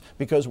attacking us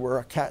because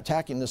we're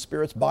attacking the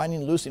spirits,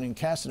 binding, loosing, and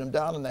casting them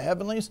down in the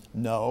heavenlies?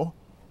 No.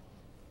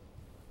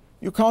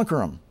 You conquer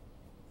them.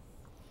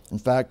 In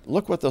fact,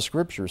 look what the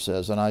scripture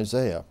says in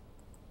Isaiah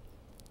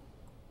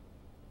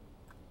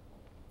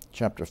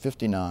chapter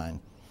 59.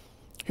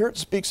 Here it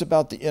speaks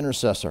about the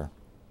intercessor.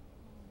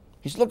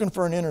 He's looking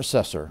for an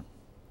intercessor.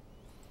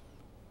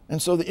 And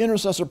so the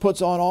intercessor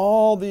puts on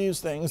all these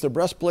things, the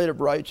breastplate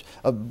of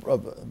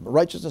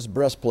righteousness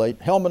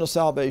breastplate, helmet of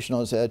salvation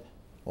on his head.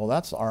 Well,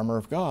 that's the armor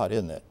of God,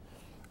 isn't it?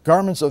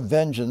 Garments of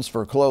vengeance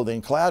for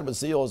clothing, clad with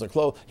zeal as a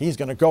cloth. He's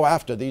going to go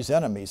after these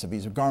enemies of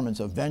these garments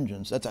of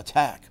vengeance. That's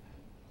attack.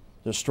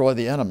 Destroy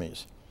the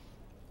enemies.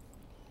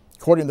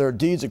 According to their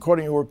deeds,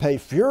 according to repay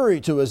fury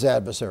to his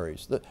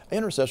adversaries. The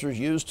intercessors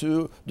used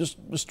to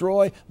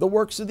destroy the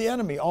works of the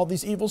enemy, all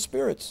these evil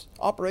spirits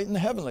operate in the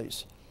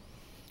heavenlies.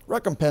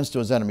 Recompense to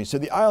his enemies. To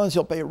the islands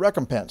he'll pay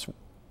recompense.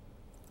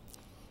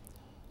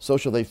 So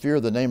shall they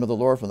fear the name of the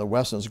Lord from the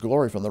west, and his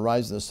glory from the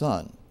rising of the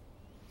sun.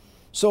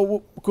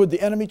 So could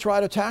the enemy try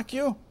to attack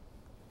you?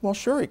 Well,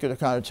 sure, he could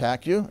kind of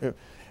attack you.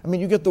 I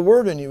mean, you get the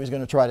word in you, he's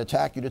going to try to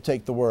attack you to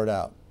take the word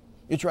out.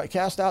 You try to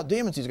cast out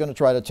demons, he's going to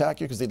try to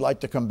attack you because he'd like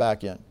to come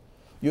back in.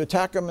 You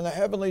attack them in the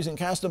heavenlies and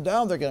cast them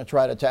down, they're going to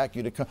try to attack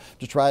you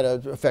to try to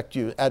affect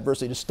you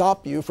adversely, to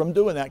stop you from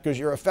doing that because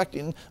you're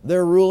affecting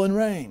their rule and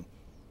reign.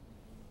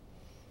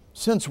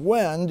 Since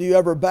when do you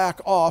ever back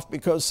off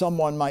because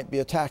someone might be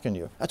attacking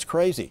you? That's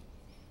crazy.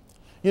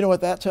 You know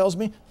what that tells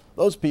me?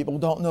 Those people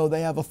don't know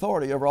they have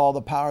authority over all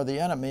the power of the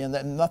enemy and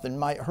that nothing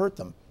might hurt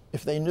them.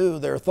 If they knew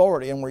their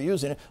authority and were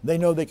using it, they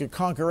know they could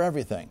conquer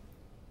everything.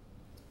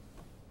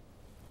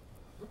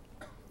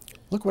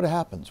 Look what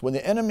happens. When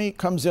the enemy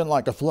comes in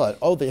like a flood,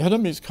 oh, the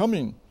enemy's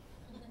coming.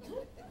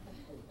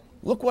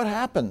 Look what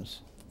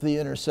happens to the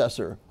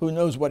intercessor who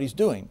knows what he's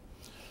doing.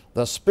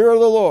 The Spirit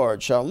of the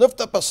Lord shall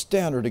lift up a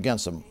standard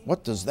against them.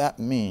 What does that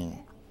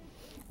mean?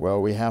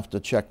 Well, we have to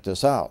check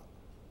this out.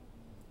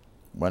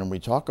 When we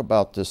talk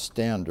about this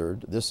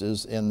standard, this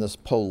is in this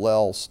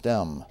polel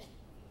stem.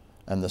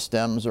 And the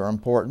stems are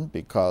important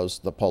because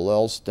the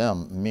polel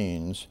stem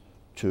means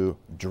to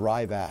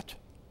drive at.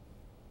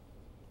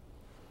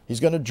 He's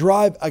going to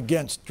drive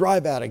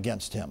at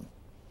against him.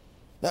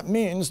 That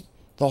means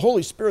the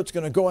Holy Spirit's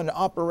going to go into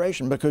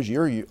operation because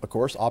you're, of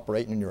course,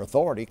 operating in your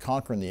authority,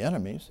 conquering the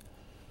enemies.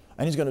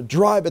 And he's going to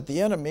drive at the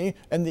enemy,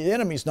 and the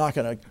enemy's not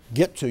going to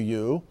get to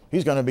you.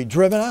 He's going to be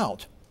driven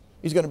out.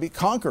 He's going to be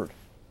conquered.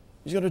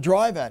 He's going to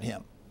drive at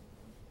him.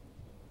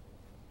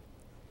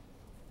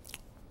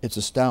 It's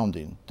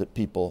astounding that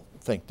people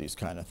think these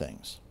kind of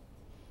things.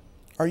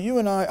 Are you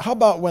and I, how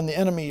about when the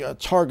enemy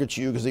targets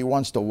you because he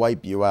wants to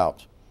wipe you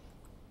out?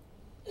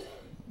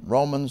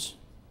 Romans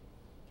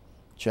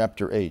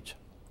chapter 8.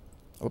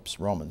 Oops,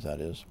 Romans,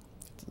 that is.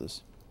 Get to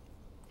this.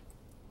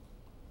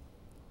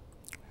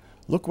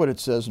 Look what it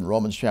says in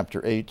Romans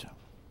chapter 8,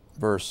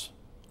 verse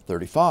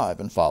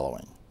 35 and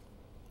following.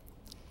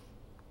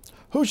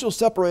 Who shall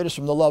separate us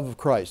from the love of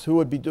Christ? Who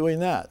would be doing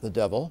that? The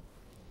devil.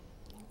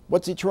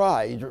 What's he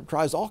try? He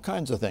tries all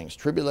kinds of things.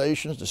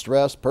 Tribulations,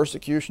 distress,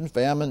 persecution,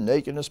 famine,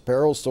 nakedness,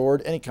 peril,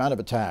 sword, any kind of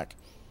attack.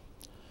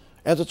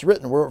 As it's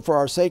written, for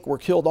our sake we're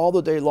killed all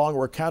the day long.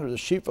 We're counted as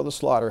sheep for the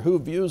slaughter. Who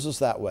views us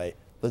that way?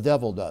 The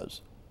devil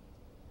does.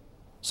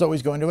 So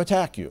he's going to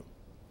attack you.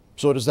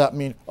 So does that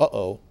mean,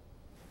 uh-oh,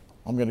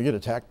 I'm going to get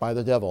attacked by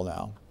the devil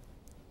now?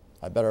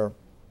 I better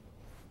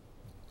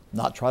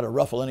not try to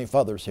ruffle any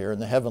feathers here in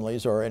the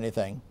heavenlies or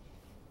anything.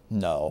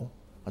 No,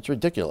 that's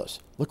ridiculous.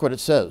 Look what it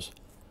says.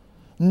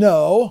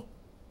 No,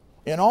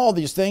 in all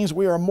these things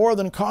we are more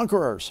than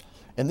conquerors.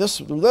 And this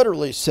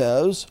literally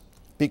says,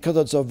 because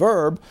it's a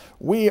verb,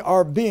 we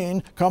are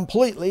being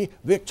completely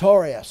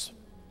victorious.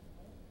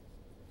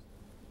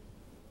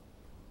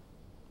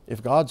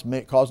 If God's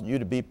causing you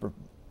to be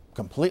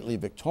completely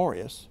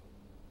victorious,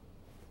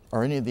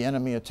 are any of the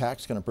enemy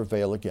attacks going to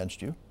prevail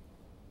against you?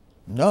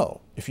 No,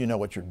 if you know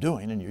what you're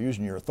doing and you're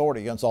using your authority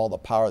against all the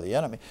power of the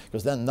enemy,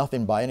 because then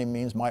nothing by any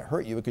means might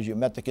hurt you because you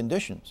met the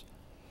conditions.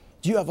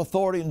 Do you have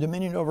authority and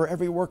dominion over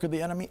every work of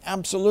the enemy?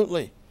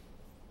 Absolutely.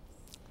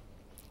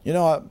 You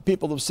know,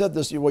 people have said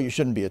this, well, you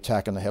shouldn't be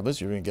attacking the heavens,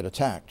 you're going to get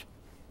attacked.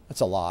 That's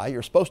a lie.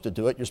 You're supposed to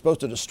do it. You're supposed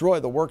to destroy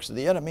the works of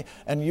the enemy,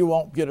 and you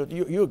won't get it.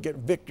 You'll get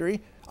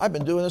victory. I've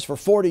been doing this for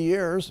 40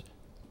 years.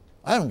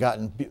 I haven't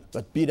gotten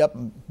beat up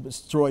and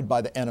destroyed by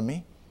the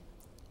enemy.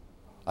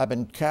 I've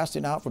been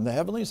casting out from the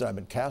heavenlies, and I've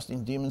been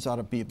casting demons out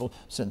of people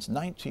since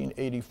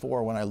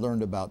 1984 when I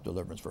learned about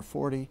deliverance, for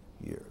 40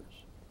 years.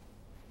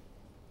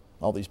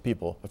 All these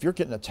people, if you're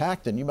getting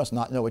attacked, then you must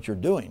not know what you're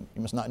doing.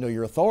 You must not know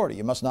your authority.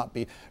 You must not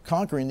be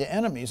conquering the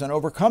enemies and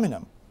overcoming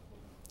them.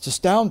 It's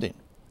astounding.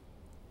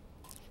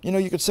 You know,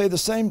 you could say the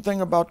same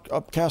thing about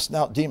casting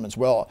out demons.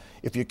 Well,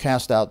 if you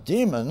cast out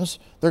demons,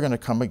 they're going to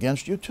come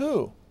against you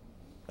too.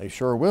 They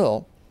sure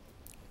will.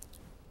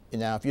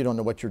 Now, if you don't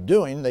know what you're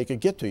doing, they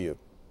could get to you.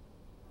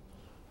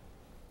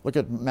 Look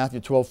at Matthew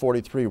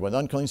 12:43. When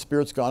unclean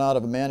spirits gone out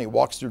of a man, he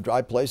walks through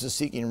dry places,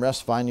 seeking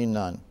rest, finding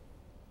none.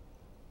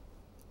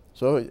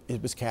 So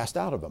it was cast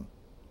out of him.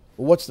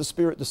 Well, what's the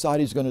spirit decide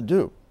he's going to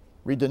do?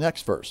 Read the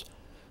next verse.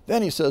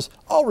 Then he says,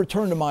 I'll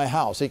return to my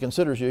house. He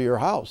considers you your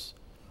house.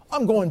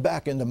 I'm going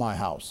back into my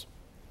house.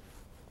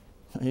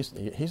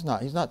 He's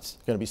not going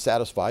to be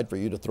satisfied for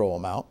you to throw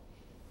him out.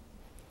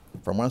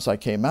 From whence I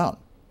came out.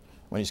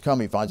 When he's come,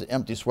 he finds it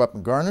empty, swept,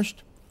 and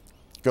garnished.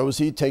 Goes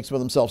he, takes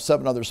with himself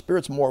 7 other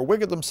spirits more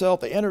wicked than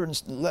himself. They enter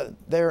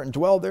there and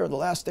dwell there. The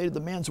last state of the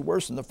man's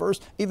worse than the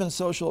first. Even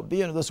so shall it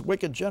be into this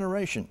wicked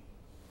generation.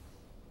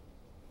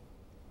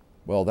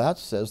 Well, that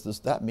says this.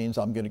 That means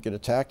I'm going to get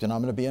attacked and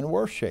I'm going to be in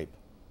worse shape.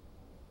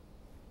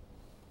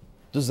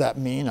 Does that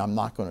mean I'm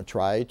not going to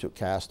try to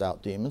cast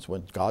out demons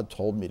when God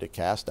told me to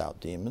cast out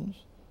demons?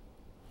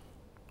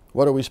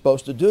 What are we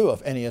supposed to do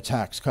if any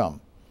attacks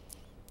come?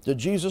 Did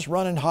Jesus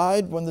run and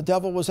hide when the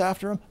devil was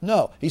after him?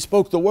 No, he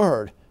spoke the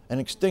word and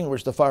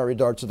extinguished the fiery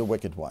darts of the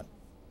wicked one.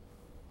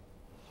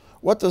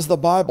 What does the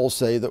Bible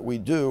say that we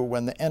do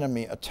when the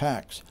enemy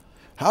attacks?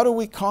 How do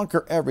we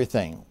conquer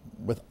everything?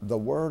 With the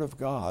word of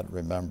God,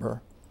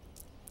 remember.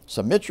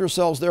 Submit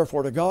yourselves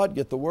therefore to God,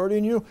 get the word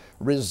in you,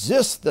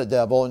 resist the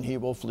devil and he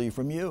will flee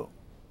from you.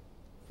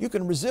 You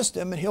can resist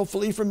him and he'll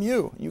flee from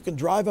you. You can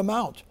drive him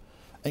out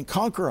and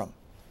conquer him.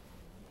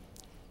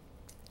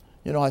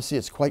 You know, I see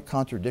it's quite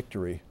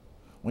contradictory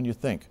when you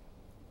think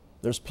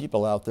there's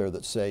people out there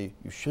that say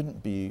you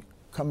shouldn't be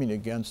coming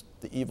against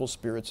the evil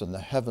spirits in the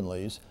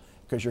heavenlies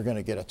because you're going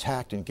to get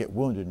attacked and get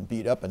wounded and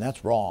beat up, and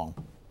that's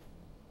wrong.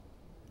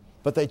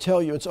 But they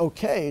tell you it's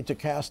okay to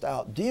cast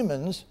out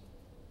demons.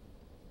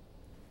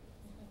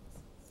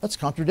 That's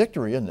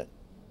contradictory, isn't it?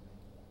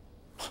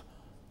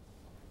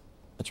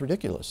 It's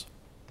ridiculous.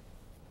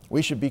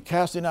 We should be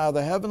casting out of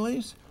the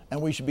heavenlies, and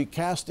we should be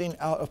casting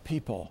out of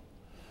people.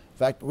 In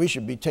fact, we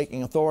should be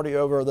taking authority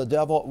over the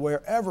devil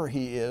wherever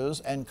he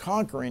is and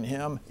conquering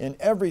him in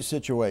every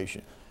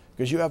situation,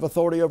 because you have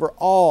authority over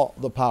all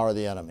the power of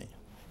the enemy.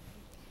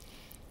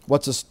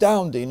 What's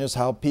astounding is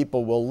how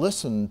people will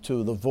listen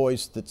to the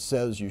voice that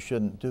says you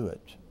shouldn't do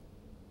it.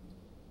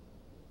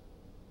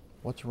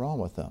 What's wrong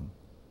with them?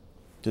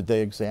 Did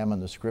they examine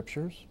the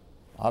scriptures?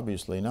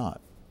 Obviously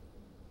not.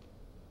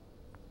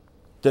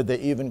 Did they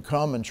even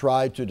come and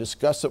try to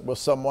discuss it with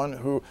someone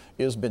who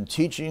has been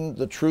teaching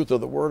the truth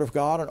of the Word of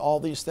God and all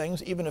these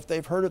things, even if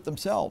they've heard it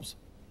themselves?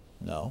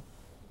 No.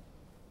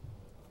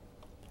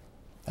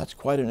 That's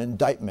quite an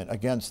indictment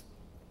against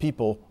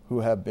people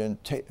who have been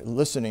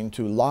listening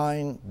to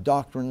lying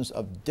doctrines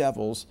of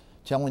devils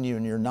telling you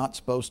you're not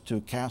supposed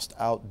to cast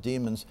out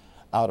demons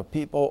out of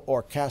people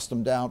or cast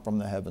them down from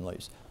the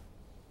heavenlies.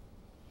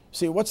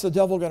 See, what's the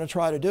devil going to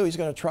try to do? He's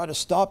going to try to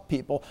stop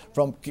people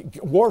from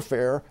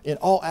warfare in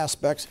all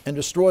aspects and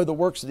destroy the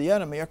works of the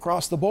enemy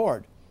across the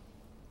board.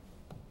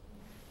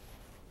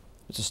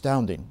 It's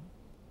astounding.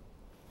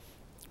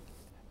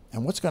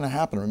 And what's going to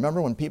happen?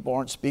 Remember when people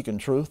aren't speaking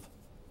truth?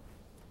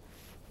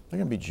 They're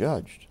going to be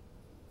judged.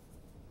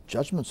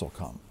 Judgments will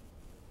come.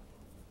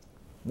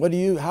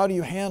 How do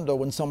you handle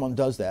when someone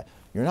does that?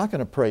 You're not going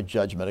to pray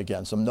judgment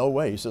against them. No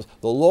way. He says,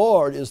 the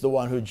Lord is the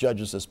one who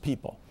judges his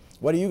people.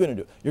 What are you going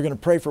to do? You're going to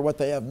pray for what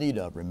they have need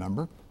of,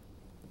 remember?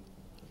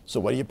 So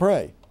what do you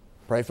pray?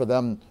 Pray for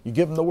them. You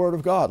give them the word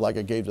of God like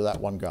I gave to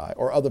that one guy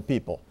or other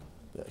people.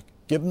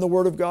 Give them the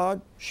word of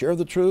God. Share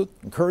the truth.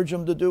 Encourage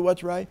them to do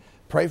what's right.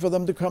 Pray for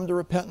them to come to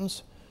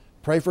repentance.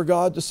 Pray for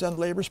God to send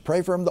laborers.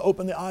 Pray for them to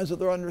open the eyes of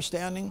their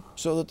understanding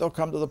so that they'll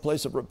come to the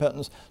place of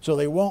repentance so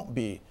they won't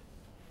be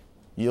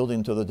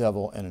yielding to the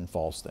devil and in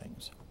false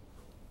things.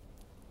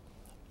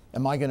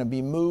 Am I going to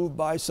be moved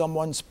by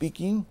someone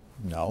speaking?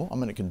 No, I'm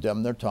going to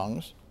condemn their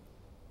tongues.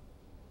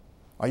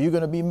 Are you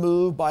going to be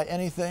moved by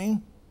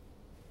anything?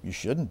 You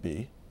shouldn't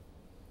be.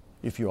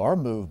 If you are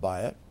moved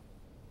by it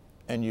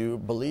and you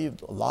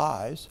believe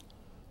lies,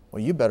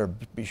 well, you better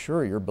be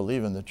sure you're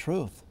believing the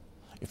truth.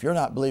 If you're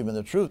not believing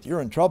the truth,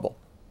 you're in trouble.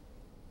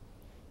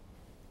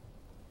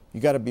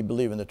 You got to be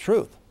believing the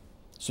truth.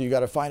 So you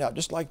got to find out,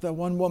 just like that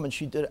one woman,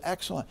 she did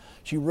excellent.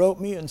 She wrote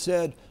me and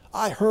said,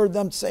 I heard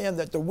them saying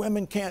that the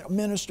women can't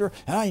minister,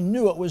 and I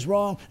knew it was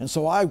wrong, and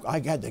so I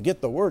had to get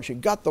the word. She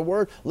got the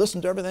word,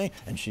 listened to everything,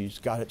 and she's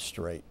got it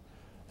straight.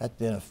 That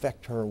didn't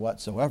affect her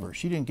whatsoever.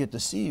 She didn't get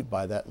deceived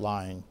by that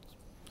lying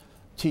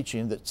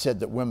teaching that said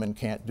that women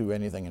can't do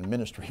anything in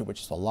ministry,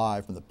 which is a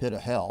lie from the pit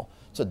of hell.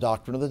 It's a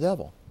doctrine of the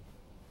devil.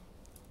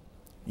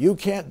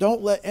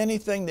 Don't let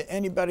anything that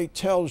anybody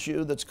tells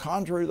you that's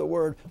contrary to the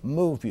word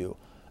move you.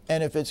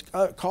 And if it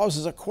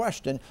causes a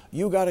question,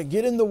 you got to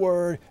get in the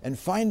word and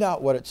find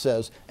out what it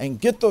says and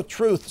get the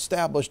truth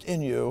established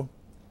in you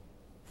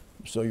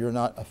so you're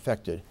not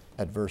affected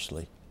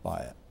adversely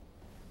by it.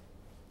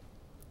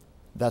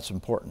 That's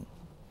important.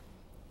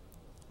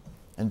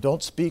 And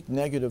don't speak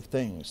negative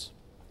things.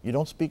 You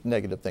don't speak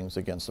negative things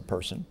against the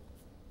person.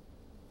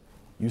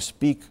 You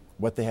speak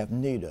what they have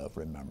need of,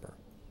 remember.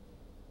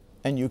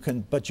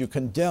 And but you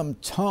condemn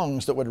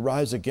tongues that would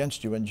rise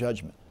against you in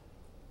judgment.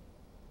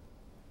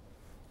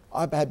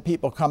 I've had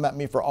people come at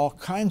me for all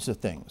kinds of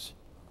things.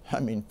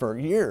 I mean, for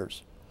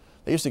years.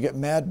 They used to get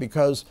mad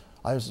because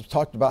I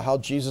talked about how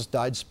Jesus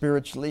died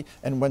spiritually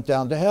and went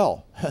down to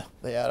hell.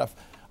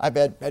 I've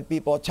had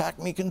people attack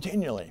me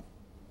continually.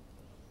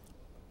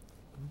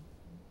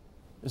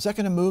 Is that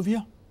going to move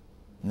you?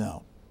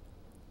 No.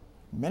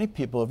 Many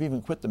people have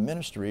even quit the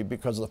ministry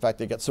because of the fact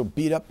they got so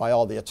beat up by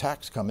all the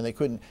attacks coming,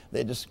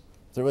 they just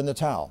threw in the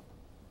towel.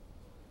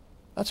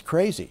 That's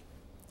crazy.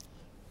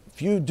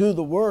 If you do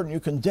the word and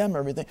you condemn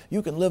everything,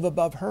 you can live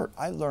above hurt.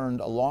 I learned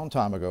a long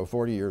time ago,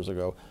 40 years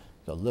ago,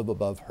 to live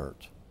above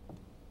hurt.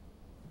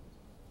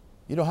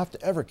 You don't have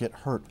to ever get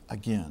hurt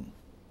again.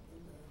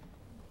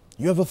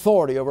 You have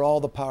authority over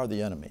all the power of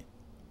the enemy.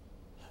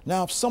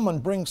 Now, if someone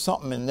brings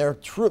something and they're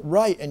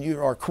right and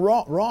you are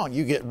wrong,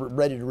 you get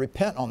ready to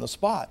repent on the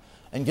spot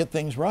and get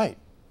things right.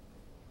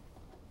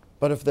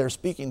 But if they're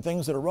speaking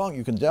things that are wrong,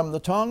 you condemn the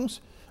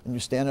tongues and you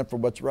stand up for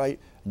what's right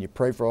and you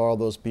pray for all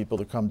those people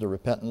to come to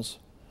repentance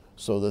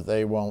so that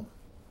they won't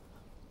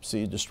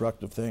see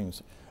destructive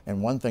things.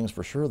 And one thing's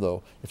for sure,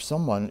 though, if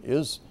someone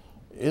is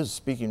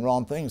speaking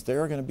wrong things,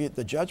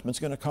 the judgment's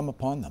going to come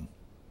upon them.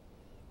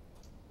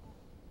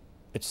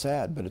 It's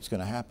sad, but it's going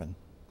to happen.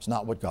 It's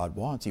not what God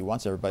wants. He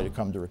wants everybody to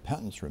come to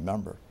repentance,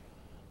 remember.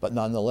 But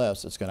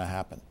nonetheless, it's going to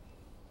happen.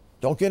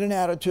 Don't get an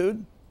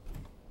attitude.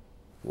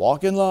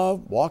 Walk in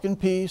love. Walk in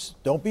peace.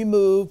 Don't be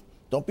moved.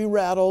 Don't be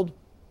rattled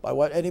by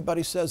what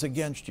anybody says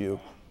against you.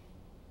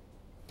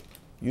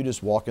 You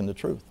just walk in the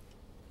truth.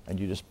 And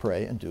you just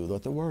pray and do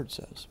what the Word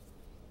says.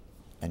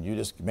 And you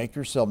just make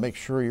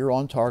sure you're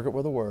on target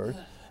with the Word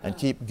and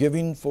keep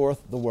giving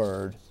forth the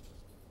Word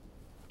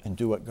and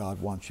do what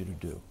God wants you to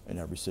do in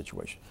every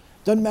situation.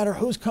 Doesn't matter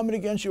who's coming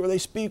against you or they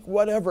speak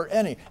whatever,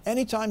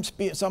 anytime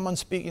someone's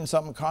speaking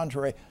something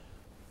contrary,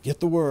 get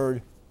the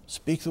Word,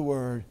 speak the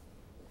Word,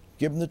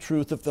 give them the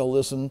truth if they'll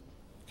listen,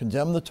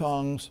 condemn the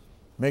tongues,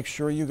 make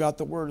sure you got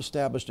the Word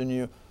established in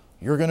you.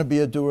 You're going to be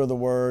a doer of the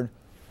Word.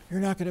 You're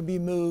not going to be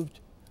moved,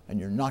 and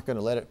you're not going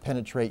to let it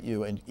penetrate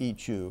you and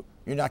eat you.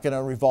 You're not going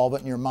to revolve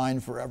it in your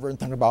mind forever and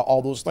think about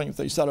all those things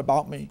they said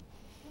about me.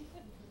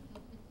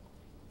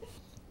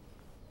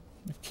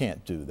 You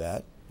can't do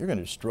that. You're going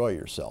to destroy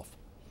yourself.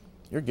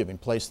 You're giving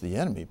place to the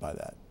enemy by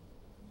that.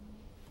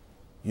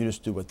 You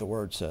just do what the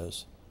Word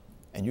says.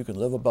 And you can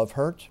live above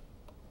hurt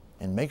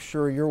and make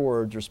sure your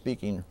words are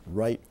speaking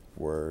right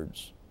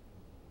words.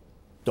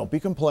 Don't be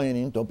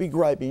complaining. Don't be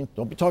griping.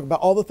 Don't be talking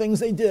about all the things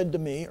they did to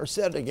me or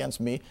said against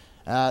me.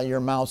 Your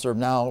mouths are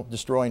now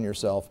destroying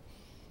yourself.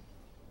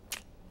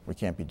 We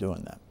can't be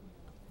doing that.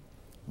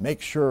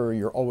 Make sure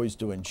you're always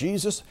doing.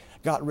 Jesus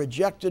got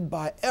rejected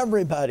by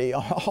everybody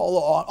on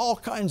all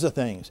kinds of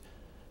things.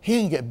 He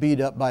didn't get beat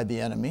up by the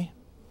enemy.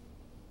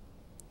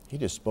 He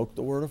just spoke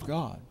the Word of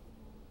God.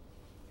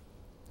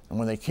 And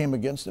when they came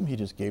against him, he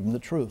just gave them the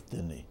truth,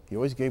 didn't he? He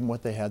always gave them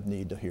what they had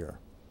need to hear.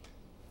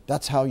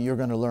 That's how you're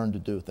going to learn to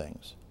do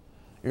things.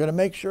 You're going to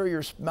make sure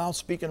your mouth's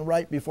speaking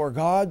right before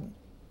God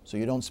So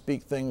you don't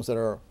speak things that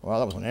are, well,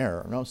 that was an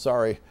error. No,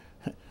 sorry.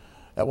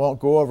 That won't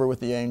go over with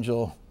the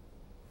angel.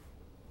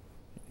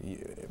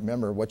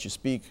 Remember, what you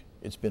speak,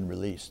 it's been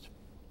released.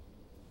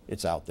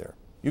 It's out there.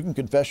 You can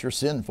confess your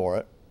sin for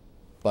it,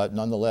 but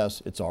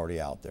nonetheless, it's already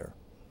out there.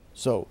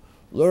 So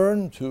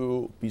learn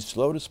to be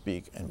slow to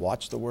speak and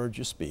watch the words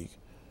you speak.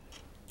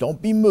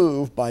 Don't be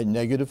moved by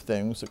negative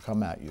things that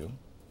come at you.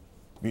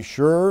 Be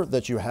sure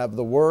that you have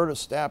the word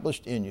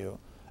established in you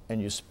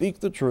and you speak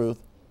the truth,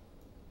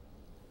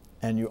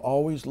 and you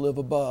always live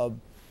above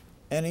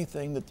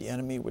anything that the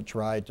enemy would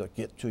try to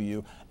get to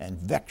you and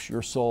vex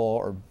your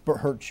soul or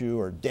hurt you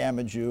or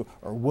damage you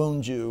or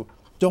wound you.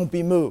 Don't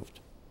be moved.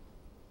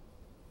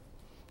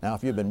 Now,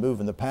 if you've been moved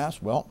in the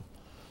past, well,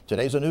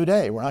 today's a new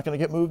day. We're not going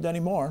to get moved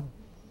anymore.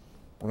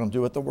 We're going to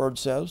do what the word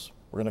says.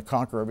 We're going to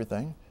conquer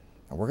everything.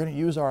 And we're going to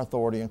use our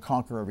authority and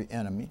conquer every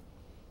enemy.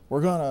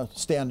 We're going to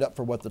stand up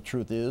for what the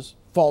truth is.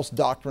 False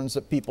doctrines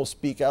that people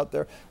speak out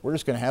there, we're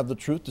just going to have the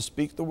truth to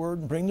speak the word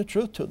and bring the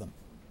truth to them.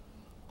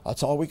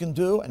 That's all we can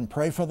do, and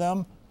pray for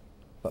them.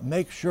 But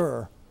make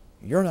sure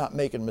you're not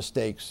making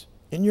mistakes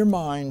in your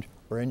mind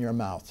or in your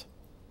mouth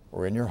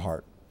or in your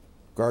heart.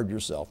 Guard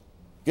yourself.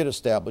 Get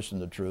established in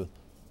the truth.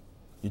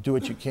 You do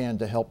what you can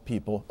to help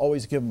people.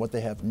 Always give them what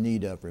they have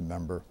need of,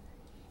 remember,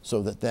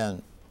 so that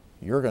then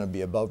you're going to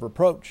be above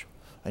reproach.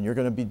 And you're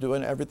going to be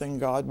doing everything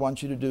God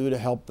wants you to do to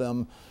help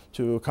them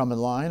to come in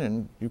line,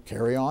 and you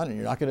carry on, and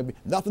you're not going to be,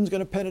 nothing's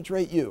going to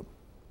penetrate you.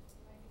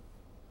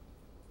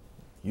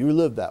 You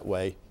live that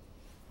way,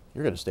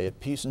 you're going to stay at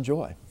peace and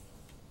joy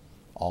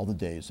all the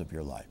days of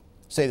your life.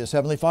 Say this: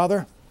 Heavenly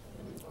Father,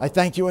 I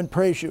thank you and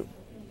praise you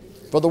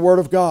for the Word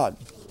of God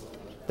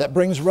that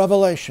brings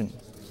revelation,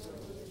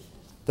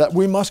 that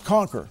we must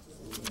conquer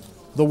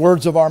the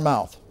words of our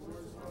mouth.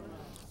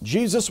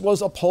 Jesus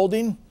was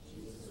upholding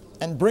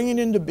and bringing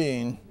into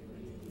being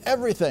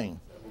everything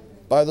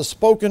by the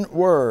spoken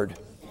word.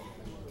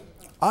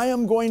 I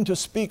am going to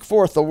speak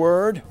forth the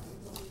word.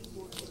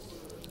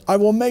 I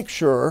will make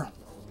sure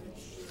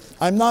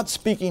I'm not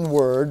speaking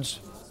words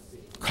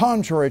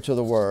contrary to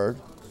the word.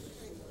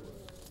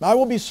 I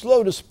will be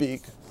slow to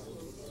speak.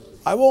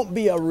 I won't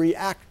be a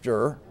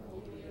reactor.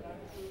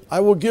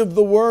 I will give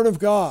the word of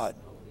God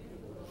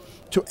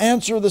to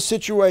answer the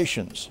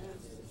situations.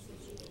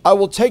 I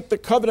will take the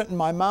covenant in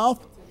my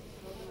mouth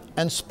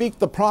and speak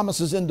the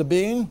promises into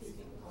being,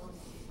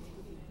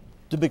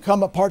 to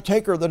become a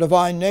partaker of the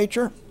divine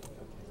nature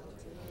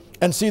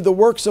and see the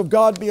works of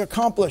God be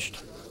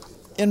accomplished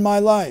in my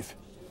life.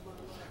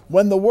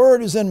 When the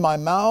word is in my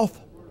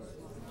mouth,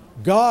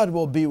 God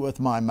will be with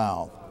my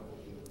mouth,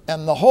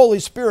 and the Holy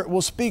Spirit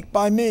will speak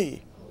by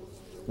me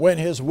when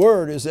His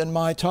word is in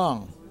my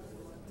tongue.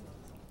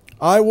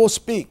 I will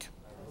speak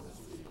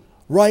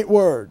right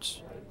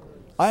words.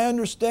 I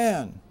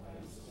understand.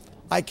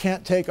 I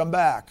can't take them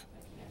back.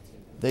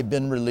 They've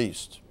been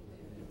released.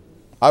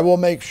 I will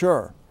make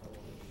sure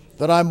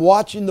that I'm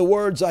watching the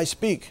words I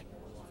speak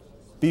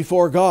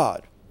before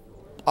God.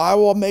 I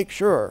will make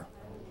sure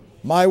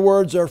my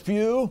words are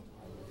few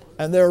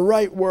and they're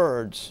right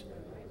words.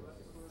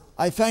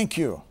 I thank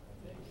you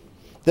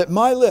that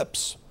my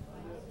lips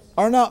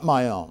are not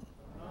my own.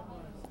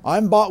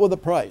 I'm bought with a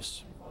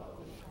price.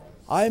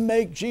 I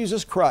make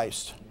Jesus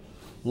Christ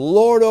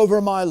Lord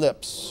over my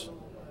lips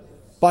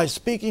by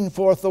speaking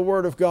forth the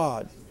word of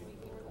God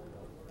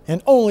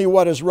and only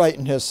what is right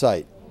in His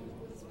sight.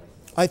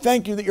 I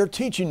thank you that you're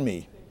teaching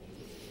me,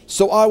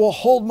 so I will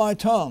hold my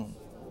tongue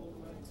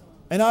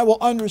and I will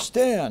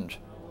understand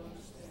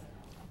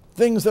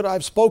things that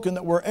I've spoken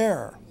that were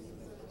error,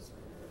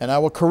 and I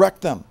will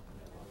correct them.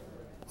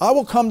 I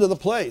will come to the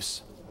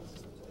place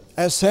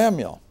as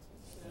Samuel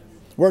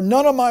where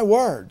none of my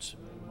words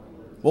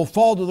will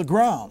fall to the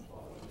ground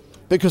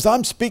because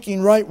I'm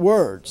speaking right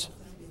words.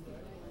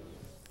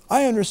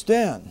 I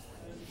understand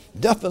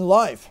death and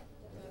life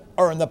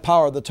are in the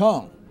power of the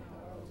tongue.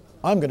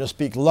 I'm going to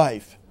speak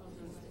life.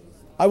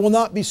 I will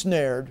not be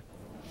snared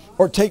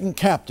or taken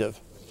captive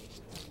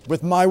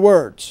with my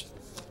words.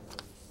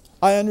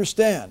 I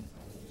understand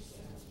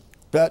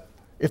that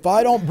if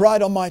I don't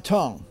bridle my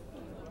tongue,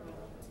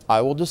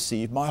 I will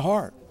deceive my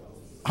heart.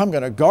 I'm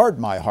going to guard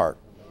my heart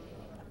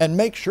and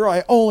make sure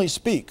I only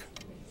speak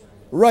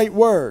right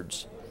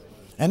words.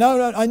 And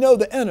I know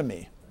the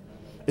enemy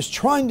is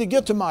trying to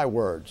get to my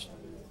words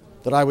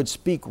that I would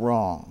speak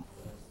wrong.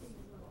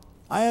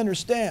 I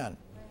understand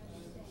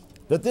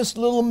that this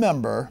little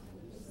member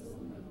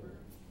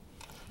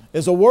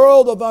is a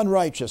world of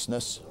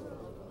unrighteousness,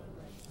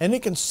 and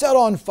it can set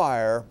on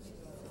fire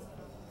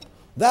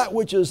that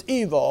which is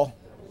evil,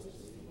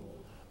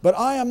 but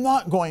I am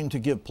not going to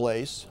give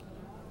place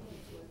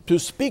to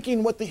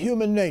speaking what the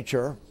human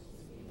nature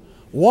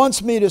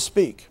wants me to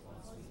speak.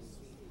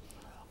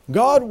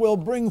 God will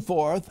bring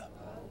forth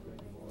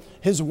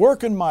His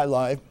work in my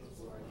life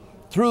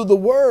through the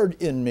Word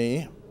in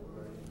me,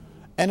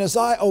 and as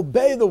I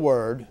obey the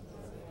Word,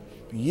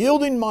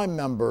 yielding my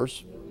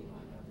members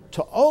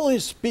to only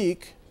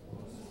speak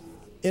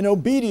in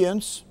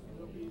obedience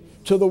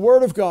to the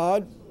Word of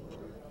God,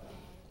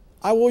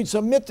 I will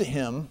submit to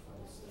Him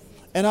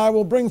and I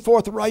will bring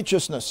forth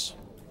righteousness,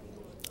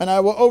 and I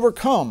will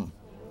overcome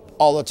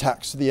all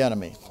attacks of the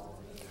enemy.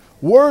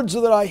 Words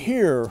that I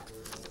hear,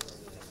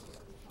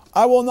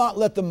 I will not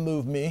let them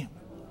move me.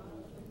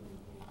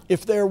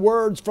 If they're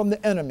words from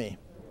the enemy,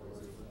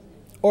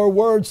 or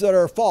words that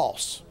are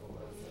false,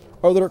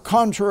 or that are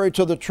contrary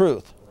to the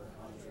truth,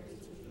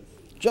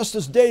 just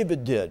as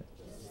David did,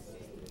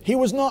 he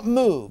was not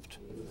moved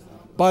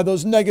by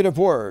those negative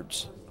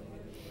words.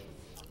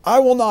 I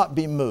will not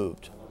be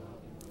moved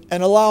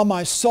and allow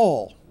my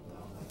soul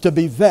to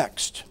be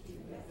vexed.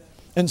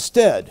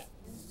 Instead,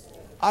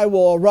 I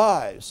will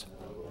arise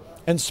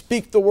and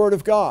speak the word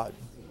of God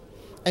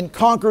and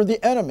conquer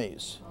the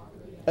enemies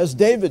as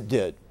David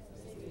did.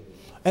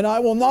 And I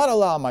will not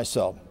allow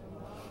myself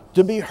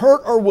to be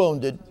hurt or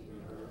wounded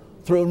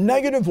through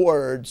negative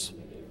words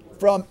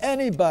from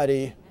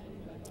anybody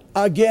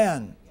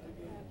again.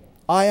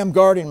 I am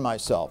guarding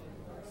myself.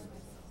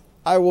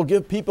 I will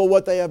give people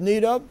what they have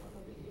need of.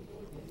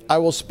 I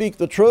will speak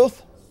the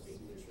truth.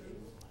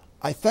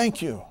 I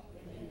thank you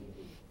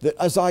that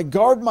as I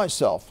guard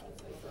myself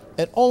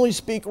and only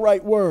speak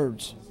right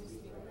words,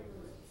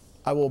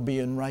 I will be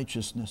in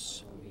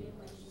righteousness.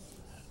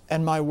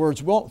 And my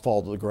words won't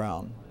fall to the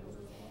ground.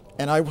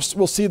 And I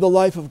will see the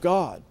life of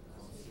God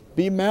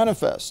be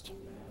manifest.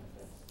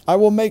 I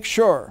will make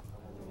sure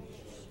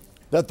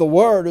that the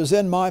word is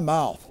in my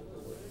mouth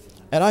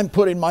and I'm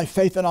putting my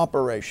faith in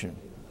operation,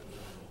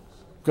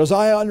 because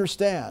I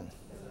understand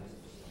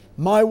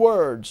my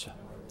words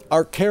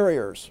are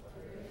carriers.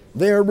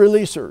 They are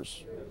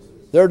releasers.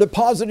 They're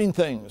depositing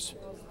things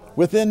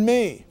within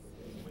me,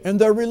 and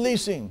they're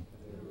releasing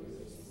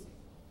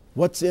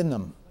what's in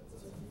them.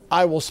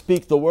 I will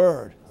speak the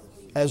word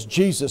as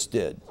Jesus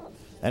did,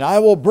 and I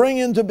will bring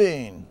into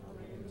being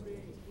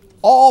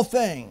all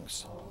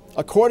things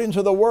according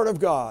to the word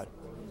of God,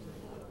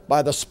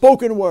 by the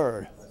spoken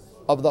word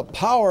of the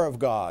power of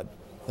God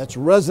that's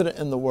resident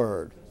in the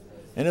word.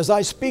 And as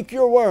I speak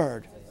your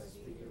word,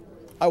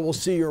 I will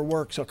see your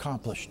works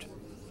accomplished.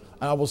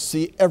 And I will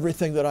see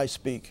everything that I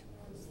speak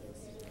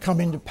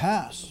coming to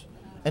pass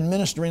and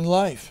ministering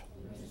life.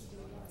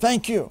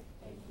 Thank you.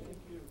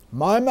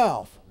 My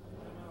mouth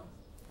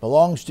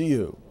belongs to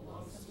you.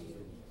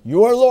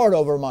 You are Lord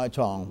over my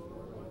tongue.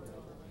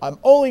 I'm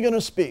only going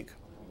to speak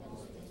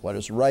what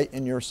is right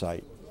in your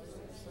sight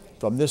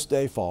from this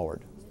day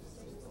forward.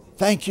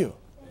 Thank you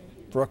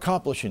for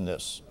accomplishing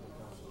this,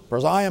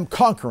 because I am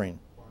conquering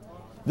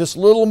this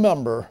little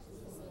member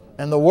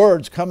and the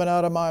words coming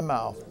out of my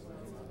mouth.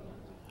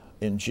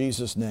 In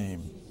Jesus'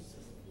 name,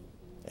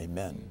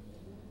 amen.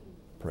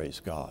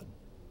 Praise God.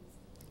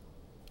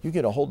 You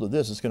get a hold of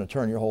this, it's going to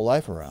turn your whole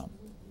life around.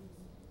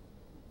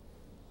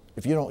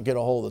 If you don't get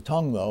a hold of the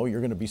tongue, though,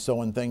 you're going to be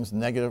sowing things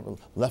negative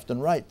left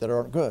and right that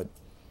aren't good.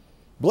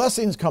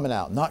 Blessings coming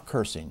out, not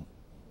cursing.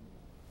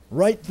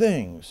 Right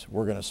things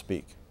we're going to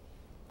speak.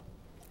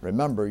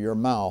 Remember, your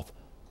mouth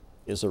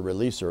is a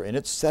releaser, and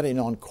it's setting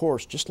on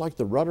course just like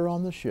the rudder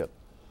on the ship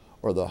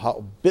or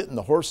the bit in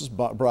the horse's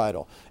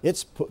bridle.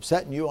 It's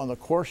setting you on the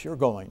course you're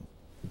going.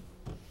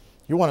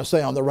 You want to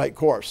stay on the right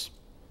course.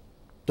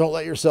 Don't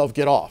let yourself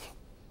get off.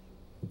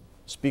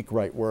 Speak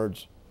right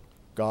words.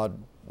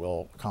 God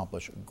will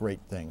accomplish great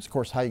things. Of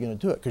course, how are you going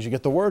to do it? Because you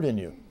get the word in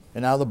you.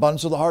 And out of the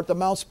abundance of the heart, the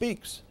mouth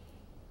speaks.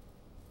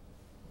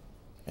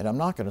 And I'm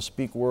not going to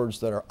speak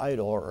words that are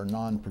idle or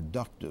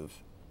non-productive,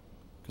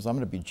 because I'm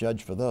going to be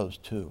judged for those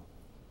too.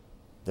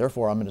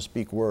 Therefore, I'm going to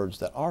speak words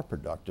that are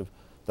productive,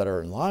 that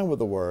are in line with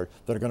the word,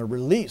 that are going to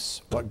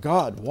release what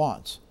God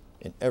wants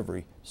in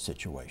every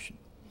situation.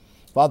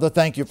 Father,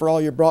 thank you for all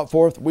you brought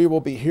forth. We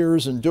will be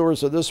hearers and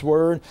doers of this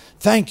word.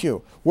 Thank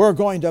you. We're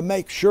going to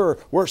make sure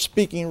we're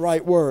speaking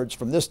right words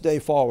from this day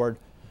forward.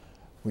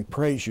 We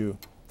praise you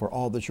for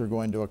all that you're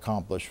going to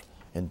accomplish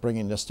in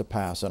bringing this to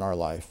pass in our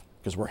life,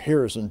 because we're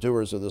hearers and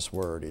doers of this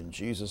word. In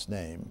Jesus'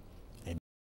 name.